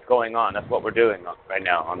what's going on. That's what we're doing right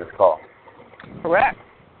now on this call. Correct.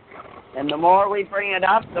 And the more we bring it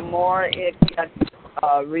up, the more it gets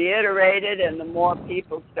reiterated, and the more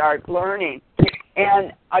people start learning.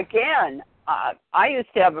 And again, I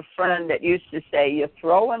used to have a friend that used to say, you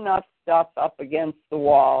throw enough stuff up against the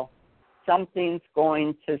wall, something's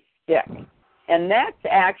going to stick. And that's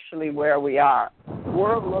actually where we are.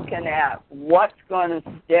 We're looking at what's going to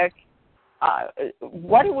stick.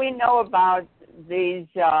 What do we know about this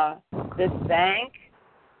bank?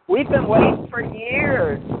 We've been waiting for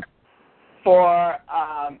years for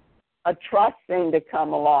a trust thing to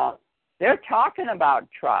come along. They're talking about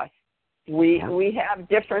trust. We have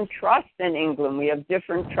different trusts in England. We have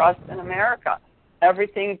different trusts in America.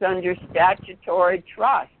 Everything's under statutory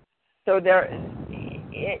trust. So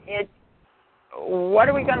what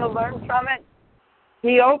are we going to learn from it?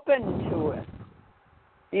 Be open to it.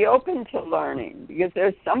 Be open to learning, because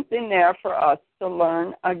there's something there for us to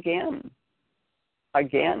learn again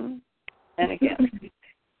and again.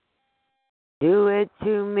 Do it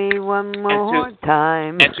to me one more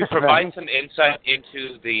time. And to provide some insight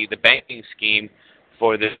into the banking scheme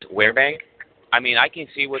for this Ware Bank, I mean, I can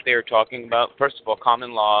see what they're talking about. First of all,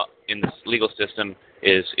 common law in the legal system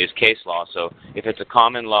is case law. So if it's a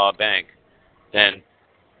common law bank, then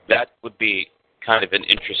that would be kind of an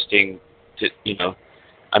interesting, it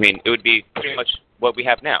would be pretty much what we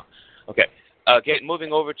have now. Okay.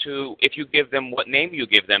 Moving over to, if you give them, what name you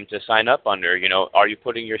give them to sign up under, are you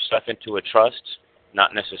putting your stuff into a trust?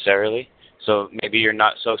 Not necessarily. So maybe you're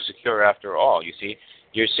not so secure after all, you see.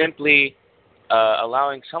 You're simply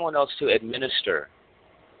allowing someone else to administer,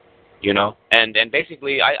 and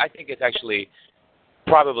basically I think it's actually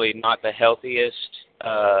probably not the healthiest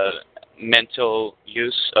mental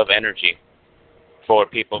use of energy for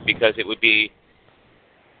people, because it would be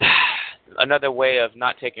another way of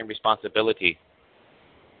not taking responsibility.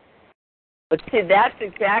 But see, that's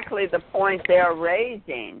exactly the point they're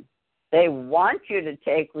raising. They want you to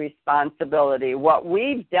take responsibility. What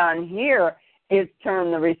we've done here is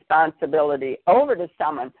turn the responsibility over to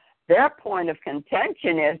someone. Their point of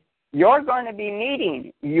contention is you're going to be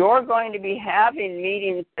meeting. You're going to be having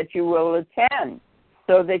meetings that you will attend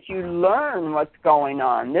so that you learn what's going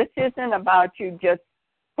on. This isn't about you just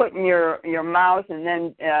putting your mouth and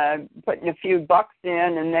then putting a few bucks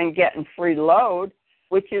in and then getting free load,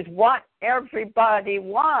 which is what everybody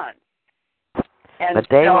wants. And but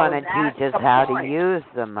they so want to teach us how to use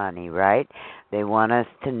the money, right? They want us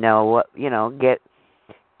to know what, get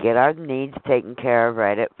our needs taken care of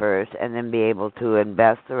right at first, and then be able to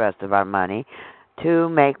invest the rest of our money to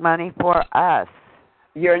make money for us.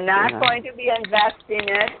 You're not going to be investing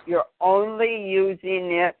it. You're only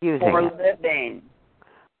using it for living.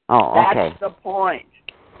 Oh, okay. That's the point.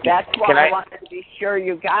 That's why I wanted to be sure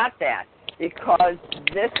you got that, because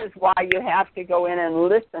this is why you have to go in and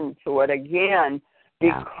listen to it again,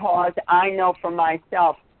 because I know for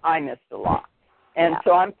myself I missed a lot. And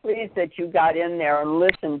so I'm pleased that you got in there and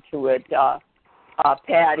listened to it,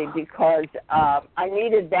 Patty, because I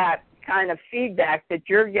needed that kind of feedback that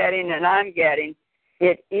you're getting and I'm getting.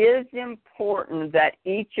 It is important that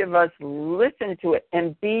each of us listen to it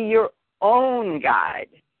and be your own guide.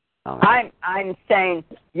 Right. I'm saying,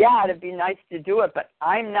 it'd be nice to do it, but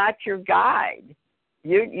I'm not your guide.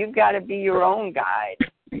 You've got to be your own guide.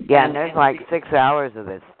 Yeah, and there's like 6 hours of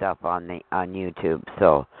this stuff on YouTube,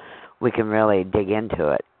 so we can really dig into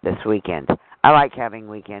it this weekend. I like having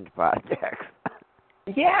weekend projects.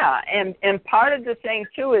 Yeah, and part of the thing,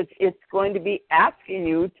 too, is it's going to be asking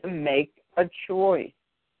you to make a choice,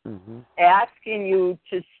 asking you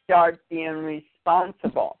to start being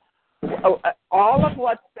responsible. All of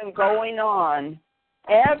what's been going on,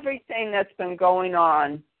 everything that's been going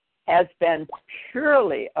on has been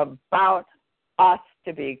purely about us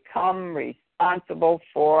to become responsible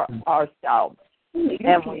for ourselves.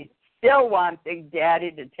 And we still want Big Daddy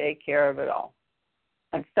to take care of it all.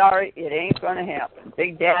 I'm sorry, it ain't going to happen.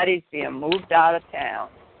 Big Daddy's being moved out of town.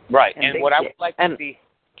 Right, and what I would like to see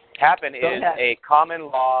happen is a common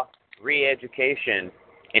law re-education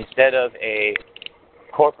instead of a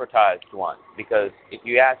corporatized one. Because if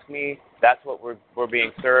you ask me, that's what we're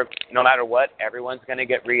being served. No matter what, everyone's going to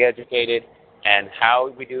get re-educated, and how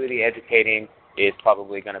we do the educating is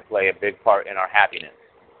probably going to play a big part in our happiness.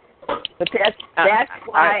 But that's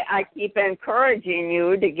why I keep encouraging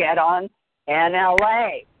you to get on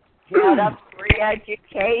NLA. Get a free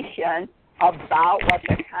education about what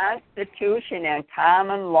the Constitution and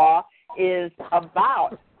common law is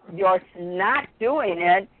about. You're not doing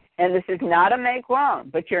it, and this is not a make wrong,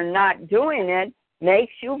 but you're not doing it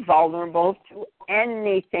makes you vulnerable to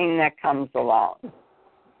anything that comes along.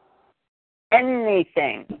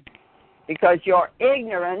 Anything. Because your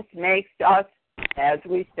ignorance makes us, as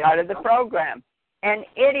we started the program, an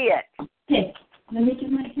idiot. Okay, let me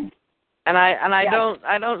get my hand. And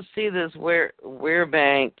I don't see this Weir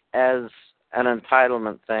Bank as an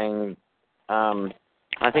entitlement thing.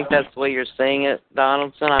 I think that's the way you're saying it,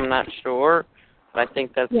 Donaldson. I'm not sure, but I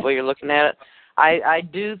think that's the way you're looking at it. I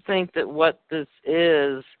do think that what this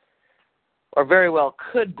is, or very well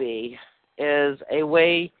could be, is a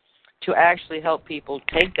way to actually help people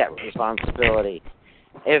take that responsibility.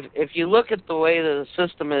 If you look at the way the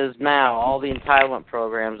system is now, all the entitlement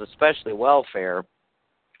programs, especially welfare,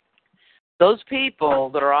 those people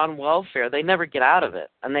that are on welfare, they never get out of it.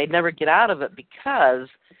 And they never get out of it because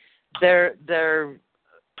they're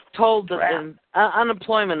told that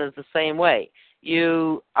unemployment is the same way.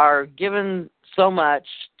 You are given so much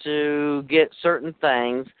to get certain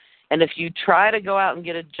things, and if you try to go out and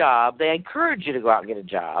get a job, they encourage you to go out and get a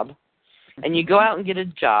job, and you go out and get a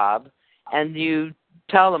job, and you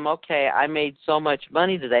tell them, okay, I made so much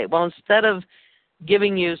money today. Well, instead of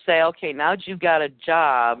giving you, say, okay, now that you've got a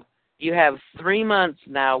job, you have 3 months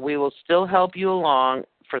now. We will still help you along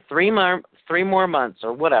for 3 more months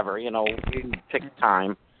or whatever. You can pick a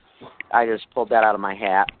time. I just pulled that out of my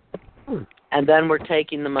hat. And then we're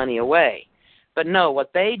taking the money away. But no,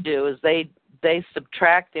 what they do is they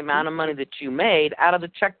subtract the amount of money that you made out of the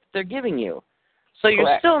check that they're giving you. So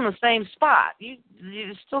you're still in the same spot. You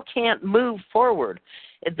still can't move forward.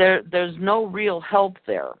 There's no real help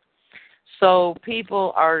there. So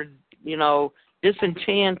people are,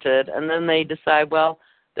 disenchanted, and then they decide, well,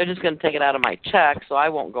 they're just going to take it out of my check, so I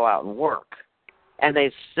won't go out and work. And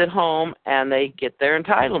they sit home and they get their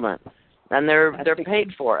entitlement. And they're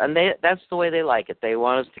paid for, and that's the way they like it. They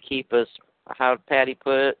want us to keep us, how Patty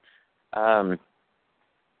put it,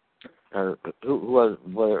 who was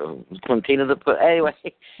Quintina that put, anyway,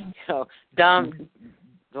 dumb,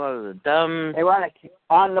 what is it, dumb? They want to,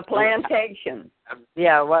 on the plantation.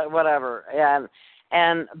 Yeah, whatever.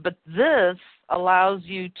 But this allows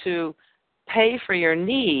you to pay for your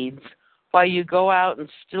needs while you go out and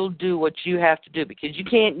still do what you have to do, because you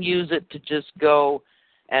can't use it to just go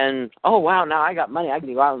and, oh, wow, now I got money. I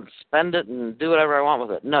can go out and spend it and do whatever I want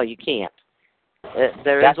with it. No, you can't.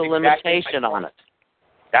 There is a limitation on it.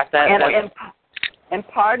 And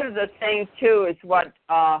part of the thing, too, is what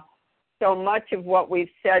so much of what we've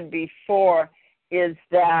said before is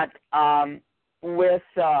that with,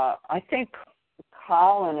 I think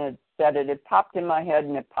Colin had said it. It popped in my head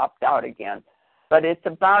and it popped out again. But it's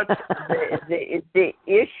about the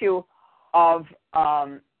issue of,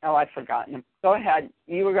 I've forgotten. Go ahead.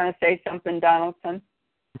 You were going to say something, Donaldson?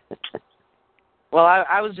 Well,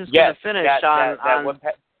 I was just going to finish on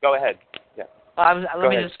go ahead. Yeah. Let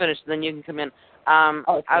me just finish, then you can come in. I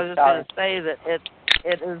was just going to say that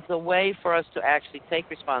it is the way for us to actually take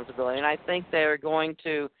responsibility, and I think they're going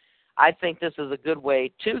to. I think this is a good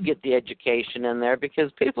way to get the education in there,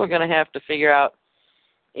 because people are going to have to figure out,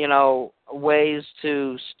 ways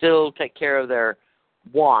to still take care of their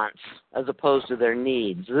wants as opposed to their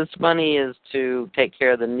needs. This money is to take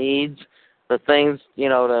care of the needs, the things,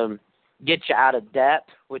 to get you out of debt,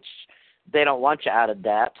 which they don't want you out of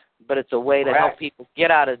debt, but it's a way to help people get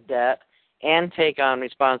out of debt and take on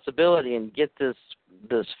responsibility and get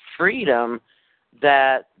this freedom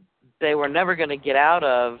that they were never going to get out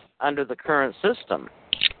of under the current system.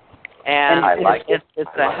 And it's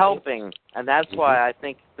a helping, and that's why I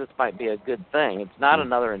think this might be a good thing. It's not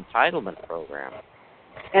another entitlement program.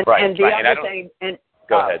 And the other thing,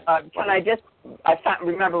 go ahead. Can I just, I can't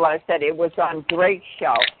remember what I said. It was on Drake's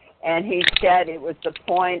show, and he said it was the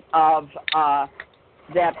point of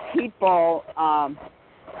that people,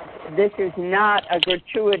 this is not a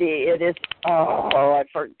gratuity. It is, I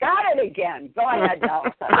forgot it again. Go ahead,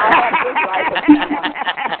 Nelson.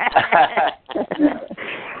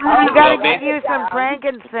 You got to get you some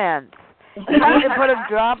frankincense. You need to put a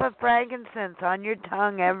drop of frankincense on your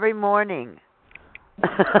tongue every morning. Is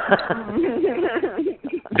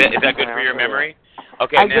that good for your memory?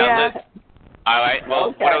 Okay, now Liz. All right.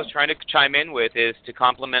 Well, what I was trying to chime in with is to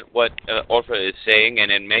complement what Orpha is saying,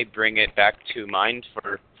 and it may bring it back to mind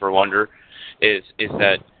for wonder, is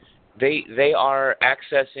that they are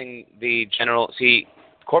accessing the general. See,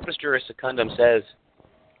 Corpus Juris Secundum says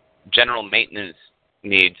general maintenance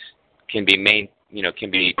needs can be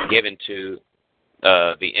given to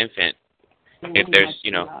the infant if there's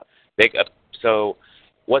so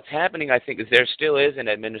what's happening, I think, is there still is an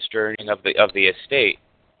administering of the estate.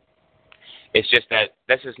 It's just that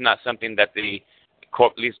this is not something that these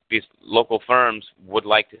local firms would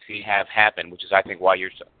like to see have happen, which is, I think, why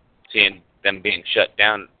you're seeing them being shut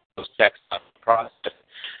down, those checks off the process,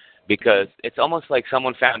 because it's almost like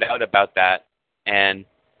someone found out about that and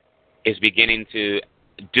is beginning to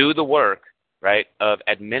do the work, right, of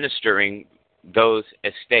administering those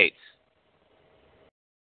estates.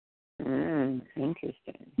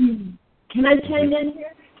 Interesting. Can I chime in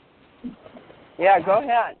here? Yeah, go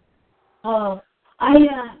ahead. Oh, I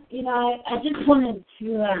just wanted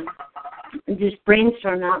to just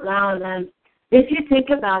brainstorm out loud. If you think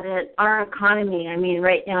about it, our economy,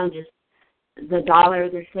 right now, just the dollar,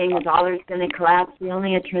 they're saying the dollar is going to collapse. The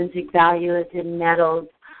only intrinsic value is in metals.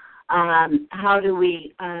 How do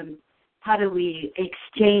we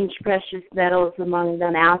exchange precious metals among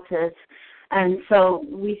the masses? And so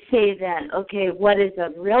we say that, okay, what is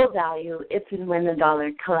of real value if and when the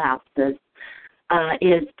dollar collapses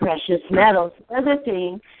is precious metals. The other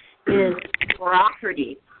thing is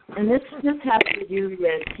property. And this has to do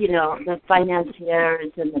with, the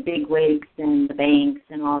financiers and the big wigs and the banks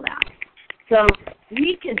and all that. So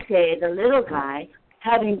we can say the little guy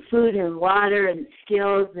having food and water and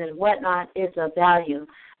skills and whatnot is of value.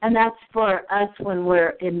 And that's for us when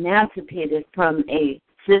we're emancipated from a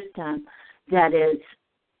system that is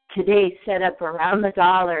today set up around the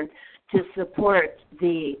dollar to support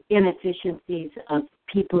the inefficiencies of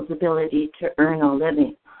people's ability to earn a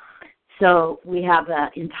living. So we have an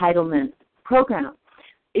entitlement program.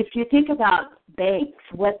 If you think about banks,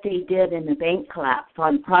 what they did in the bank collapse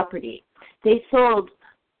on property, they sold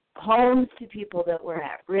homes to people that were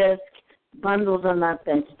at risk, bundled them up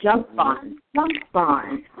as junk bonds. Junk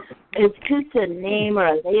bonds is just a name or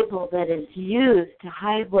a label that is used to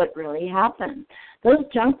hide what really happened. Those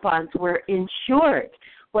junk bonds were insured.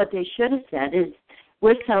 What they should have said is,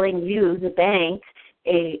 we're selling you, the bank,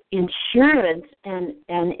 insurance and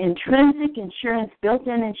an intrinsic insurance,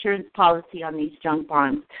 built-in insurance policy on these junk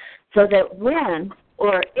bonds, so that when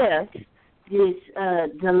or if these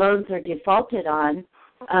the loans are defaulted on,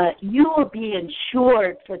 you will be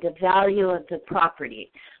insured for the value of the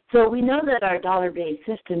property. So we know that our dollar-based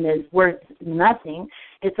system is worth nothing.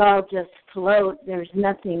 It's all just float. There's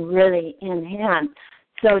nothing really in hand.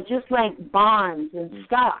 So just like bonds and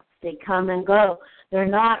stocks, they come and go. They're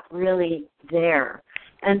not really there.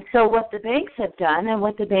 And so what the banks have done and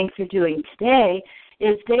what the banks are doing today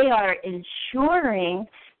is they are insuring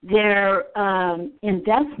their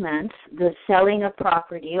investments, the selling of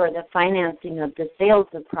property or the financing of the sales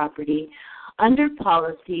of property, under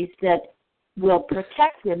policies that will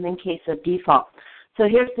protect them in case of default. So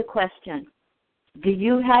here's the question. Do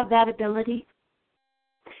you have that ability?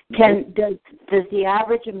 Does the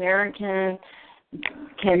average American,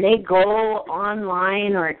 can they go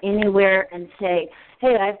online or anywhere and say,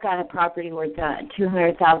 hey, I've got a property worth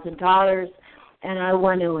 $200,000 and I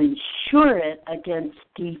want to insure it against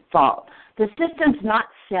default? The system's not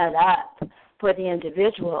set up for the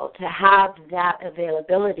individual to have that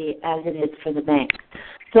availability as it is for the bank.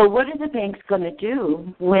 So what are the banks going to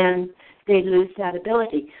do when they lose that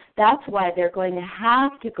ability? That's why they're going to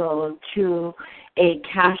have to go to a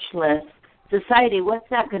cashless society. What's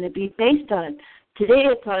that going to be based on? Today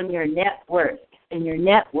it's on your net worth, and your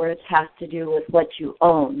net worth has to do with what you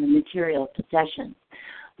own, the material possessions.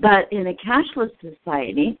 But in a cashless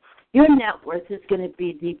society, your net worth is going to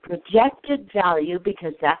be the projected value,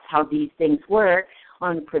 because that's how these things work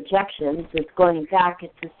on projections. It's going back.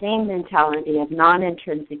 It's the same mentality of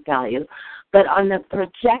non-intrinsic value, but on the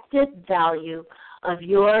projected value of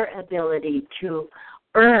your ability to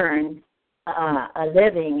earn a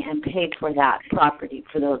living and pay for that property,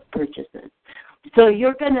 for those purchases. So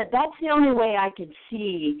you're going to, that's the only way I could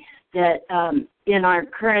see that in our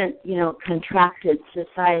current, contracted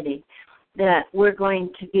society, that we're going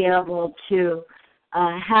to be able to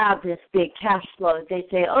have this big cash flow. They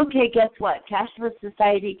say, okay, guess what? Cashless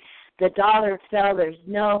society, the dollar fell.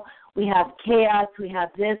 We have chaos. We have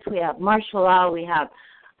this. We have martial law. We have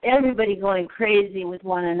everybody going crazy with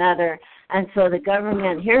one another. And so the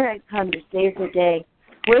government, here I come to save the day.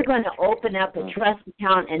 We're going to open up a trust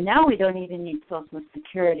account, and now we don't even need Social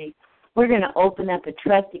Security. We're going to open up a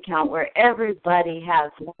trust account where everybody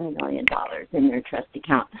has $1 million in their trust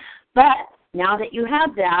account. But now that you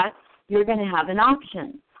have that, you're going to have an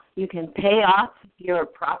option. You can pay off your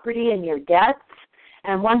property and your debts,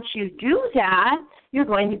 and once you do that, you're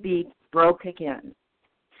going to be broke again.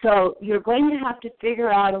 So you're going to have to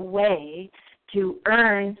figure out a way to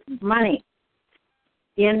earn money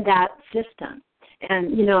in that system.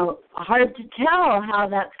 And, hard to tell how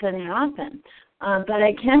that's going to happen. But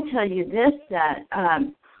I can tell you this, that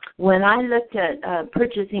when I looked at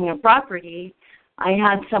purchasing a property, I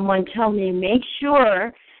had someone tell me, make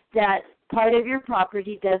sure that part of your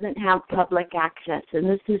property doesn't have public access. And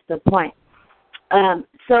this is the point. And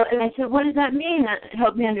I said, what does that mean?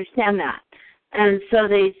 Help me understand that. And so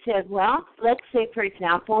they said, well, let's say, for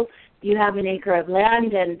example, you have an acre of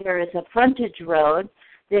land and there is a frontage road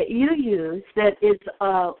that you use that is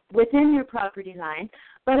within your property line,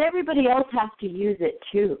 but everybody else has to use it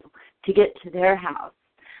too to get to their house.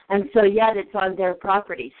 And so yet it's on their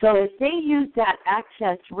property. So if they use that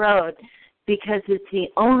access road because it's the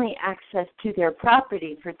only access to their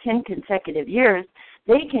property for 10 consecutive years,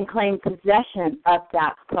 they can claim possession of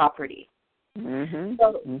that property. Mm-hmm.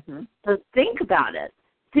 So think about it.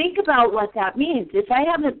 Think about what that means. If I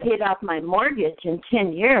haven't paid off my mortgage in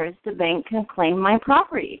 10 years, the bank can claim my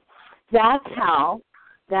property. That's how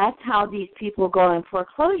these people go in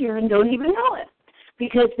foreclosure and don't even know it,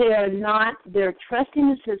 because they're trusting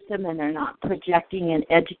the system and they're not projecting and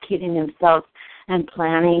educating themselves and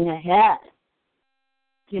planning ahead.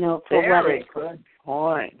 For very good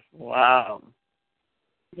point. Wow.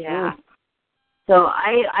 Yeah. So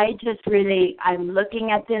I just really, I'm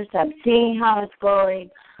looking at this, I'm seeing how it's going,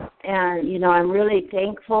 and, I'm really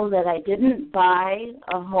thankful that I didn't buy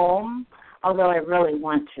a home, although I really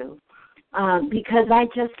want to, because I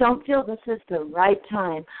just don't feel this is the right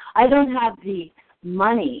time. I don't have the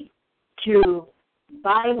money to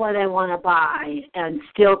buy what I want to buy and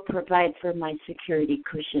still provide for my security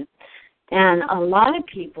cushion. And a lot of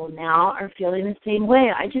people now are feeling the same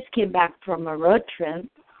way. I just came back from a road trip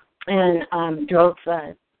and drove,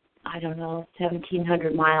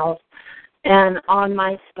 1,700 miles. And on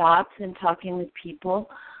my stops and talking with people,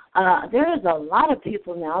 there is a lot of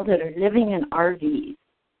people now that are living in RVs.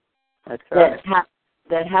 That's right.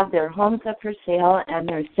 That have their homes up for sale, and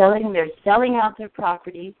they're selling out their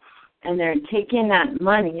property, and they're taking that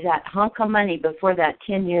money, that hunk of money before that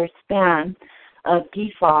 10-year span of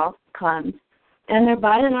default comes, and they're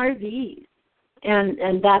buying RVs.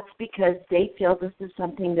 And that's because they feel this is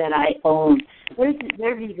something that I own. There's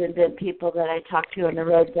even been people that I talked to on the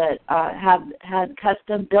road that have had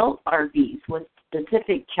custom-built RVs with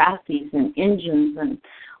specific chassis and engines and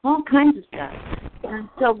all kinds of stuff. And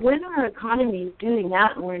so when our economy is doing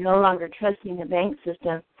that and we're no longer trusting the bank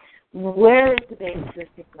system, where is the bank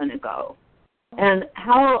system going to go? And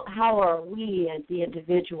how are we as the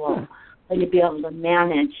individual going to be able to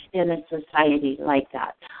manage in a society like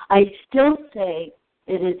that? I still say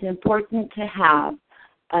it is important to have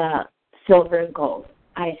silver and gold.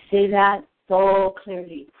 I say that so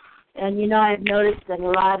clearly. And, you know, I've noticed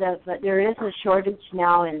that there is a shortage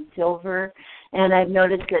now in silver, and I've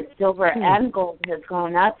noticed that silver and gold has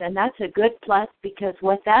gone up, and that's a good plus because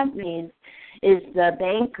what that means is the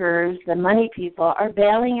bankers, the money people, are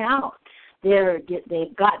bailing out.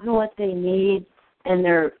 They've gotten what they need, and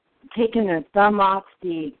they're taking their thumb off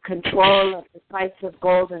the control of the price of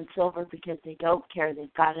gold and silver because they don't care.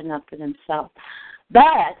 They've got enough for themselves.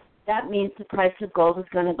 But that means the price of gold is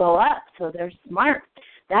going to go up, so they're smart.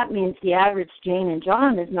 That means the average Jane and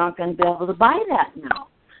John is not going to be able to buy that now.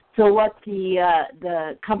 So what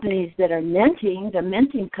the companies that are minting, the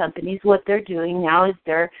minting companies, what they're doing now is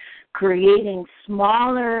they're creating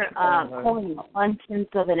smaller coins,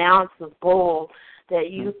 1/10 of an ounce of gold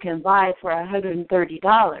that you can buy for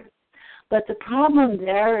 $130. But the problem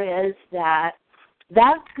there is that's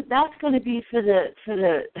going to be for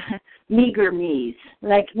the meager me's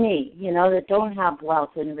like me, you know, that don't have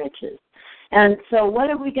wealth and riches. And so what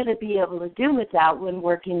are we going to be able to do with that when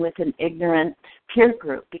working with an ignorant peer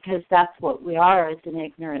group? Because that's what we are, as an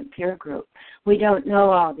ignorant peer group. We don't know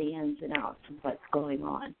all the ins and outs of what's going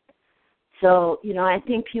on. So, you know, I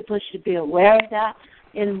think people should be aware of that.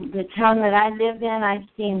 In the town that I live in, I've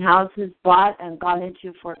seen houses bought and gone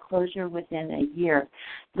into foreclosure within a year.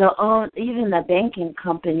 Even the banking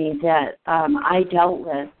company that I dealt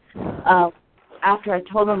with, after I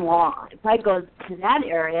told them, well, if I go to that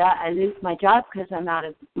area, I lose my job because I'm out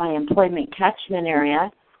of my employment catchment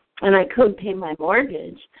area, and I couldn't pay my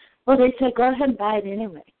mortgage. Well, they said, go ahead and buy it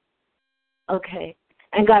anyway. Okay.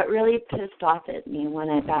 And got really pissed off at me when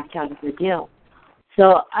I backed out of the deal.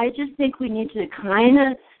 So I just think we need to kind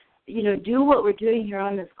of, you know, do what we're doing here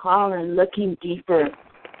on this call and looking deeper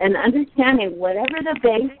and understanding whatever the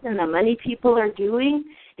banks and the money people are doing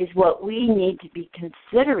is what we need to be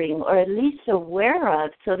considering or at least aware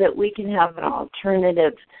of so that we can have an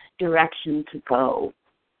alternative direction to go.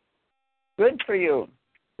 Good for you.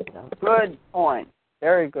 Good point.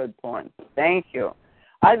 Very good point. Thank you.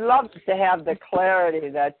 I'd love to have the clarity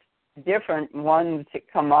that different ones to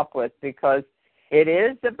come up with because it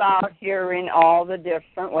is about hearing all the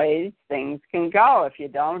different ways things can go. If you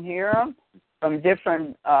don't hear them from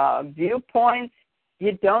different viewpoints,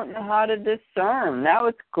 you don't know how to discern. That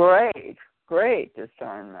was great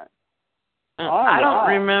discernment. I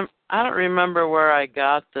don't remember where I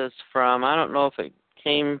got this from. I don't know if it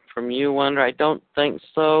came from you, Wonder. I don't think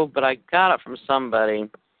so, but I got it from somebody,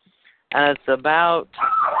 and it's about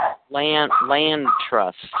land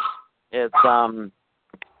trust. It's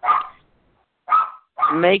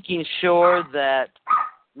making sure that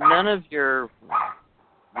none of your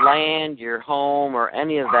land, your home, or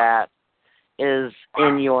any of that is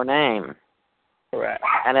in your name. Correct.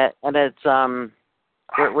 And it's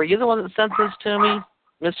were you the one that sent this to me,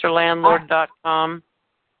 MrLandlord.com?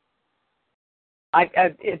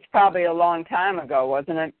 It's probably a long time ago,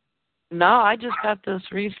 wasn't it? No, I just got this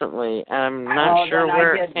recently, and I'm not sure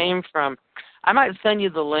where it came from. I might send you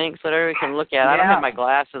the link so that everybody can look at it. I don't have my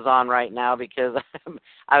glasses on right now because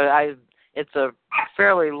it's a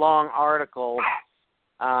fairly long article,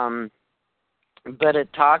 but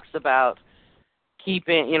it talks about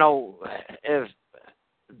keeping, you know,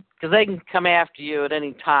 because they can come after you at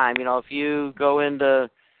any time. You know, if you go into,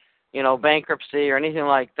 you know, bankruptcy or anything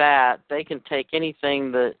like that, they can take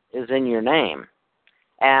anything that is in your name.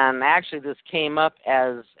 And actually this came up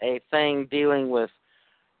as a thing dealing with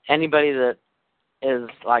anybody that is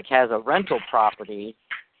like has a rental property.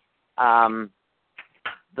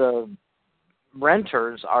 The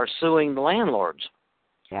renters are suing the landlords.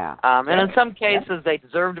 Yeah. And in some cases they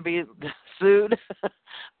deserve to be sued,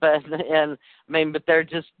 but they're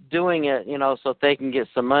just doing it, you know, so they can get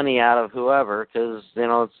some money out of whoever, because, you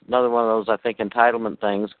know, it's another one of those, I think, entitlement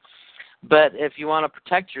things. But if you want to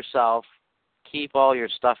protect yourself, keep all your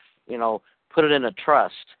stuff, you know, put it in a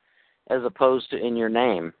trust as opposed to in your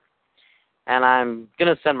name. And I'm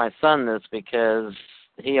going to send my son this because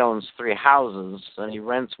he owns 3 houses, and he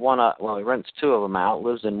rents one. He rents 2 of them out.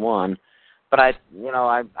 Lives in one, but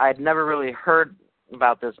I'd never really heard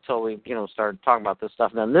about this till we started talking about this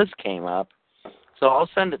stuff. And then this came up, so I'll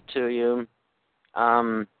send it to you.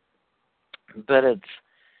 But it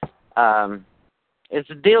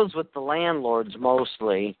deals with the landlords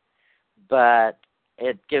mostly, but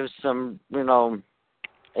it gives some,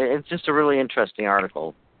 it's just a really interesting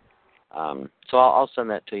article. So I'll send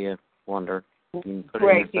that to you, Wonder.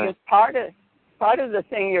 Great, because part of the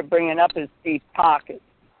thing you're bringing up is deep pockets.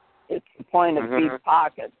 It's the point of deep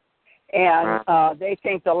pockets. And they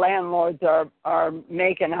think the landlords are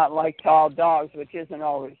making out like tall dogs, which isn't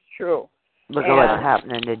always true. Look at what's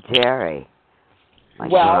happening to Jerry.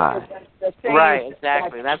 The thing right,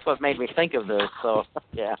 exactly. That's what made me think of this. So,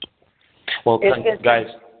 yeah. Well, guys,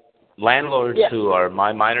 landlords who are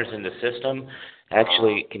minors in the system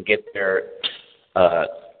actually can get their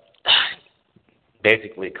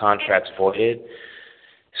basically contracts voided.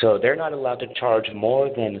 So they're not allowed to charge more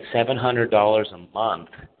than $700 a month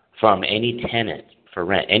from any tenant for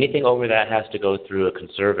rent. Anything over that has to go through a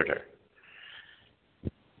conservator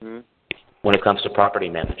when it comes to property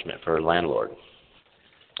management for a landlord.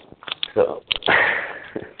 So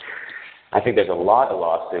I think there's a lot of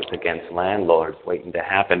lawsuits against landlords waiting to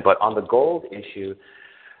happen. But on the gold issue,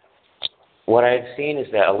 what I've seen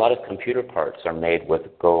is that a lot of computer parts are made with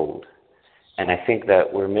gold. And I think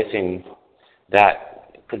that we're missing that.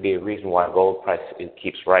 Could be a reason why gold price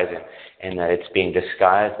keeps rising, and that it's being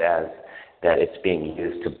disguised as that it's being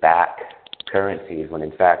used to back currencies, when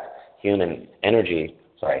in fact man's energy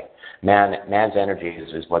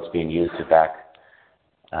is what's being used to back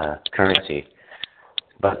currency.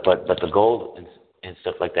 But the gold and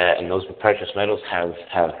stuff like that, and those precious metals have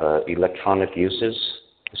electronic uses,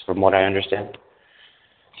 is from what I understand.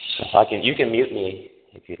 So you can mute me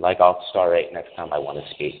if you'd like. I'll *8 next time I want to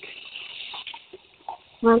speak.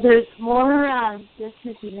 Well, there's more, this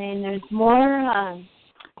is Elaine, there's more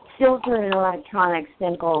silver in electronics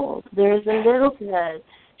than gold. There's a little bit,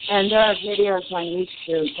 and there are videos on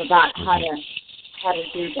YouTube about how to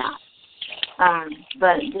do that.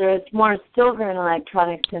 But there's more silver in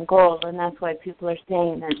electronics than gold, and that's why people are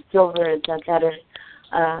saying that silver is a better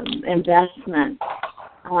investment,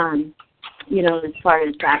 as far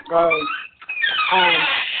as that goes.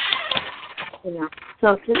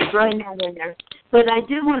 So just throwing that in there. But I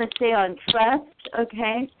do want to say on trust,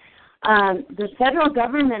 okay, the federal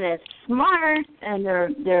government is smart, and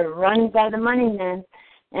they're run by the money men,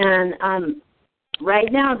 and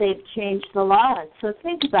right now they've changed the laws. So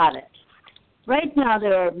think about it. Right now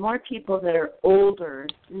there are more people that are older,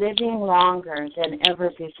 living longer than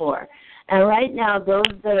ever before. And right now those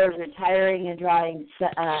that are retiring and drawing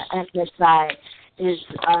SSI is,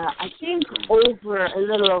 I think, a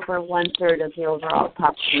little over 1/3 of the overall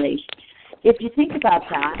population. If you think about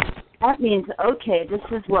that, that means, okay, this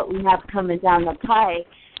is what we have coming down the pike,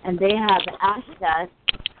 and they have assets,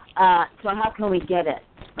 so how can we get it,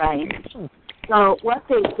 right? So what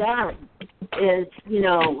they've done is,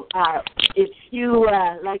 if you,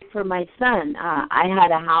 like for my son, I had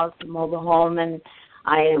a house, a mobile home, and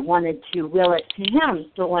I wanted to will it to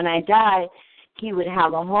him, so when I die, he would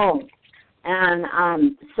have a home.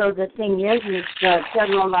 And so the thing is the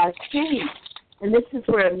federal laws change. And this is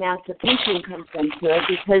where emancipation comes into it,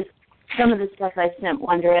 because some of the stuff I sent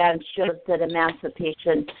Wonder Ann shows that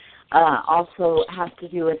emancipation also has to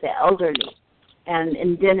do with the elderly.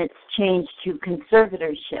 And then it's changed to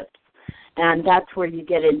conservatorship. And that's where you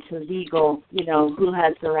get into legal, who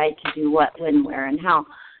has the right to do what, when, where, and how.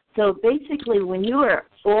 So basically, when you are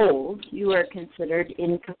old, you are considered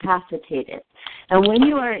incapacitated. And when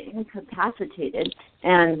you are incapacitated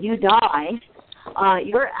and you die,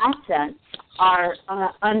 your assets are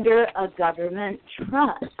under a government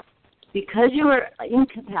trust. Because you are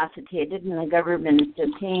incapacitated and the government is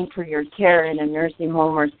paying for your care in a nursing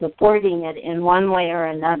home or supporting it in one way or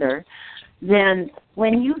another, then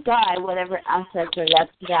when you die, whatever assets are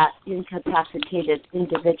left to that incapacitated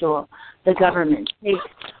individual, the government takes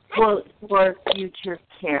for future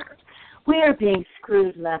care. We are being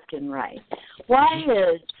screwed left and right. Why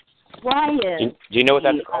is Do you know what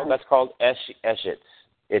that's called? That's called ESHETS.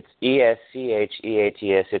 It's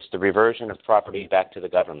ESCHEATS. It's the reversion of property back to the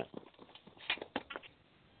government.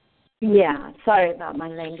 Yeah, sorry about my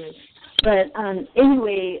language. But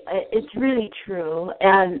anyway, it's really true.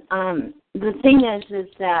 And the thing is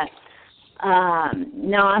that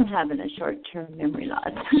now I'm having a short-term memory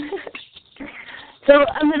loss. So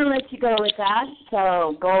I'm going to let you go with that.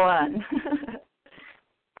 So go on.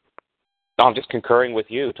 No, I'm just concurring with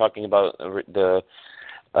you, talking about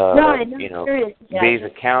these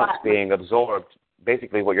accounts being absorbed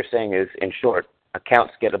basically what you're saying is, in short,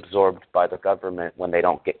 accounts get absorbed by the government when they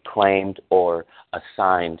don't get claimed or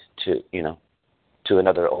assigned to, to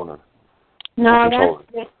another owner. No,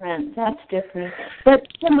 that's different. That's different. But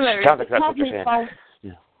similar. Sounds like that's what you're saying.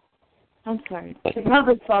 Yeah. I'm sorry. It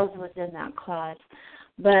probably falls within that clause.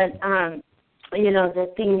 But,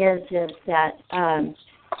 the thing is that,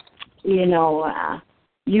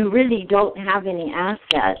 you really don't have any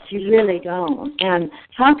assets. You really don't. And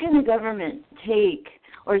how can the government take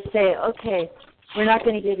or say, okay, we're not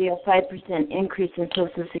going to give you a 5% increase in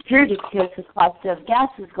Social Security because the cost of gas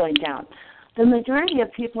is going down? The majority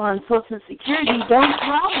of people on Social Security don't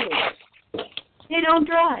drive. They don't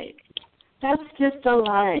drive. That's just a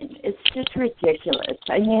line. It's just ridiculous.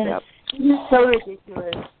 I mean, it's so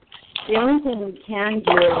ridiculous. The only thing we can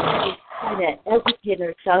do is try to educate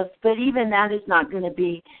ourselves, but even that is not going to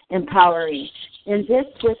be empowering. In this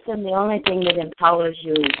system, the only thing that empowers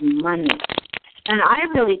you is money. And I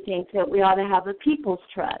really think that we ought to have a people's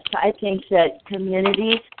trust. I think that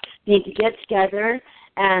communities need to get together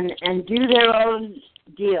and do their own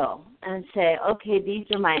deal and say, okay, these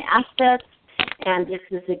are my assets, and this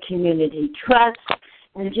is a community trust,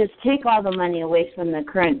 and just take all the money away from the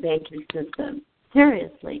current banking system.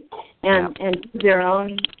 Seriously. And do their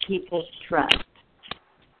own people's trust.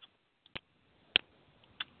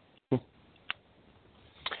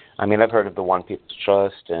 I mean, I've heard of the One People's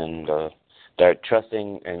Trust, and they're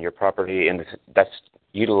trusting in your property, and that's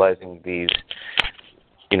utilizing these,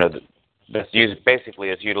 that's used basically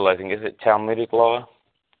as utilizing, is it Talmudic law?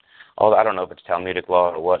 Although I don't know if it's Talmudic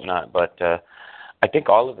law or whatnot, but I think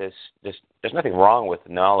all of this, there's nothing wrong with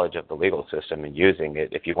knowledge of the legal system and using it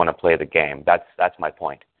if you want to play the game. That's my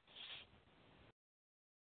point.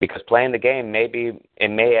 Because playing the game, it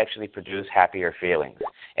may actually produce happier feelings.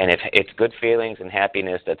 And if it's good feelings and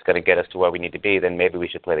happiness that's going to get us to where we need to be, then maybe we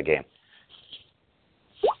should play the game.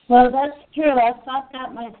 Well, that's true. I thought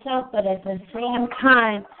that myself, but at the same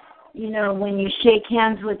time, when you shake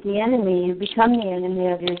hands with the enemy, you become the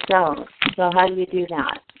enemy of yourself. So how do you do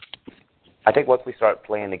that? I think once we start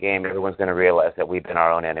playing the game, everyone's going to realize that we've been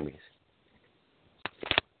our own enemies.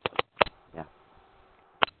 Yeah.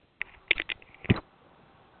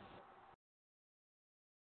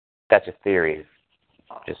 That's a theory,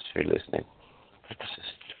 just for listening.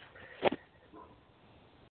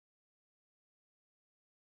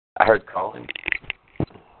 I heard Colin.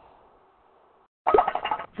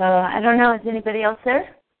 So I don't know. Is anybody else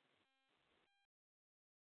there?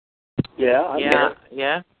 Yeah, I'm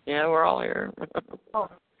here. Yeah, we're all here.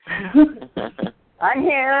 I'm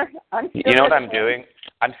here. You know what I'm doing?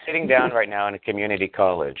 I'm sitting down right now in a community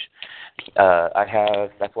college.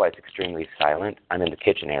 That's why it's extremely silent. I'm in the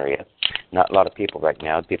kitchen area. Not a lot of people right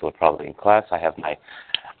now. People are probably in class. I have my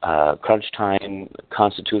crunch time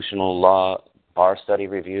constitutional law bar study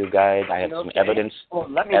review guide. I have some evidence.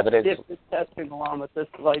 Let me dip this testing along with this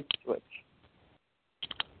light switch.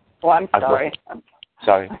 Oh, I'm sorry.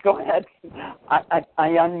 Sorry. Go ahead. I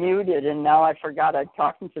unmuted, and now I forgot I'm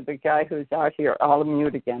talking to the guy who's out here. I'll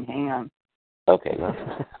mute again. Hang on. Okay.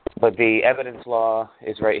 But the evidence law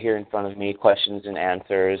is right here in front of me, questions and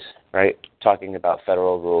answers, right, talking about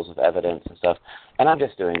federal rules of evidence and stuff. And I'm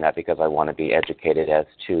just doing that because I want to be educated as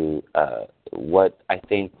to what I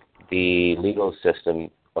think the legal system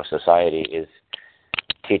or society is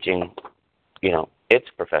teaching, its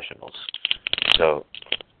professionals. So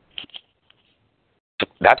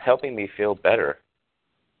that's helping me feel better.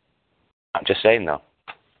 I'm just saying, though.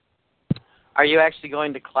 Are you actually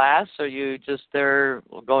going to class? Or are you just there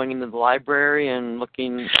going into the library and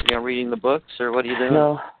looking, reading the books, or what are you doing?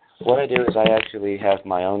 No. What I do is I actually have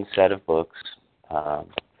my own set of books,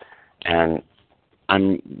 and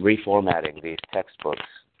I'm reformatting these textbooks,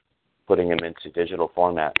 putting them into digital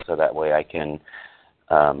format so that way I can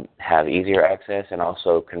have easier access and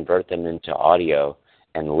also convert them into audio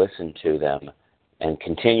and listen to them and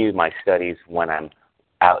continue my studies when I'm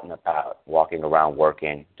out and about, walking around,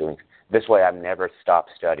 working, doing. This way, I'm never stop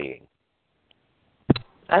studying.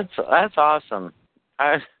 That's awesome.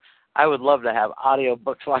 I would love to have audio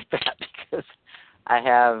books like that because I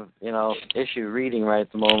have issue reading right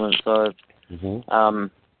at the moment. So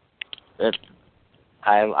it's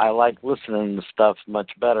I like listening to stuff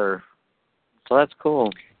much better. So that's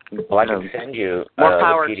cool. Well, I can send you more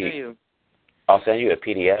power to you. I'll send you a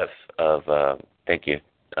PDF of. Thank you.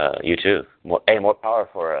 You too. More power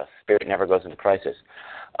for us. Spirit never goes into crisis.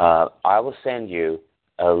 I will send you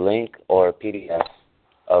a link or a PDF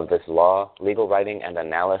of this legal writing and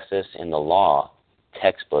analysis in the law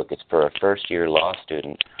textbook. It's for a first-year law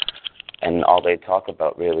student, and all they talk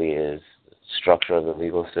about really is structure of the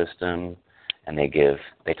legal system and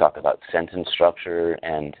they talk about sentence structure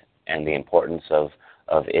and the importance of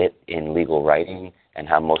it in legal writing, and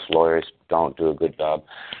how most lawyers don't do a good job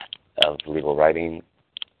of legal writing.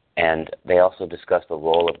 And they also discuss the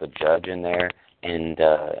role of the judge in there, and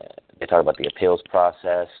they talk about the appeals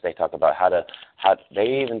process. They talk about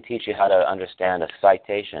they even teach you how to understand a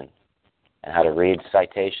citation and how to read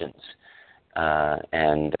citations.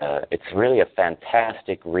 And it's really a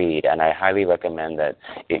fantastic read, and I highly recommend that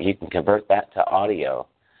if you can convert that to audio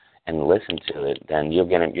and listen to it, then you're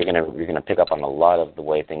gonna pick up on a lot of the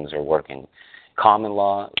way things are working. Common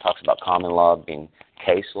law, it talks about common law being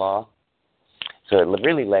case law, so it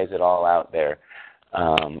really lays it all out there.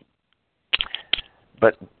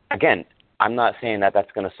 But again, I'm not saying that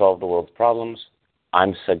that's going to solve the world's problems.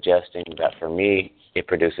 I'm suggesting that for me, it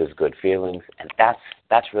produces good feelings, and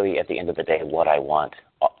that's really at the end of the day what I want.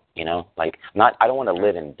 I don't want to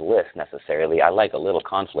live in bliss necessarily. I like a little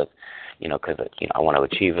conflict, because I want to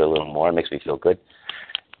achieve a little more. It makes me feel good.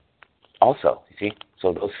 Also, you see,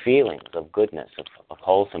 so those feelings of goodness, of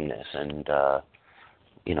wholesomeness, and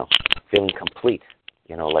feeling complete.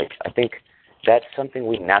 I think that's something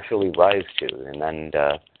we naturally rise to, and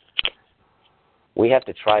we have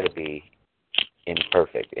to try to be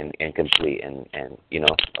imperfect and complete, and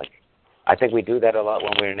I think we do that a lot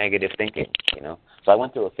when we're negative thinking. So I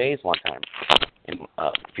went through a phase one time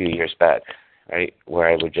a few years back, right, where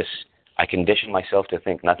I conditioned myself to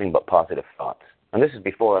think nothing but positive thoughts. And this is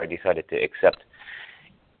before I decided to accept,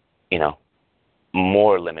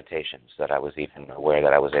 more limitations that I was even aware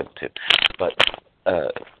that I was able to. But,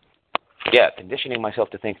 conditioning myself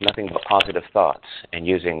to think nothing but positive thoughts and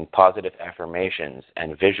using positive affirmations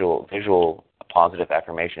and visual positive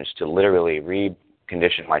affirmations to literally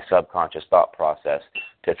recondition my subconscious thought process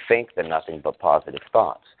to think the nothing but positive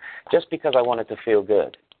thoughts, just because I wanted to feel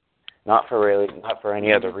good, not for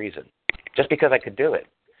any other reason, just because I could do it.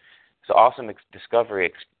 It's an awesome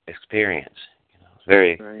discovery experience. It's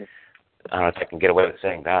very. Right. I don't know if I can get away with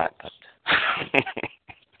saying that, but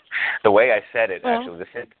the way I said it, actually,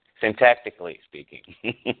 syntactically speaking.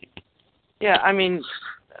 Yeah, I mean,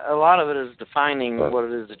 a lot of it is defining what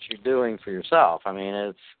it is that you're doing for yourself. I mean,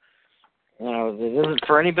 it's, it isn't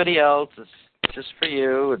for anybody else. It's just for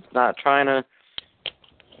you. It's not trying to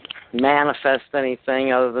manifest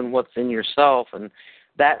anything other than what's in yourself, and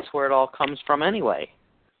that's where it all comes from anyway.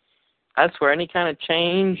 That's where any kind of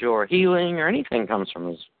change or healing or anything comes from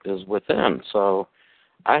is within. So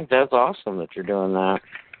I think that's awesome that you're doing that,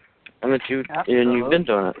 and that you've been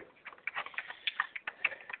doing it.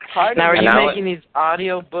 Now, are you making these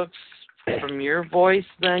audio books from your voice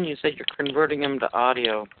then? You said you're converting them to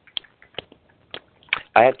audio.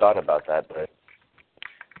 I had thought about that, but...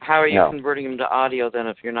 How are you converting them to audio then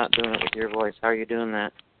if you're not doing it with your voice? How are you doing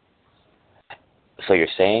that? So you're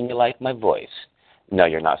saying you like my voice? No,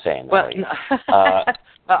 you're not saying that. Well,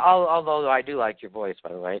 no. Although I do like your voice,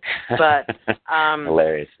 by the way. But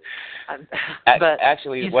hilarious. But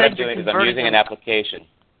actually, what I'm doing is I'm using an application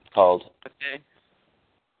called... Okay.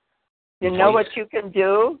 You know what you can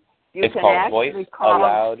do? It's called Voice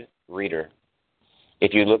Aloud Reader.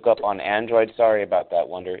 If you look up on Android, sorry about that,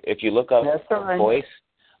 Wonder. If you look up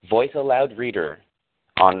Voice Aloud Reader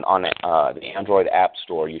on the Android App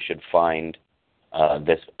Store, you should find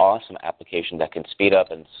this awesome application that can speed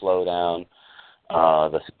up and slow down,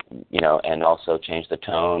 and also change the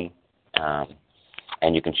tone.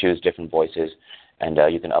 And you can choose different voices. And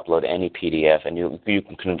you can upload any PDF, and you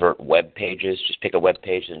can convert web pages. Just pick a web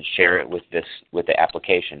page and share it with the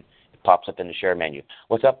application. It pops up in the share menu.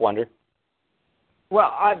 What's up, Wonder?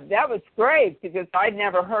 Well, that was great because I'd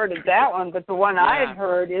never heard of that one. But the one I had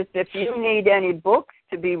heard is if you need any books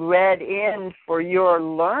to be read in for your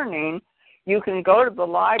learning, you can go to the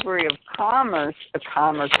Library of Congress,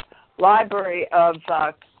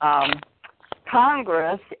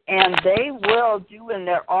 and they will do in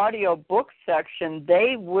their audio book section,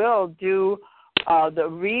 they will do the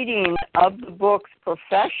reading of the books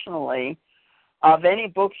professionally of any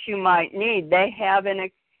books you might need. They have an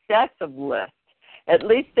excessive list. At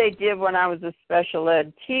least they did when I was a special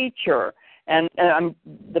ed teacher. And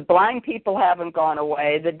the blind people haven't gone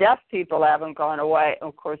away. The deaf people haven't gone away.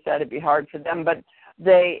 Of course, that'd be hard for them, but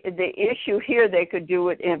the issue here, they could do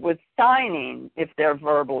it with signing if they're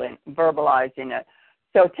verbalizing it.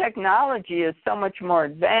 So technology is so much more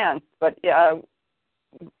advanced, but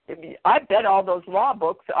I bet all those law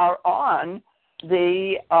books are on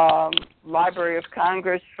the Library of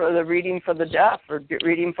Congress for the reading for the deaf or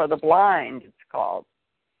reading for the blind, it's called.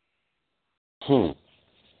 So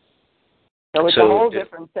it's a whole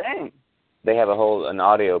different thing. They have an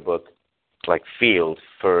audio book field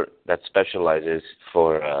that specializes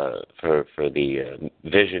for the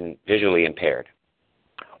visually impaired.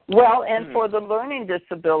 Well, and for the learning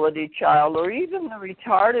disability child or even the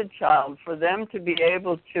retarded child, for them to be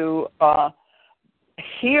able to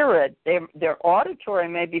hear it, their auditory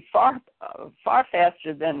may be far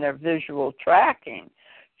faster than their visual tracking.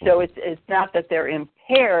 So it's not that they're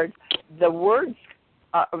impaired. The words,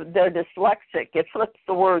 they're dyslexic. It flips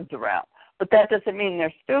the words around. But that doesn't mean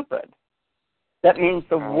they're stupid. That means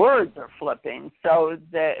the words are flipping. So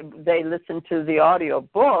they listen to the audio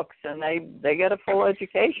books and they get a full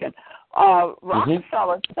education.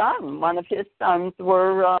 Rockefeller's son, one of his sons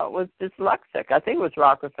was dyslexic. I think it was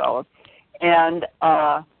Rockefeller. And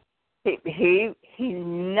he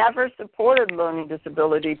never supported learning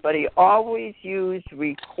disability, but he always used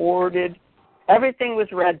recorded. Everything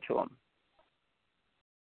was read to him.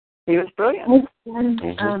 He was brilliant.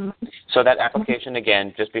 So that application,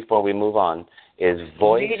 again, just before we move on, is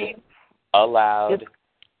Voice Aloud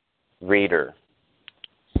Reader.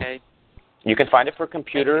 Okay. You can find it for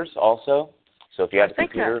computers also. So if you have a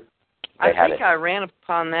computer, I think I ran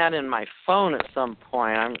upon that in my phone at some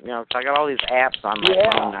point. I got all these apps on my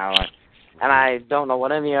phone now, and I don't know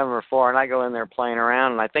what any of them are for. And I go in there playing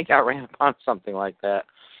around, and I think I ran upon something like that.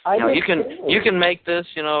 You can make this,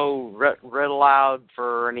 read aloud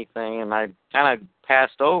for anything, and I kind of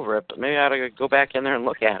passed over it, but maybe I ought to go back in there and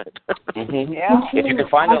look at it. Yeah. If you can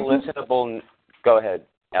find a listenable, go ahead,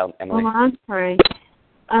 Emily. Oh, I'm sorry.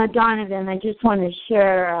 Donovan, I just want to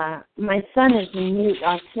share, my son is a mute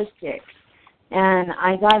autistic, and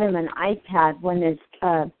I got him an iPad when his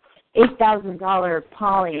 $8,000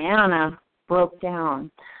 Pollyanna broke down.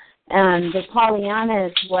 And the Pollyanna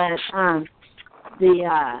is what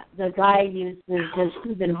the guy uses, that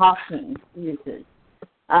Stephen Hawking uses.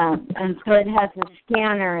 And so it has a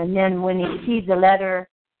scanner, and then when he sees a letter,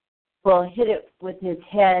 we'll hit it with his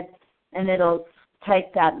head, and it'll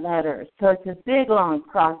type that letter. So it's a big, long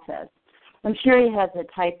process. I'm sure he has a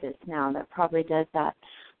typist now that probably does that.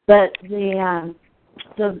 But the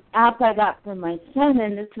app I got for my son,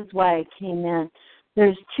 and this is why I came in,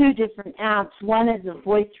 there's two different apps. One is a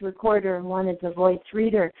voice recorder and one is a voice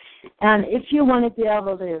reader. And if you want to be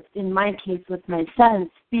able to, in my case with my son,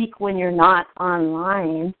 speak when you're not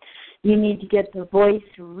online, you need to get the voice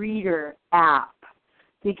reader app,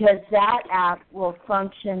 because that app will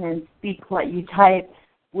function and speak what you type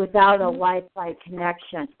without a Wi-Fi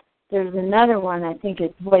connection. There's another one, I think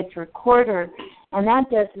it's voice recorder, and that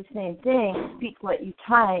does the same thing, speak what you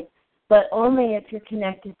type, but only if you're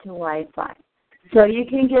connected to Wi-Fi. So you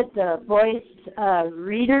can get the voice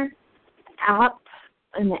reader app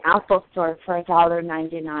in the Apple Store for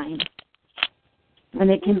 $1.99. And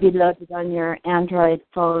it can be loaded on your Android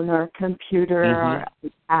phone or computer or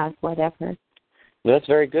iPad, whatever. Well, that's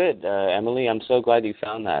very good, Emily. I'm so glad you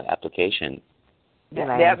found that application.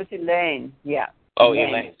 That was Elaine, yeah. Oh,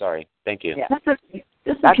 Elaine, sorry. Thank you. Yeah. That's okay.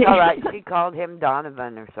 That's all right. She called him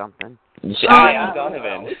Donovan or something. I am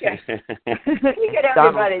Donovan. Okay. We get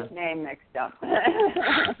everybody's name mixed up.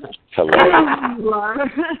 Donovan.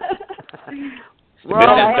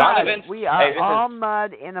 We are all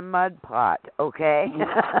mud in a mud pot, okay?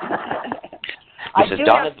 I do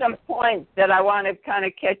have some points that I want to kind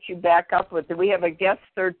of catch you back up with. We have a guest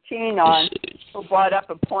 13 on who brought up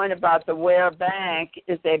a point about the Ware Bank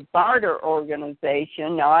is a barter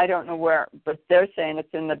organization. Now, I don't know where, but they're saying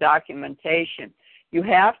it's in the documentation. You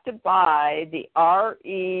have to buy the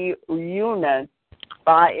RE units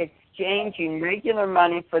by exchanging regular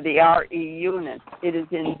money for the RE units. It is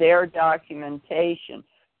in their documentation.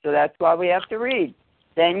 So that's why we have to read.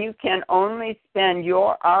 Then you can only spend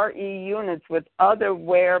your RE units with other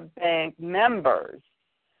Ware Bank members.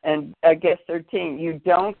 And I guess 13, you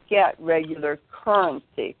don't get regular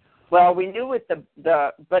currency. Well, we knew with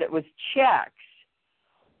but it was checks.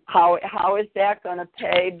 How is that going to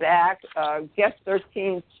pay back? Guest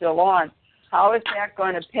 13 is still on. How is that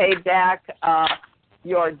going to pay back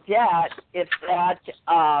your debt if that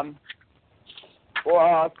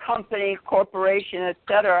company, corporation,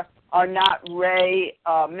 etc., are not Ray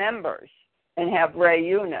members and have Ray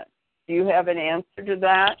units? Do you have an answer to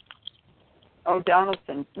that? Oh,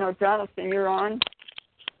 Jonathan. No, Jonathan, you're on?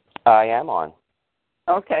 I am on.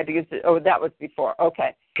 Okay, because that was before.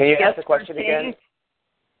 Okay. Can you ask the question again?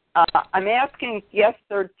 I'm asking guest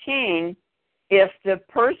 13 if the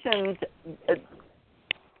person's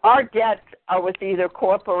our debts are with either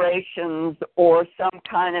corporations or some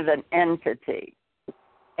kind of an entity.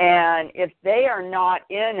 And if they are not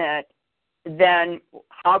in it, then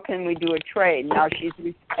how can we do a trade? Now,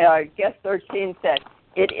 guest 13 said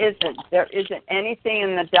it isn't. There isn't anything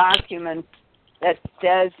in the document that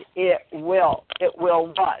says it will. It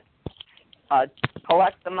will what?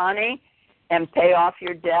 Collect the money and pay off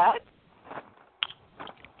your debt?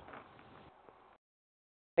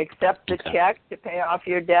 Accept the check to pay off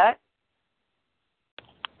your debt?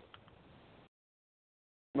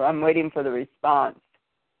 Well, I'm waiting for the response.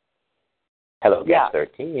 Hello, guest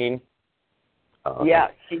 13. Yeah,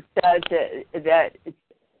 she says that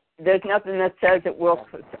there's nothing that says it will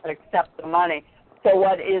accept the money. So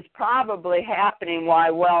what is probably happening, why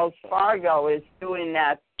Wells Fargo is doing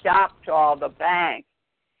that stop to all the banks,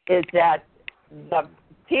 is that the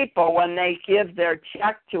people, when they give their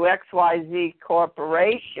check to XYZ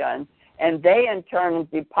Corporation and they in turn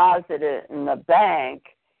deposit it in the bank,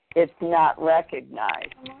 it's not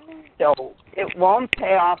recognized. So it won't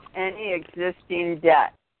pay off any existing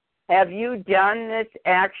debt. Have you done this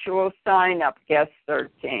actual sign-up, guest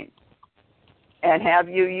 13? And have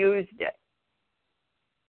you used it?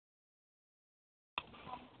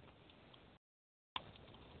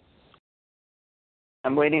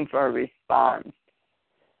 I'm waiting for a response.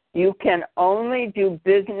 You can only do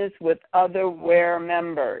business with other WARE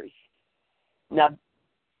members. Now,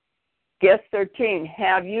 guest 13,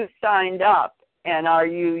 have you signed up and are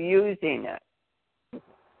you using it?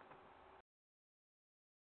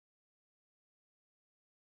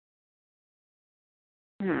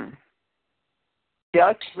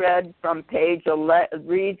 Just read from page 11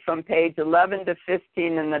 to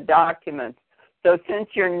 15 in the documents. So since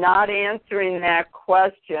you're not answering that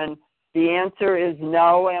question, the answer is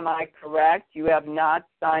no. Am I correct? You have not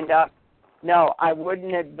signed up? No, I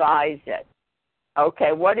wouldn't advise it.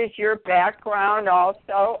 Okay, what is your background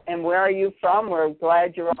also, and where are you from? We're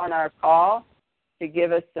glad you're on our call to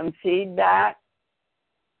give us some feedback.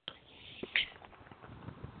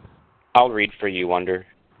 I'll read for you, Wonder.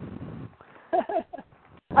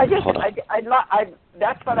 That's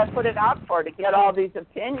what I put it out for, to get all these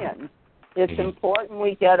opinions. It's important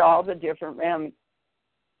we get all the different rams.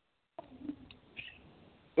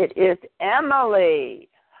 It is Emily.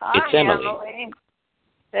 Hi, it's Emily.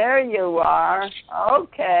 There you are.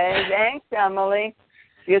 Okay, thanks, Emily.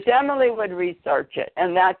 Because Emily would research it,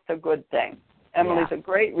 and that's a good thing. Emily's a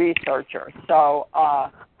great researcher. So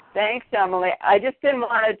thanks, Emily. I just didn't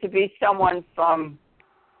want it to be someone from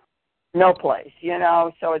no place,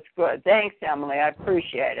 so it's good. Thanks, Emily. I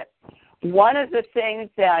appreciate it. One of the things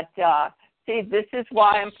that, this is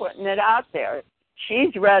why I'm putting it out there.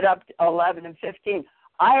 She's read up to 11 and 15.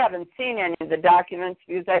 I haven't seen any of the documents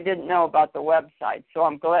because I didn't know about the website. So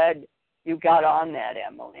I'm glad you got on that,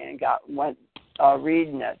 Emily, and went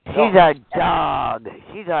reading it. So, she's our dog.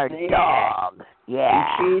 She's our dog.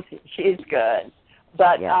 Yeah. She's good.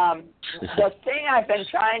 But the thing I've been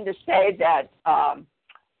trying to say that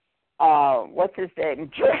what's his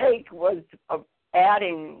name, Drake was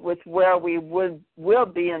adding with where we will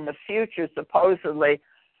be in the future, supposedly,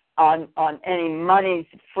 on any monies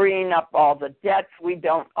freeing up all the debts. We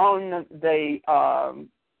don't own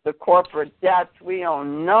the corporate debts. We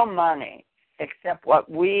own no money except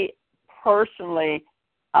what we personally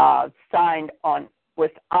signed on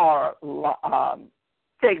with our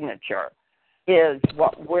signature is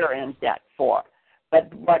what we're in debt for.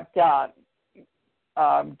 But what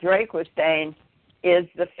Drake was saying is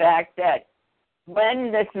the fact that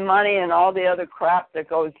when this money and all the other crap that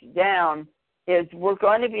goes down is we're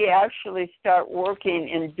going to be actually start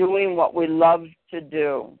working and doing what we love to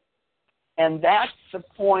do. And that's the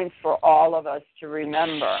point for all of us to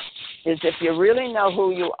remember, is if you really know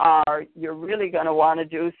who you are, you're really going to want to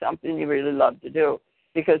do something you really love to do.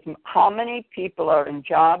 Because how many people are in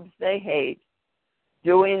jobs they hate,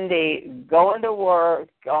 going to work,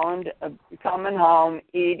 coming home,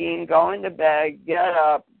 eating, going to bed, get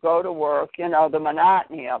up, go to work, the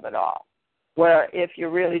monotony of it all. Where if you're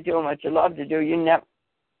really doing what you love to do,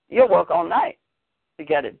 you'll work all night to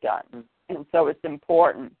get it done. And so it's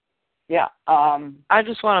important. Yeah. I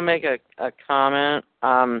just want to make a comment.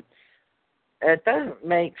 It doesn't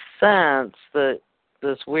make sense that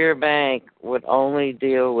this Weir Bank would only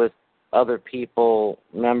deal with other people,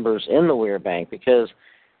 members in the Weir Bank, because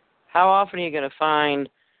how often are you going to find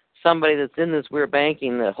somebody that's in this Weir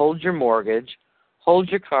banking that holds your mortgage, holds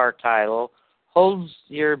your car title, holds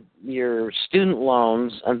your student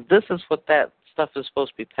loans, and this is what that stuff is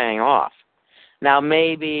supposed to be paying off. Now,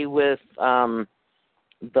 maybe with the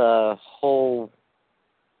whole,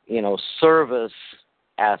 service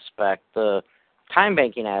aspect, the time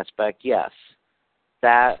banking aspect, yes,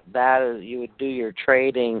 that is, you would do your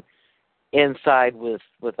trading inside with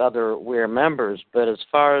other Weir members. But as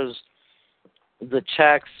far as the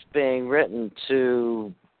checks being written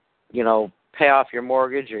to, pay off your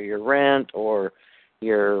mortgage or your rent or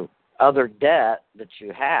your other debt that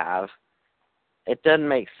you have, it doesn't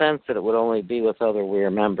make sense that it would only be with other WEIR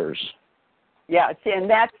members. Yeah, see, and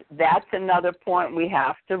that's another point we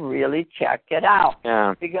have to really check it out.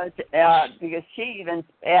 Yeah. Because she even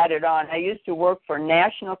added on, I used to work for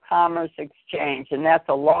National Commerce Exchange, and that's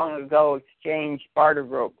a long ago exchange barter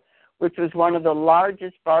group, which was one of the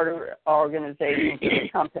largest barter organizations in the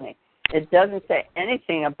company. It doesn't say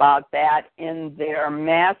anything about that in their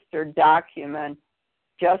master document.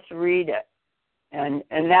 Just read it. And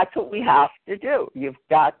that's what we have to do. You've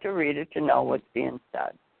got to read it to know what's being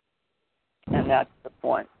said. And that's the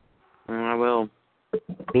point. I will.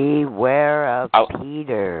 Beware of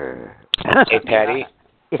Peter. Hey, Patty.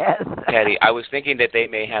 Yes. Patty, I was thinking that they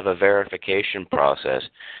may have a verification process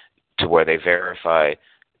to where they verify,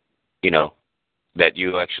 that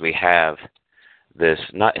you actually have this.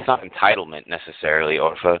 It's not entitlement necessarily,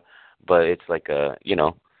 Orpha, but it's like that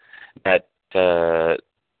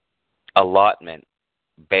allotment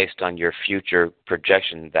based on your future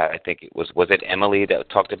projection. That I think it was it Emily that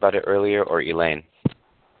talked about it earlier, or Elaine?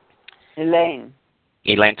 Elaine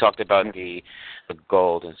talked about the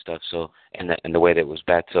gold and stuff, so and the way that it was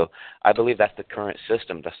back. So I believe that's the current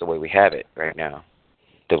system. That's the way we have it right now.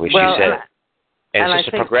 She said, and it's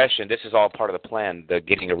just a progression. This is all part of the plan. The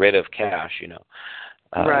getting rid of cash,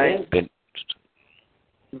 right.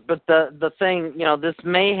 But the thing, this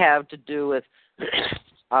may have to do with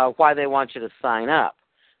why they want you to sign up,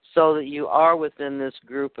 so that you are within this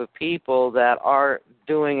group of people that are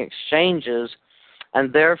doing exchanges,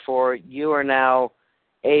 and therefore you are now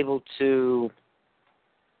able to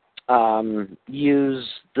use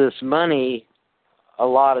this money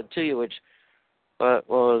allotted to you, which what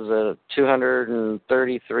was it,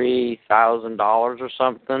 $233,000 or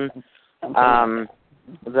something? Something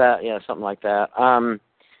like that.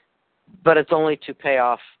 But it's only to pay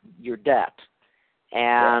off your debt.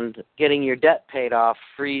 And getting your debt paid off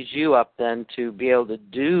frees you up then to be able to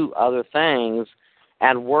do other things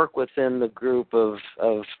and work within the group of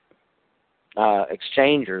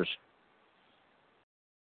exchangers.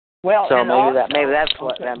 Well, so maybe that's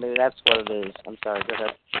what it is. I'm sorry. Go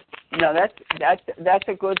ahead. No, that's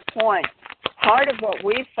a good point. Part of what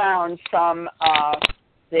we found from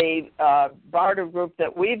the barter group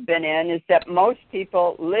that we've been in is that most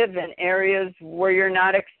people live in areas where you're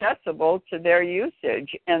not accessible to their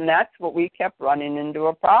usage, and that's what we kept running into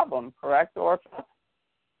a problem. Correct, Orpha?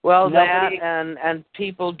 Well, and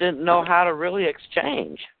people didn't know how to really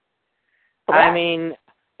exchange. Correct. I mean,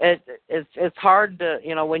 it's hard to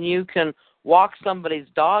when you can walk somebody's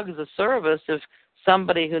dog as a service. If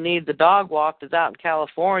somebody who needs the dog walked is out in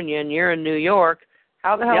California and you're in New York,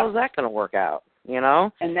 how the hell is that going to work out?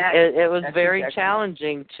 And it was very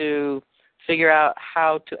challenging to figure out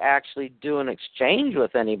how to actually do an exchange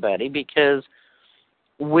with anybody, because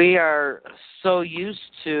we are so used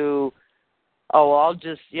to, I'll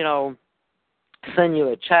just, send you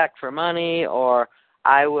a check for money, or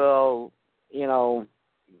I will,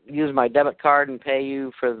 use my debit card and pay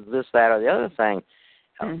you for this, that, or the other thing.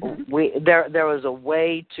 Mm-hmm. There was a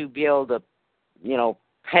way to be able to,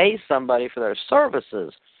 pay somebody for their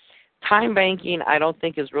services. Time banking, I don't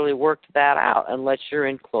think, has really worked that out unless you're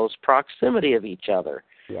in close proximity of each other.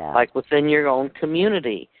 Yeah. Like within your own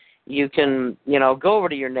community. You can, go over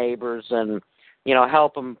to your neighbors and,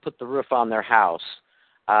 help them put the roof on their house,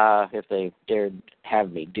 if they dared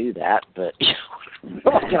have me do that. But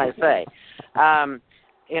what can I say?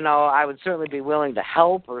 I would certainly be willing to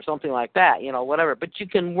help or something like that, whatever. But you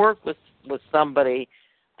can work with somebody,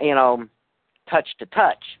 touch to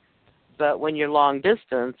touch. But when you're long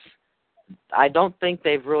distance, I don't think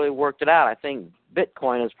they've really worked it out. I think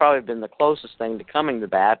Bitcoin has probably been the closest thing to coming to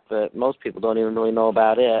that, but most people don't even really know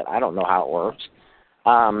about it. I don't know how it works.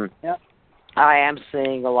 I am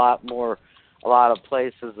seeing a lot of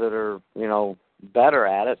places that are, better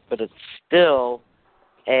at it, but it's still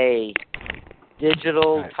a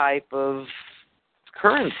digital type of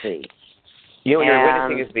currency. What you're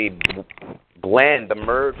witnessing is the blend, the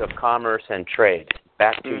merge of commerce and trade.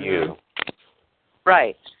 Back to you.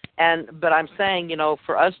 Right. But I'm saying,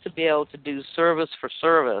 for us to be able to do service for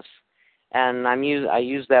service, and I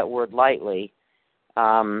use that word lightly,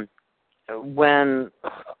 when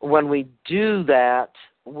we do that,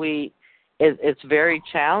 it's very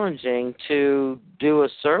challenging to do a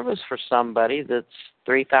service for somebody that's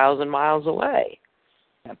 3,000 miles away,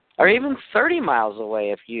 or even 30 miles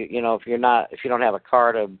away if you don't have a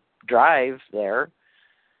car to drive there.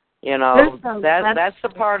 That's the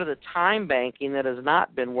part of the time banking that has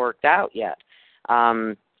not been worked out yet.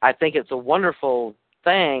 I think it's a wonderful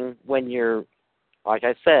thing when you're, like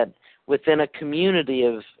I said, within a community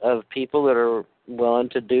of people that are willing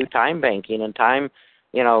to do time banking and time,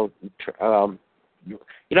 you don't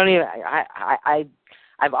even.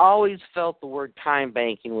 I've always felt the word time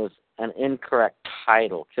banking was an incorrect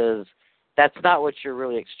title because that's not what you're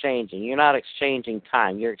really exchanging. You're not exchanging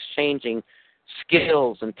time. You're exchanging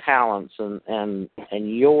skills and talents and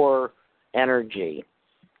your energy.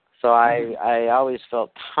 So I always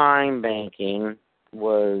felt time banking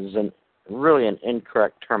was really an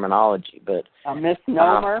incorrect terminology, but a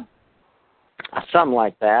misnomer, something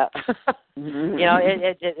like that. Mm-hmm.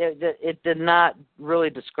 It did not really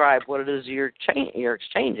describe what it is you're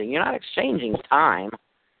exchanging. You're not exchanging time.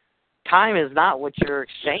 Time is not what you're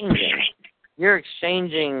exchanging. You're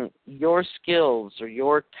exchanging your skills or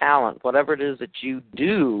your talent, whatever it is that you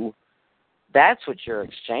do. That's what you're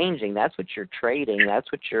exchanging. That's what you're trading.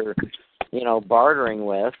 That's what you're, bartering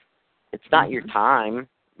with. It's not your time.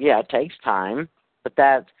 Yeah, it takes time, but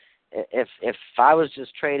if I was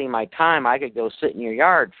just trading my time, I could go sit in your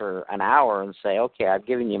yard for an hour and say, okay, I've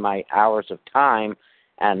given you my hours of time,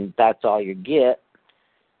 and that's all you get.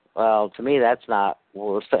 Well, to me, that's not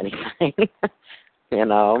worth anything,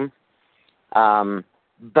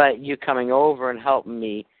 But you coming over and helping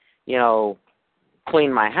me,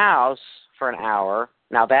 clean my house for an hour,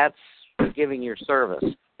 now that's giving your service.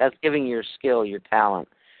 That's giving your skill, your talent.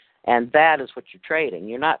 And that is what you're trading.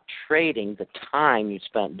 You're not trading the time you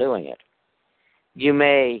spent doing it. You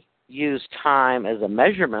may use time as a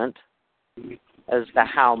measurement as to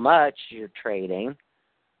how much you're trading,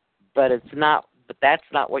 but that's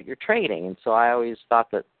not what you're trading. And so I always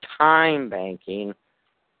thought that time banking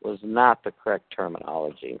was not the correct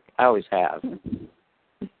terminology. I always have.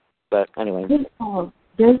 But anyway.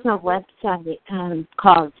 There's a website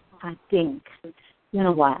called, I think, it's been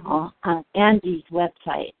a while, Angie's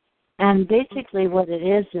website. And basically what it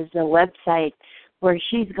is a website where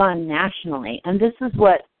she's gone nationally. And this is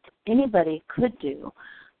what anybody could do.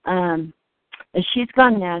 She's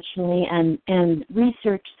gone nationally and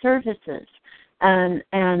researched services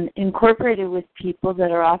and incorporated with people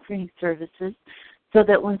that are offering services so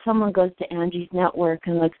that when someone goes to Angie's network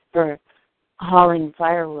and looks for hauling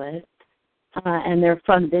firewood, and they're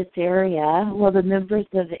from this area, well, the members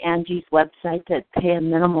of Angie's website that pay a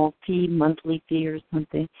minimal fee, monthly fee or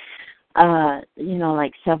something,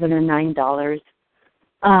 like $7 or $9,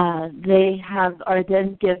 they are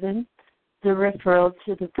then given the referral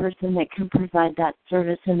to the person that can provide that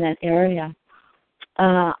service in that area.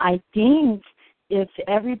 I think if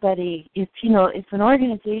an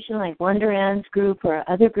organization like Wonder Ends Group or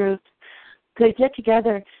other groups could get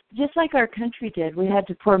together, just like our country did, we had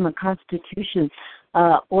to form a constitution,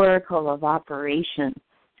 oracle of operation,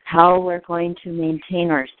 how we're going to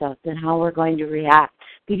maintain ourselves and how we're going to react,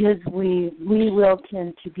 because we will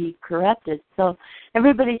tend to be corrupted. So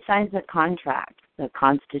everybody signs a contract, the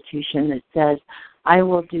constitution that says, I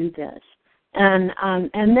will do this. And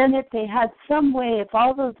then if they had some way, if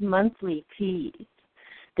all those monthly fees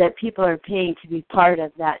that people are paying to be part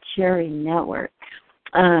of that sharing network,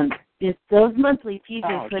 if those monthly fees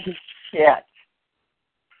are put in... Shit.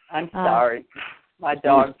 I'm sorry. My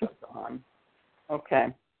dogs are gone. Okay.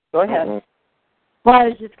 Go ahead. Well, I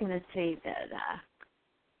was just going to say that,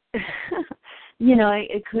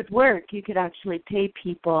 it could work. You could actually pay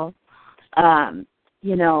people, to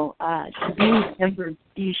be members.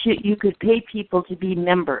 You could pay people to be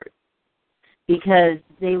members because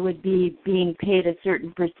they would be being paid a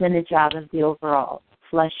certain percentage out of the overall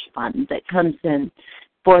slush fund that comes in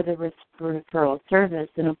for the referral service,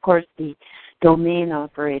 and of course the domain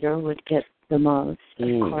operator would get the most.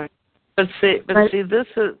 Of course. But see, this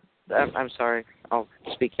is. I'm sorry. I'll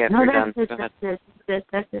speak after you're done. Go ahead. That's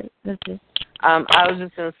it. I was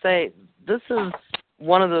just going to say, this is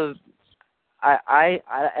one of the. I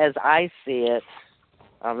as I see it,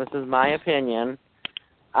 this is my opinion.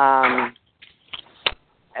 As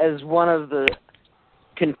one of the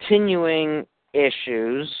continuing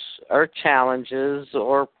issues or challenges,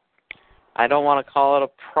 or I don't want to call it a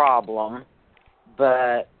problem,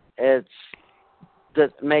 but that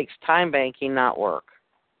makes time banking not work.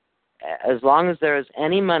 As long as there is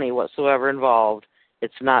any money whatsoever involved,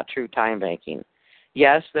 it's not true time banking.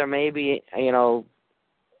 Yes, there may be,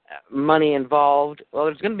 money involved. Well,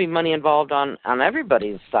 there's going to be money involved on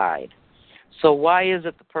everybody's side. So why is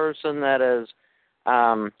it the person that is,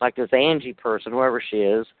 like this Angie person, whoever she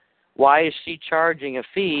is, why is she charging a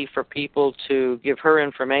fee for people to give her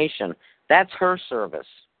information? That's her service.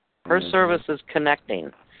 Her service is connecting.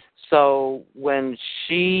 So when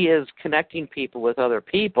she is connecting people with other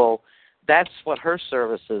people, that's what her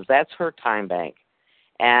service is. That's her time bank.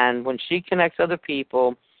 And when she connects other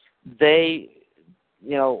people, they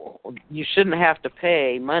you shouldn't have to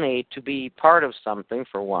pay money to be part of something,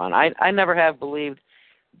 for one. I never have believed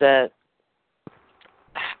that.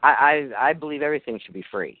 I believe everything should be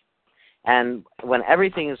free. And when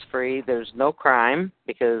everything is free, there's no crime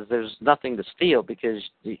because there's nothing to steal because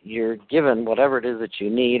you're given whatever it is that you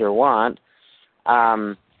need or want.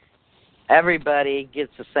 Everybody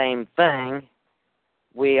gets the same thing.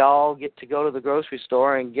 We all get to go to the grocery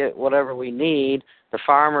store and get whatever we need. The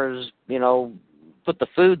farmers, put the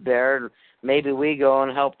food there. Maybe we go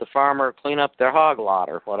and help the farmer clean up their hog lot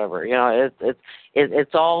or whatever.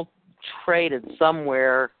 It's all traded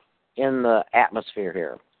somewhere in the atmosphere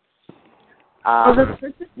here.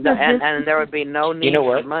 And there would be no need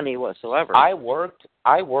for money whatsoever. I worked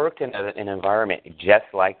in an environment just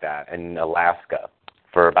like that in Alaska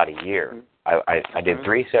for about a year. I did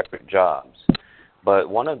 3 separate jobs, but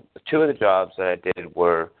 2 of the jobs that I did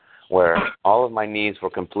were where all of my needs were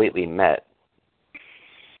completely met,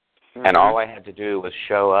 and all I had to do was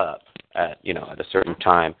show up at a certain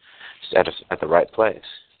time at the right place.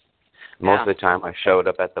 Most of the time, I showed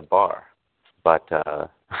up at the bar, but no,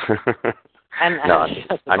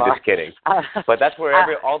 I'm just kidding. But that's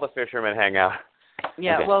where all the fishermen hang out.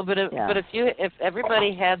 Yeah, okay. Well, but if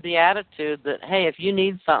everybody had the attitude that, hey, if you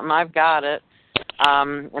need something, I've got it,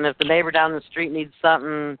 and if the neighbor down the street needs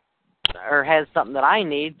something or has something that I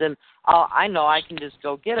need, then I know I can just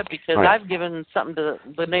go get it because I've given something to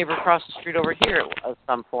the neighbor across the street over here at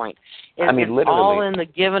some point. It's all in the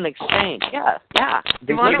give and exchange. Yeah.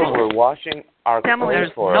 These people were washing our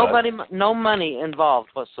clothes for us. No money involved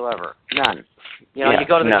whatsoever. None. You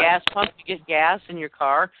go to the gas pump, you get gas in your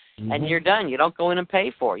car, and you're done. You don't go in and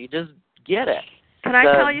pay for it. You just get it. Can I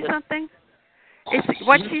tell you something?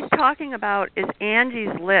 What she's talking about is Angie's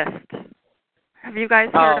List. Have you guys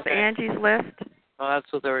heard of Angie's List? Well,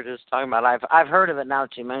 that's what they were just talking about. I've heard of it now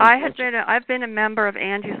that you mentioned it. I've been a member of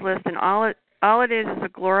Angie's List, and all it is a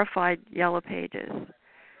glorified Yellow Pages.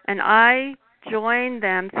 And I joined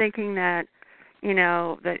them thinking that,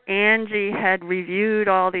 that Angie had reviewed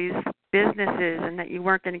all these businesses and that you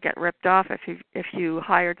weren't going to get ripped off if you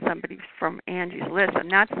hired somebody from Angie's List.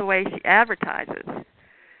 And that's the way she advertises.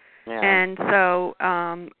 Yeah. And so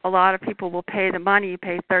a lot of people will pay the money. You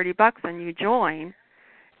pay $30 and you join,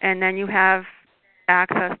 and then you have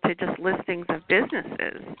access to just listings of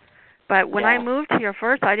businesses. But when I moved here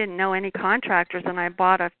first, I didn't know any contractors, and I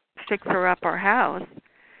bought a fixer-upper house,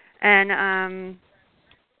 and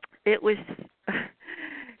it was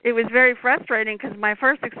very frustrating because my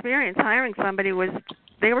first experience hiring somebody was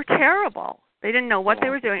they were terrible. They didn't know what they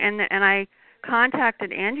were doing, and I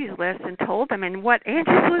contacted Angie's List and told them, and what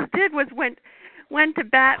Angie's List did was went to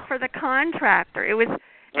bat for the contractor. It was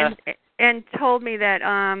and told me that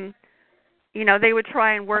they would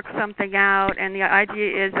try and work something out, and the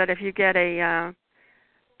idea is that if you get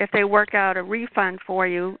if they work out a refund for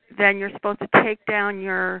you, then you're supposed to take down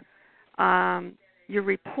your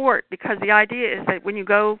report, because the idea is that when you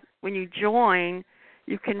join,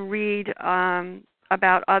 you can read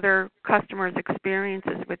about other customers'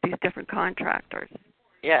 experiences with these different contractors.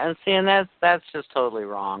 Yeah, and that's just totally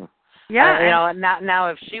wrong. Yeah. And now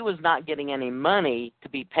if she was not getting any money to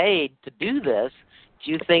be paid to do this,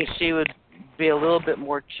 do you think she would be a little bit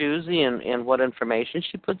more choosy in what information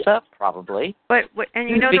she puts up? Probably. But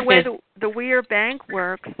the way the Weir Bank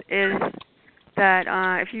works is that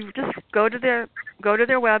if you just go to their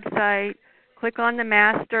website, click on the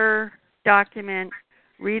master document,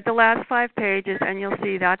 read the last 5 pages, and you'll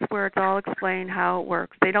see that's where it's all explained how it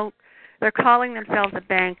works. They're calling themselves a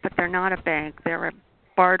bank, but they're not a bank. They're a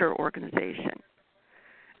barter organization.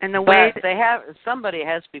 And somebody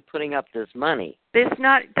has to be putting up this money.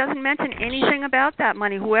 It doesn't mention anything about that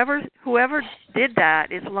money. Whoever did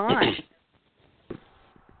that is lying.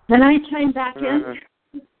 Can I chime back in?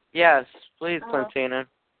 Yes, please, Clintina.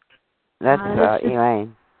 That's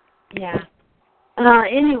Elaine. Yeah.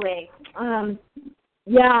 Anyway,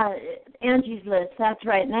 Angie's List, that's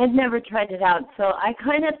right. And I've never tried it out. So I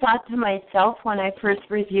kind of thought to myself when I first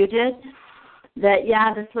reviewed it that,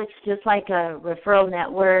 this looks just like a referral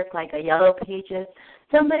network, like a Yellow Pages.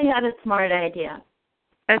 Somebody had a smart idea.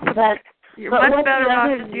 You're much better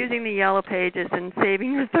off just using the Yellow Pages and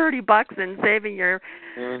saving your $30 and saving your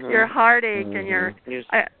heartache and your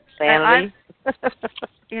sanity. It's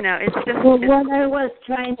just. Well, what I was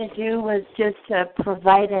trying to do was just to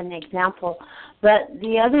provide an example. But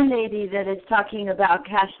the other lady that is talking about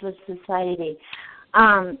cashless society,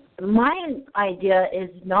 my idea is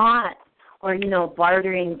not,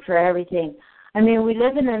 bartering for everything. I mean, we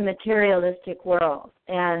live in a materialistic world,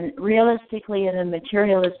 and realistically, in a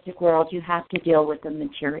materialistic world, you have to deal with the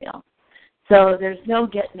material. So there's no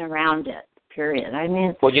getting around it. period. I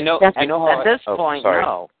mean, well, you know how at this oh, point, sorry.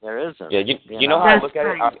 no, there isn't. Yeah, you know how I look at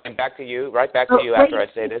it, and back to you, right back to you after I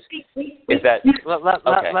say this, is that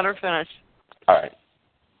let her finish. All right.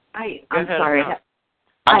 I'm sorry.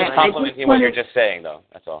 I'm just complimenting what you're just saying, though.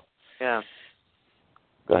 That's all. Yeah.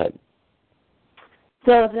 Go ahead.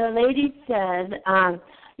 So the lady said,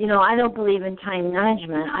 I don't believe in time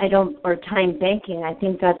management. Or time banking. I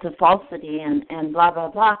think that's a falsity and blah, blah,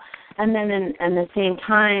 blah. And then in the same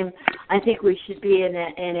time, I think we should be in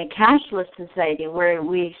a cashless society where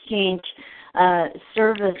we exchange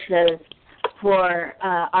services for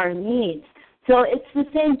our needs. So it's the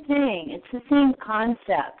same thing. It's the same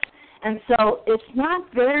concept. And so it's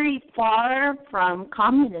not very far from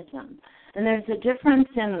communism. And there's a difference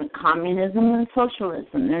in communism and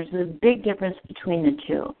socialism. There's a big difference between the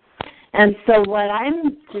two. And so what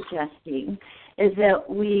I'm suggesting is that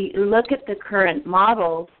we look at the current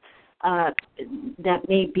models that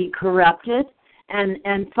may be corrupted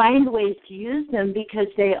and find ways to use them because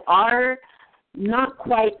they are not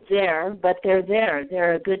quite there, but they're there.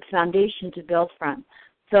 They're a good foundation to build from.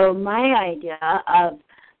 So my idea of,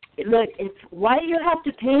 look, why do you have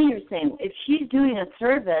to pay, you're saying? If she's doing a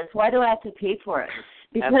service, why do I have to pay for it?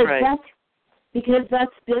 Because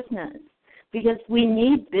that's business. Because we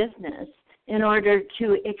need business in order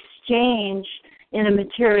to exchange in a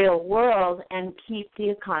material world and keep the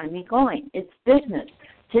economy going. It's business.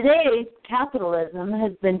 Today, capitalism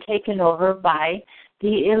has been taken over by the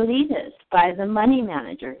elitists, by the money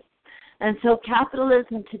managers. And so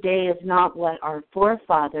capitalism today is not what our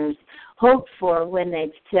forefathers hoped for when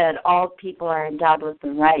they said all people are endowed with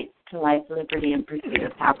the right to life, liberty, and pursuit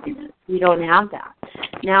of happiness. We don't have that.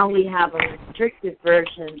 Now we have a restricted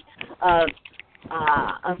version of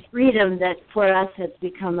freedom that for us has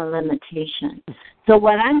become a limitation. So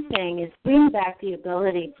what I'm saying is bring back the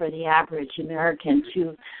ability for the average American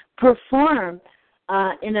to perform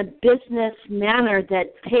in a business manner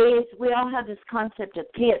that pays. We all have this concept of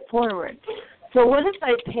pay it forward. So what if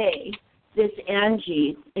I pay this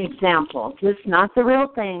Angie example? This is not the real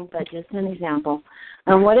thing, but just an example.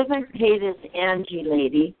 And what if I pay this Angie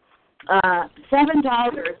lady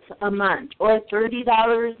 $7 a month or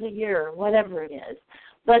 $30 a year, whatever it is?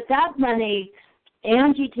 But that money,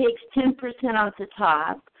 Angie takes 10% off the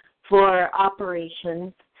top for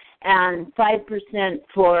operations and 5%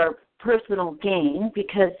 for personal gain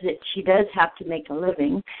because she does have to make a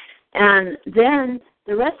living. And then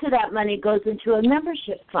the rest of that money goes into a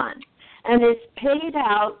membership fund and is paid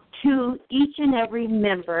out to each and every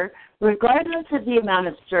member regardless of the amount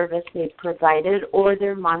of service they've provided or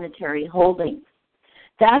their monetary holdings.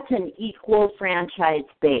 That's an equal franchise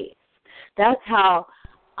base. That's how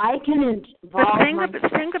I can involve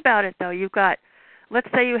think about it, though. You've got, let's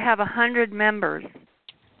say you have 100 members,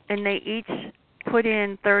 and they each put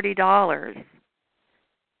in $30.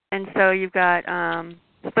 And so you've got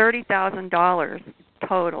 $30,000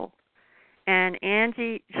 total. And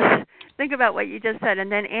Angie, think about what you just said.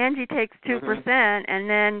 And then Angie takes 2%, and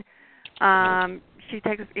then she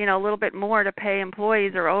takes, a little bit more to pay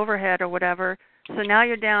employees or overhead or whatever. So now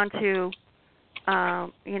you're down to,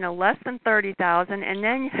 less than $30,000, and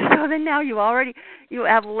then now you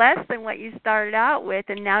have less than what you started out with,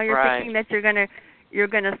 and now you're thinking that you're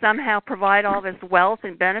going to somehow provide all this wealth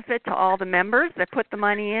and benefit to all the members that put the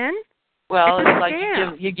money in. Well, it's like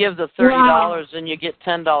you give the $30 and you get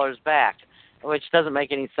 $10 back, which doesn't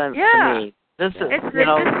make any sense to me. It's the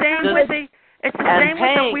same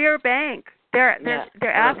with the Weir Bank. They're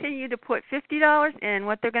asking you to put $50 in.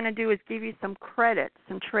 What they're going to do is give you some credits,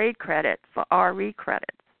 some trade credits for RE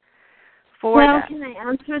credits. Can I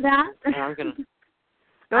answer that? I'm gonna.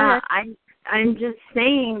 Go ahead. I'm just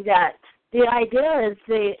saying that the idea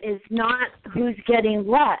is not who's getting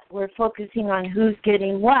what. We're focusing on who's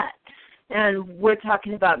getting what. And we're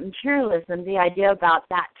talking about materialism. The idea about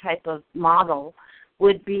that type of model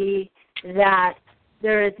would be that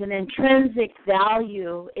there is an intrinsic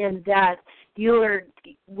value in that you are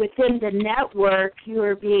within the network, you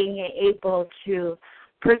are being able to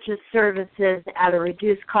purchase services at a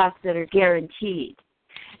reduced cost that are guaranteed.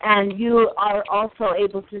 And you are also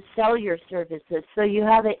able to sell your services. So you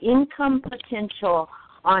have an income potential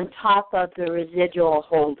on top of the residual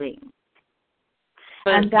holding.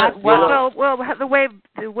 And that's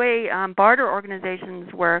the way barter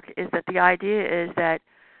organizations work is that the idea is that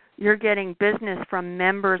you're getting business from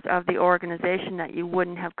members of the organization that you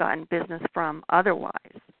wouldn't have gotten business from otherwise.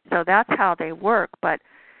 So that's how they work, but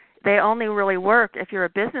they only really work if you're a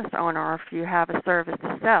business owner or if you have a service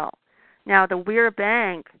to sell. Now, the Weir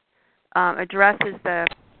Bank addresses the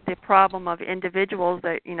problem of individuals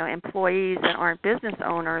that, employees that aren't business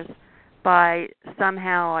owners by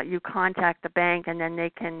somehow you contact the bank and then they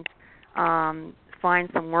can find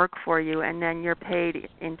some work for you, and then you're paid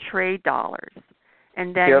in trade dollars.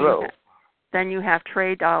 And then you have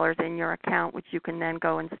trade dollars in your account, which you can then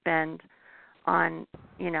go and spend on,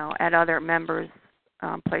 at other members'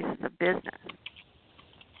 places of business.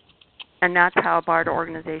 And that's how a barter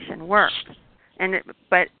organization works. And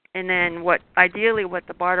then what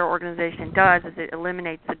the barter organization does is it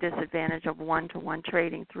eliminates the disadvantage of one-to-one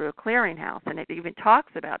trading through a clearinghouse, and it even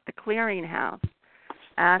talks about the clearinghouse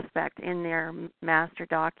aspect in their master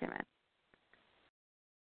document.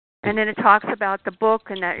 And then it talks about the book,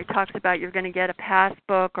 and that it talks about you're going to get a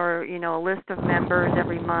passbook or a list of members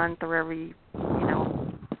every month or every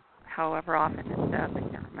however often it says. I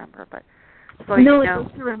can't remember, but so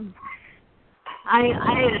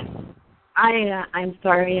I'm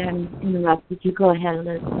sorry, I'm interrupted you. Go ahead,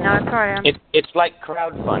 Liz. No, it's all right. It's like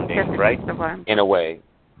crowdfunding, right? In a way.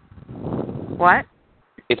 What?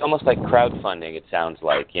 It's almost like crowdfunding, it sounds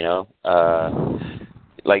like,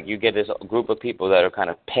 like you get this group of people that are kind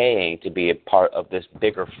of paying to be a part of this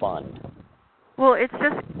bigger fund. Well, it's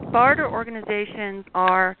just barter organizations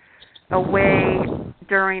are a way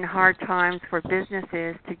during hard times for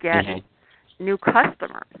businesses to get new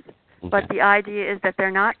customers. But the idea is that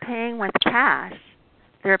they're not paying with cash.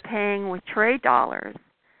 They're paying with trade dollars,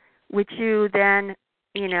 which you then,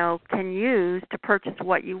 can use to purchase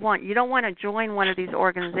what you want. You don't want to join one of these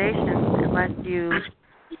organizations unless you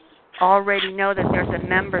already know that there's a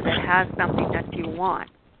member that has something that you want.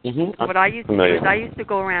 What I used to do is I used to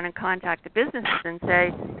go around and contact the businesses and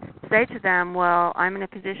say to them, well, I'm in a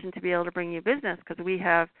position to be able to bring you business because we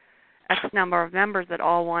have X number of members that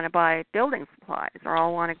all want to buy building supplies or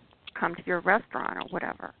all want to come to your restaurant or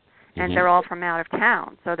whatever. And they're all from out of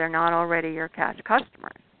town, so they're not already your cash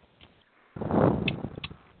customers.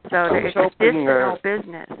 So it's additional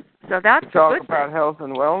business. So that's talk good about thing. Health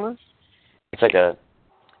and wellness. It's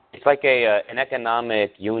like an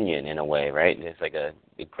economic union in a way, right? It's like a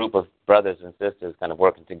group of brothers and sisters kind of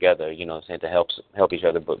working together, saying to help each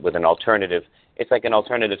other, but with an alternative. It's like an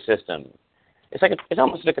alternative system. It's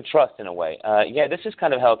almost like a trust in a way. This is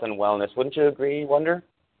kind of health and wellness. Wouldn't you agree, Wonder?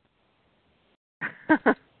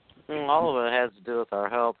 All of it has to do with our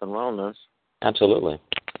health and wellness. Absolutely.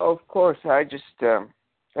 Of course, I just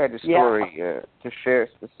had a story to share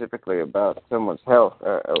specifically about someone's health.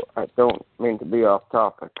 I don't mean to be off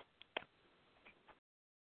topic.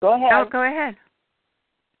 Go ahead. Oh, go ahead.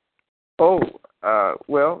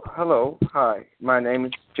 Well, hello. Hi. My name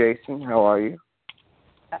is Jason. How are you?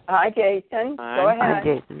 Hi, Jason. Go ahead. Hi,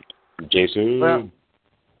 Jason. Jason. Well,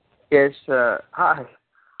 yes, hi.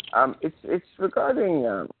 It's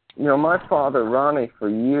regarding, my father, Ronnie, for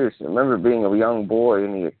years. I remember being a young boy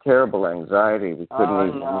and he had terrible anxiety. We couldn't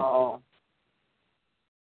even. No.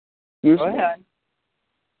 Go ahead.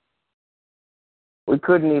 We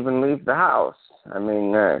couldn't even leave the house. I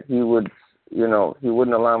mean, he would, he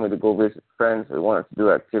wouldn't allow me to go visit friends. We wanted to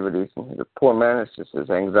do activities. And the poor man, his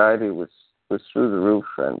anxiety was through the roof.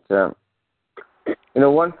 And,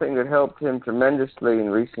 one thing that helped him tremendously in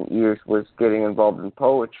recent years was getting involved in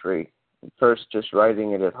poetry. First, just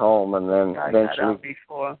writing it at home, and then eventually.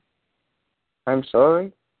 Before. I'm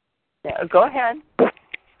sorry? Yeah, go ahead.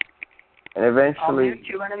 And eventually. I'll mute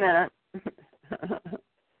you in a minute.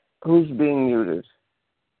 Who's being muted?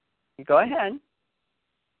 Go ahead.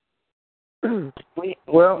 We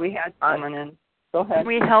had someone in. Go ahead. Can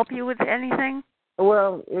we help you with anything?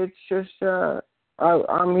 Well, it's just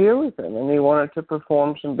I'm here with him, and he wanted to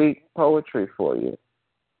perform some beat poetry for you.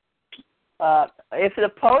 If the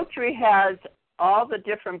poetry has all the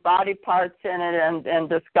different body parts in it and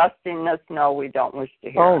disgustingness, no, we don't wish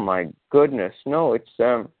to hear. Oh my goodness, no! It's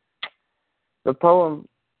the poem.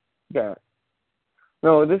 Yeah.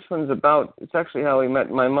 No, this one's about. It's actually how he met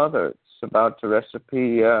my mother. It's about the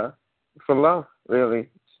recipe for love. Really,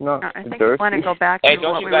 it's not. I think we want to go back to Hey,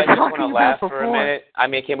 don't what you we guys were just want to talking laugh about for a before. minute? I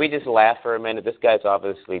mean, can we just laugh for a minute? This guy's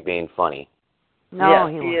obviously being funny. No,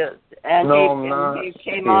 yes, he is. And he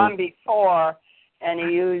came on before, and he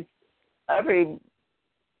used every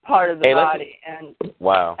part of the body.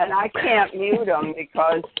 Wow. And I can't mute him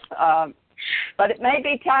because, but it may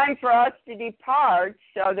be time for us to depart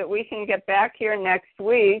so that we can get back here next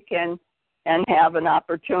week and have an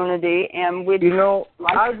opportunity. And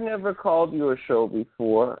I've never called your show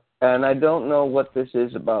before, and I don't know what this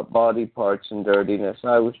is about body parts and dirtiness.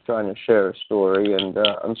 I was trying to share a story, and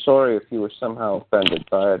I'm sorry if you were somehow offended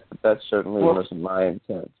by it, but that certainly wasn't my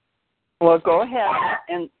intent. Well, go ahead,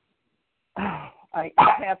 and I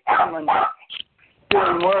have someone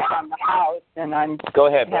doing work on the house, and I'm go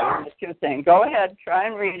ahead, having the two things. Go ahead, try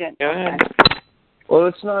and read it. Go ahead. Well,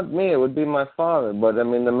 it's not me. It would be my father. But, I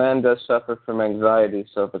mean, the man does suffer from anxiety,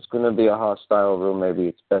 so if it's going to be a hostile room, maybe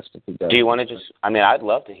it's best if he does. Do you want to just, I mean, I'd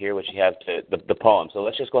love to hear what you have to, the poem. So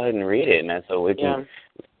let's just go ahead and read it, man, so we can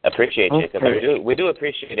appreciate you. Because we do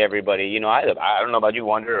appreciate everybody. You know, I don't know about you,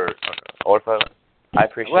 Wonder or Orpha. I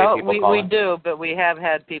appreciate people calling. We do, but we have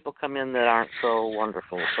had people come in that aren't so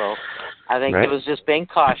wonderful. So I think it was just being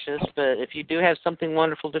cautious. But if you do have something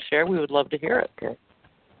wonderful to share, we would love to hear it. Okay.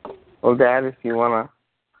 Well, Dad, if you want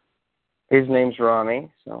to, his name's Ronnie,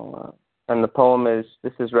 so, and the poem is,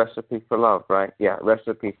 this is Recipe for Love, right? Yeah,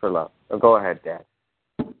 Recipe for Love. So go ahead, Dad.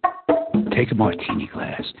 Take a martini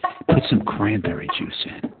glass, put some cranberry juice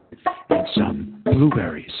in, and some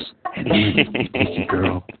blueberries, and then you take your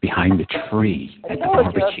girl behind the tree at the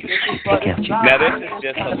barbecue. You take out your now this is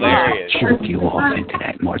just hilarious. Jerk you off into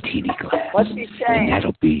that martini glass. What's he saying? And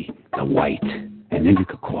that'll be the white, and then you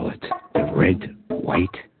could call it the red, white,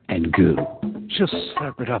 and goo. She'll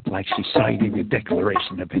slurp it up like she's signing the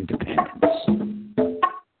Declaration of Independence.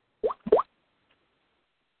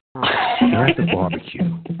 You're at the barbecue.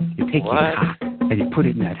 You take your cock and you put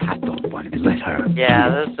it in that hot dog bun and let her.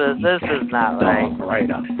 Yeah, this is not right.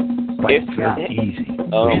 Right up. But it's very easy.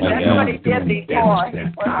 Oh my That's God. what he did before.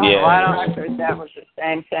 That was the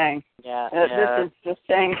same thing. Yeah. This is the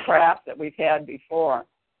same crap that we've had before.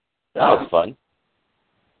 That was fun.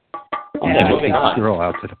 Yeah, moving on. Girl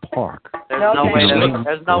out to the park. There's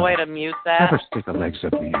no way to mute that. Have her stick her legs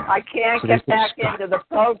up in the air. I can't get back into the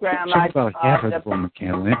program. Check about half of the woman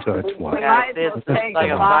candle into it. We might as well say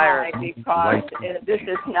goodbye because this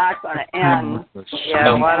is not going to end.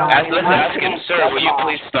 Yeah, let's ask him, sir, will you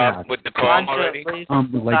please stop with the poem already?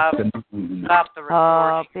 Stop the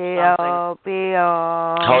recording.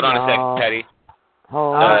 Hold on a second, Teddy.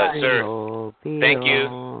 Sir, thank you.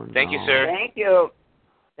 Thank you, sir. Thank you.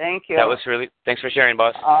 Thank you. That was thanks for sharing,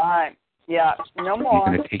 boss. All right. Yeah, no more.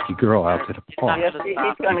 You're going to take your girl out to the park. Yes, he's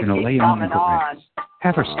going to keep lay coming on.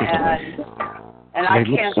 Have her stick and I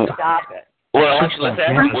can't stop it. Well, let's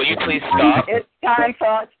ask, will you please stop? It's time for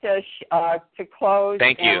us to close.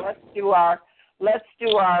 Thank you. And let's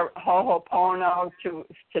do our ho'opono to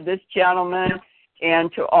this gentleman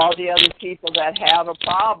and to all the other people that have a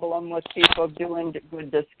problem with people doing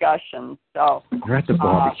good discussions. So you're at the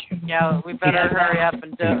barbecue. Yeah, we better hurry up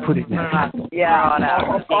and do it. Put it in that. Yeah,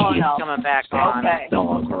 he's coming back on. Okay.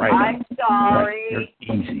 Dog, right. I'm sorry. Right.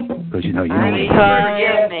 You're easy because you know you Please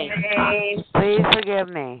forgive me. Please forgive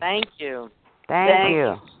me. Thank you. Thank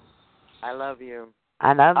you. I love you.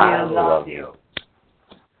 I love you. I love you.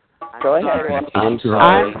 Go ahead. I'm sorry.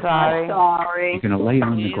 I'm sorry. Sorry. You're going to lay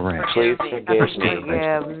on the grass. Please forgive me.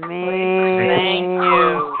 Forgive me. Thank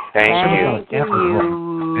you. Thank you.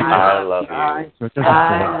 I love you. I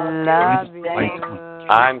love you.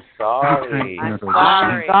 I'm sorry. I'm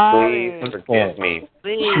sorry. Please forgive me.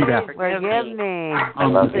 Please forgive me. I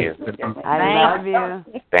love you. I love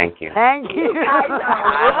you. Thank you. Thank you.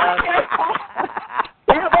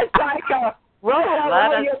 That was like a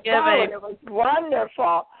Let us give a. It was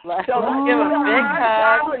wonderful. Let's give a big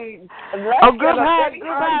hug. Let's give a big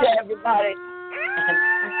hug to everybody.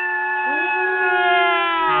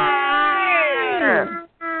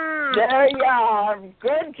 There you are.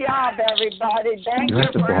 Good job, everybody. Thank you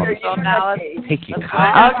for your unity. Take your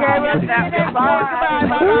Okay, let's have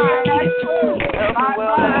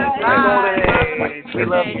We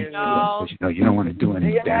love you. You know you don't want to do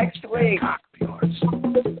any damage. See you next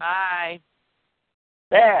week. Bye.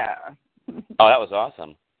 There. Oh, that was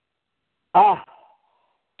awesome. Oh.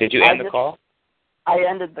 Did you end the call? I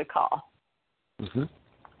ended the call. Mm-hmm.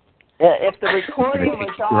 If the recording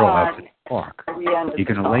was on, park. we ended You're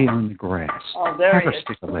going to lay on the grass. Oh, there have he her is.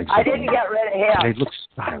 stick her legs I didn't get rid of him. They look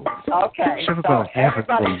silent. Okay. Shove So about half of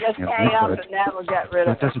everybody them, just hang up and that will get rid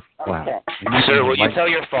of it. Doesn't fly. Okay. Sir, will you tell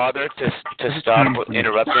your father to stop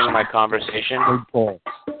interrupting my conversation?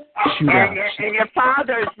 And your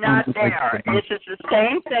father's not there. This is the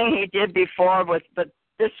same thing he did before, but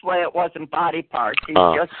this way it wasn't body parts.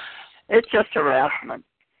 It's just harassment.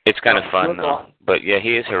 It's kind of fun, though. But, yeah,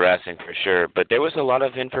 he is harassing for sure. But there was a lot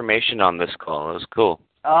of information on this call. It was cool.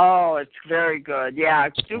 Oh, it's very good. Yeah,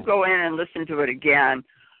 do go in and listen to it again.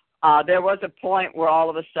 There was a point where all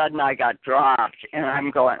of a sudden I got dropped, and I'm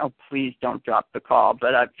going, oh, please don't drop the call.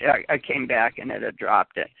 But I came back, and it had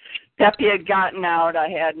dropped it. Peppy had gotten out. I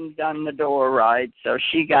hadn't done the door right, so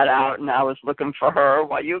she got out, and I was looking for her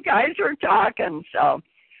while you guys were talking. So,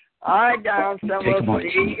 all right, Donald, so we'll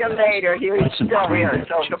see you later. He's still here,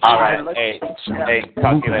 so goodbye. All right. Hey,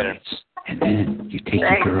 talk to you later. And then you take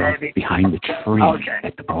your girl behind the tree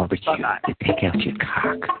at the barbecue. You take out your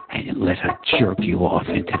cock and you let her jerk you off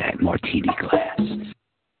into that martini glass.